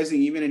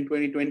surprising, even in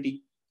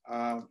 2020,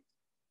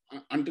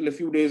 until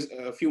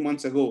a few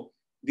months ago,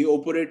 the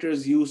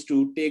operators used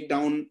to take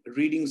down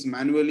readings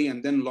manually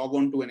and then log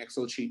on to an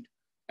Excel sheet.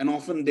 And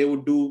often they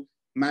would do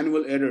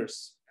manual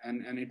errors,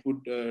 and it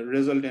would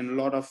result in a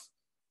lot of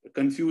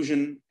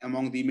confusion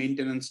among the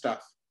maintenance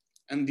staff.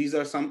 And these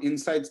are some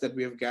insights that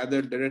we have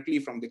gathered directly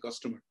from the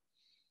customer.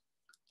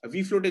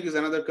 vFlowTech is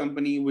another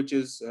company, which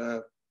is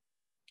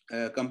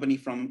a company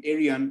from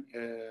Arian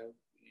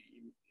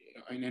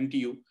in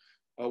NTU.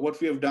 What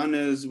we have done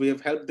is we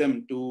have helped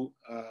them to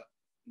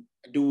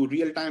do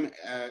real-time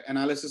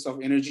analysis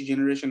of energy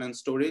generation and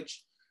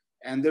storage.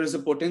 And there is a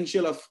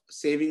potential of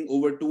saving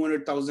over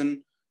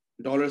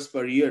 $200,000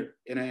 per year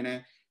in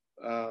a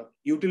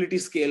utility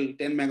scale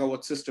 10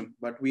 megawatt system.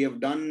 But we have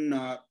done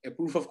a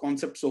proof of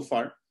concept so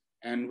far,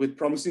 and with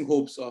promising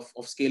hopes of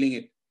scaling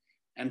it.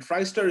 And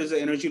TriStar is an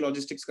energy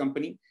logistics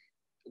company.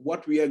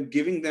 What we are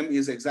giving them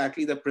is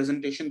exactly the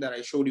presentation that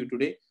I showed you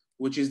today,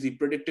 which is the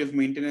predictive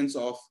maintenance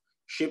of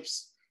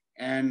ships.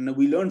 And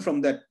we learned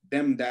from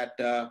them that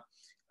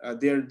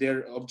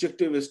their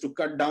objective is to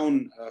cut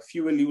down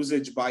fuel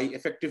usage by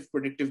effective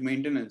predictive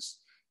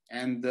maintenance.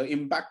 And the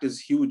impact is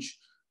huge.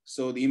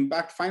 So the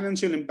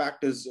financial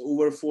impact is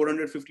over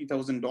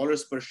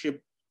 $450,000 per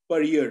ship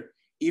per year,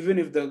 even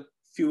if the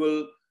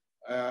fuel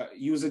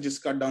usage is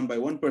cut down by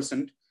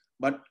 1%.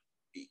 But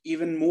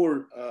even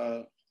more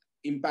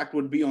impact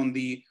would be on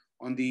the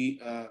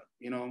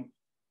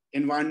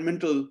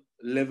environmental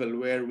level,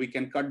 where we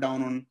can cut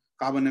down on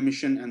carbon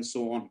emission and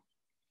so on.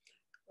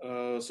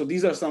 So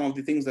these are some of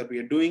the things that we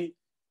are doing.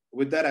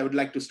 With that, I would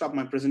like to stop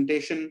my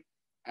presentation.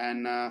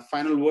 And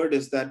final word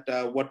is that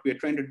what we are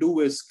trying to do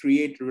is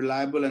create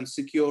reliable and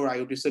secure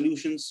IoT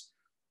solutions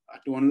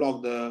to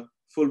unlock the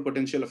full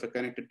potential of a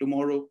connected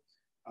tomorrow.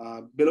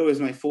 Below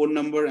is my phone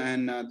number,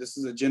 and this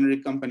is a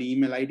generic company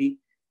email ID.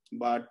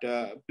 But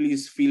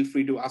please feel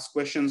free to ask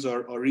questions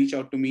or reach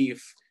out to me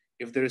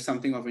if there is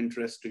something of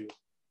interest to you.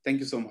 Thank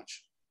you so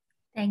much.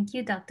 Thank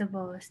you, Dr.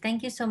 Bose.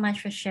 Thank you so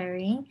much for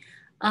sharing.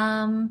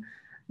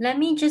 Let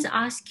me just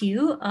ask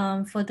you,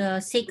 for the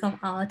sake of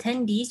our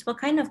attendees, what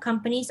kind of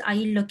companies are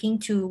you looking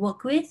to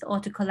work with or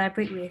to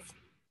collaborate with?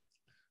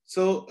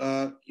 So,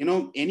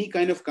 any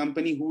kind of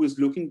company who is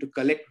looking to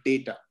collect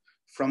data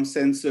from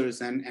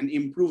sensors and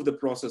improve the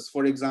process.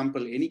 For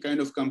example, any kind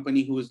of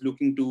company who is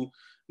looking to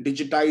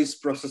digitize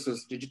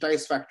processes,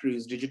 digitize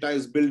factories,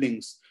 digitize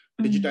buildings,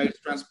 digitize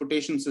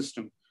transportation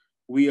system,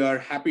 we are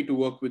happy to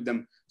work with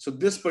them. So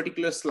this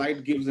particular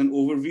slide gives an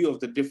overview of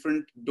the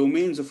different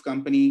domains of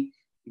company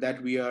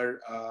that we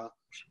are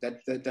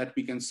that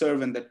we can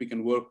serve and that we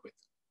can work with.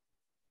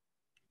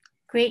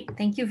 Great,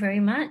 thank you very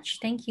much.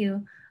 Thank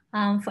you.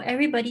 For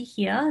everybody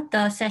here,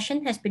 the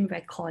session has been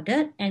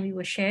recorded and we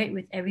will share it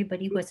with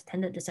everybody who has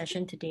attended the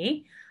session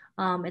today.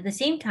 At the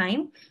same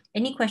time,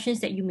 any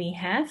questions that you may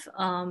have,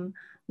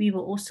 we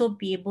will also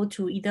be able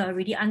to either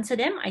already answer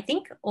them, I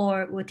think,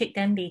 or we'll take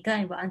them later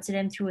and we'll answer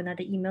them through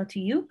another email to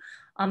you.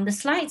 The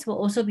slides will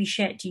also be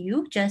shared to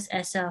you just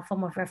as a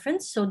form of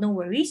reference, so no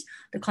worries.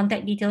 The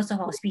contact details of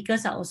our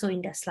speakers are also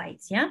in the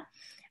slides, yeah?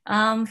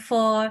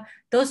 For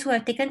those who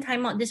have taken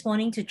time out this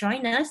morning to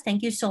join us,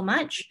 thank you so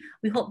much.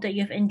 We hope that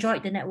you have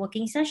enjoyed the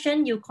networking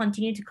session. You'll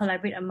continue to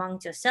collaborate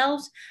amongst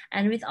yourselves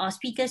and with our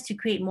speakers to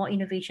create more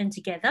innovation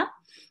together.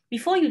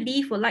 Before you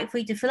leave, we'd like for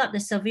you to fill up the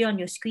survey on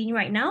your screen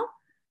right now.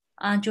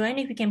 Joanne,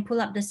 if you can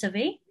pull up the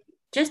survey,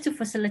 just to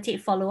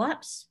facilitate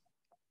follow-ups.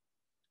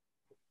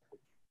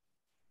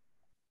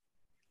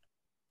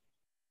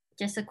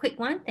 Just a quick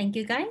one, thank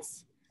you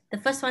guys. The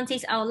first one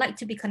says, I would like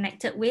to be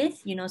connected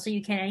with, so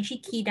you can actually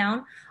key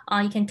down,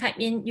 you can type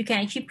in, you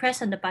can actually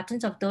press on the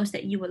buttons of those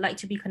that you would like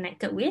to be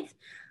connected with.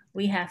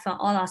 We have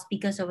all our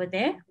speakers over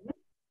there.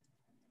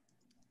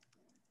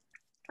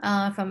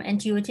 From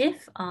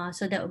NTUitive,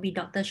 so that would be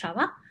Dr.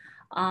 Chava,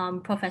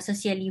 Professor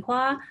Xie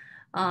Lihua,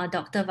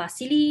 Dr.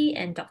 Vasily,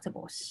 and Dr.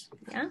 Bose.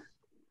 Yeah.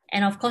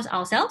 And of course,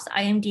 ourselves,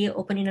 IMDA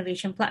Open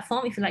Innovation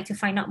Platform, if you'd like to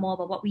find out more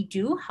about what we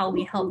do, how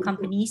we help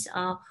companies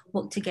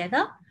work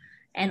together.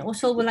 And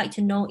also would like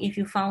to know if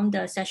you found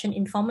the session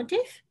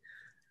informative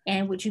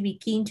and would you be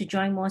keen to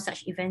join more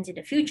such events in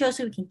the future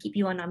so we can keep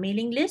you on our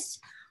mailing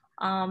list.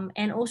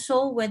 And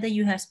also whether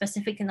you have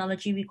specific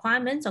technology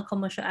requirements or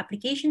commercial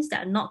applications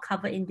that are not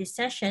covered in this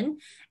session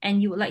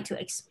and you would like to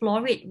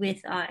explore it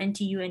with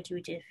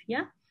NTUitive.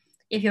 Yeah.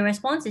 If your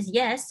response is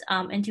yes,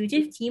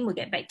 NTUitive team will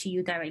get back to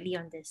you directly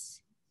on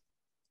this.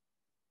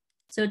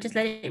 So just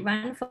let it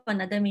run for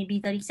another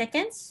maybe 30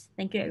 seconds.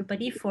 Thank you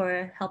everybody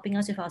for helping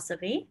us with our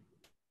survey.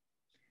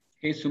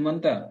 Hey,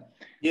 Sumanta.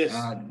 Yes.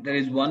 There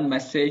is one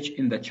message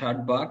in the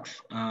chat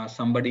box.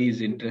 Somebody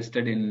is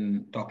interested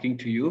in talking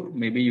to you.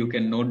 Maybe you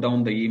can note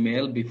down the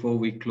email before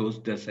we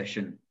close the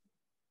session.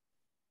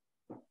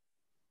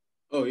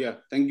 Oh, yeah.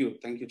 Thank you.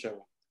 Thank you,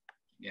 Chava.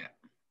 Yeah.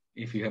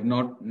 If you have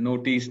not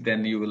noticed,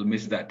 then you will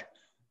miss that.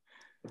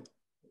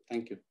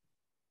 Thank you.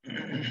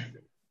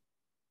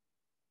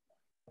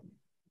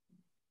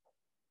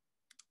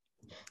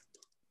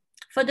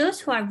 For those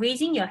who are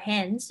raising your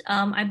hands,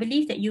 I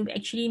believe that you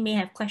actually may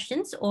have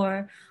questions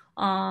or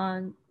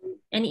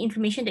any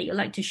information that you'd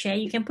like to share.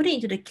 You can put it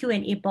into the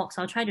Q&A box.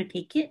 I'll try to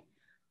take it.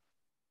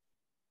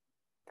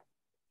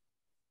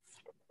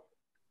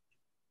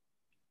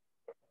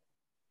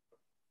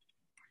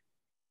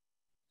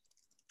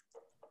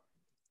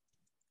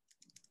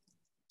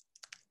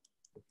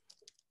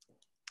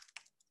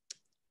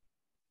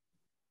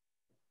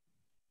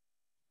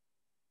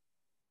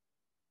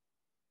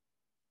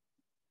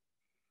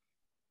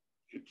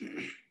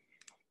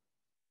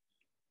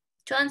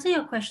 To answer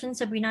your question,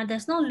 Sabrina,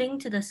 there's no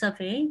link to the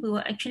survey. We will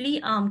actually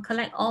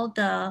collect all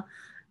the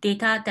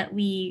data that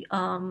we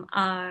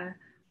are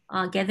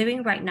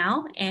gathering right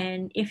now.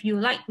 And if you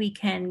like,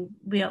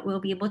 we'll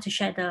be able to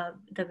share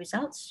the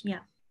results.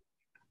 Yeah.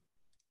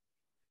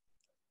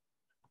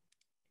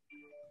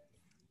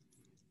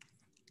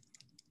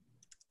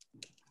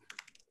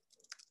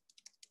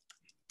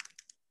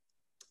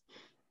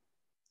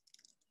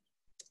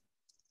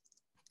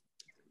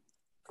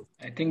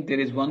 I think there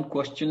is one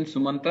question,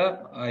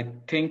 Sumanta. I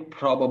think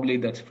probably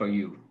that's for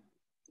you.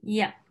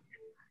 Yeah.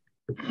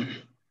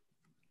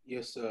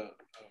 Yes.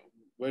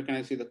 Where can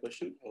I see the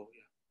question? Oh,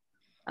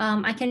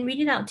 yeah. I can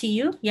read it out to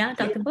you. Yeah,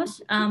 Dr.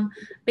 Bose.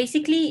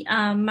 Basically,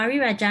 Mari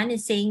Rajan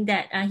is saying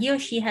that he or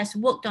she has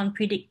worked on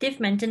predictive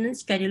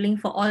maintenance scheduling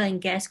for oil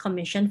and gas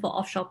commission for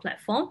offshore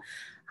platform.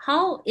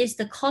 How is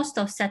the cost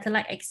of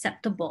satellite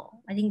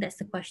acceptable? I think that's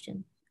the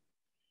question.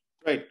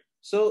 Right.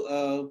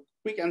 So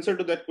quick answer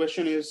to that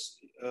question is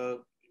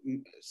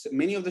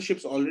many of the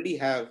ships already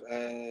have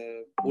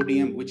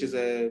ODM, which is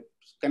a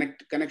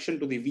connection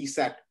to the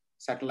VSAT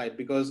satellite,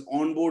 because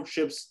onboard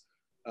ships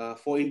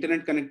for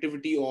internet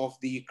connectivity of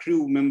the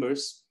crew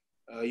members,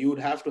 you would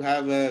have to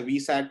have a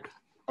VSAT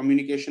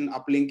communication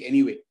uplink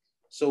anyway.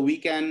 So we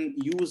can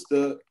use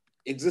the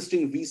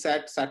existing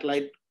VSAT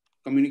satellite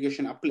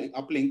communication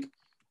uplink,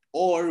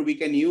 or we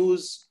can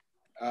use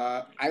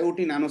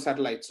IoT nano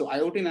satellites. So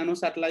IoT nano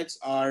satellites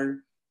are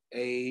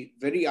a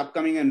very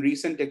upcoming and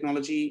recent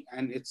technology,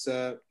 and it's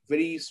a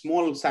very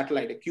small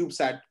satellite, a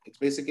CubeSat. It's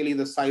basically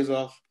the size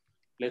of,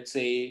 let's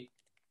say,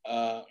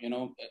 a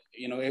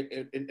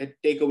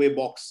takeaway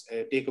box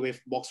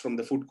from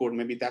the food court.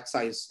 Maybe that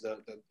size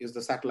is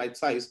the satellite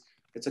size.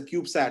 It's a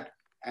CubeSat,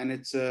 and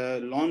it's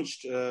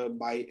launched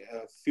by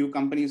a few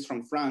companies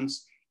from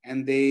France,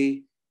 and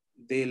they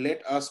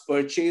let us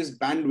purchase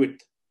bandwidth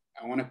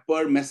on a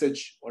per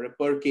message or a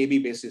per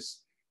KB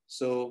basis.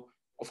 So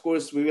of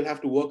course, we will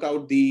have to work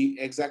out the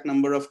exact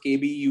number of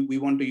KB we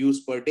want to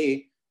use per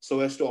day so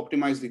as to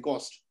optimize the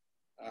cost.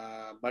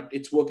 But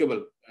it's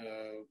workable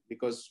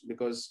because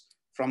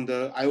from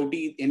the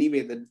IoT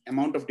anyway, the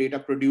amount of data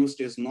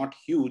produced is not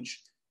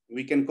huge.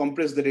 We can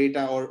compress the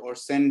data or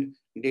send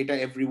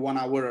data every 1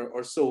 hour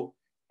or so,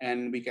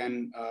 and we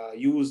can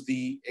use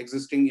the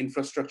existing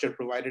infrastructure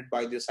provided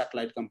by the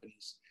satellite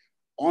companies.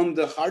 On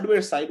the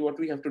hardware side, what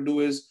we have to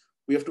do is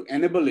we have to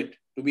enable it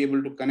to be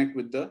able to connect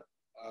with the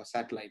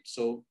satellite.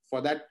 So for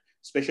that,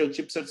 special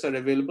chipsets are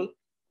available,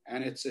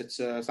 and it's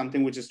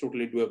something which is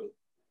totally doable.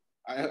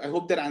 I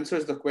hope that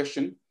answers the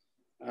question.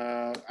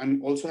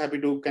 I'm also happy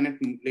to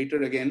connect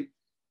later again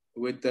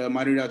with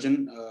Mari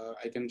Rajan.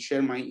 I can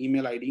share my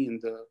email ID in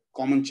the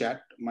common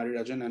chat, Mari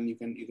Rajan, and you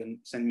can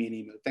send me an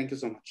email. Thank you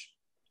so much.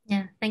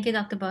 Yeah, thank you,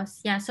 Dr.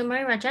 Bose. Yeah, so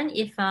Mari Rajan,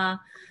 if I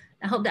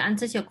hope that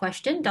answers your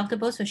question. Dr.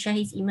 Bose will share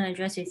his email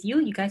address with you.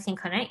 You guys can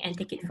connect and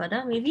take it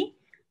further, maybe.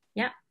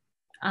 Yeah.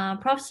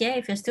 Prof Xie,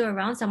 if you're still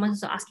around,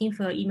 someone's also asking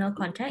for your email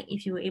contact,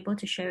 if you were able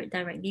to share it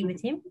directly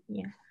with him.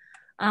 Yeah.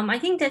 I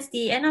think that's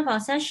the end of our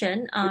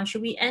session.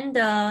 Should we end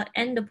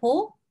the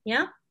poll?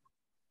 Yeah.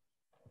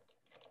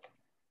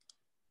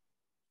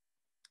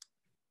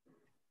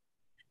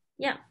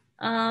 Yeah.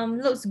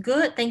 Looks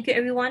good. Thank you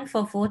everyone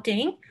for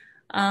voting.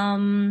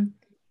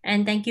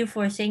 And thank you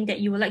for saying that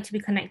you would like to be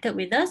connected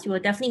with us. We will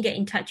definitely get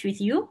in touch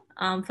with you.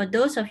 For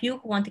those of you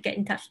who want to get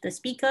in touch with the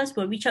speakers,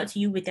 we'll reach out to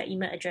you with their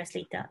email address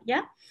later.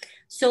 Yeah.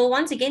 So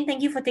once again,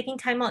 thank you for taking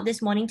time out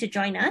this morning to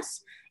join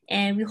us.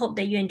 And we hope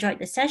that you enjoyed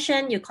the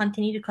session. You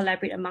continue to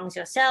collaborate amongst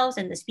yourselves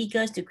and the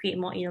speakers to create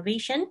more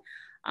innovation.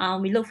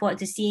 We look forward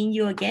to seeing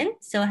you again.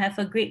 So have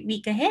a great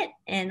week ahead,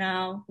 and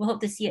we'll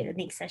hope to see you at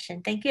the next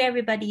session. Thank you,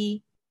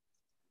 everybody.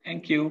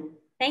 Thank you.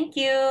 Thank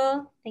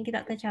you. Thank you,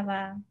 Dr.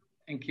 Chava.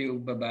 Thank you.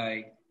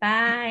 Bye-bye.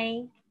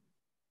 Bye.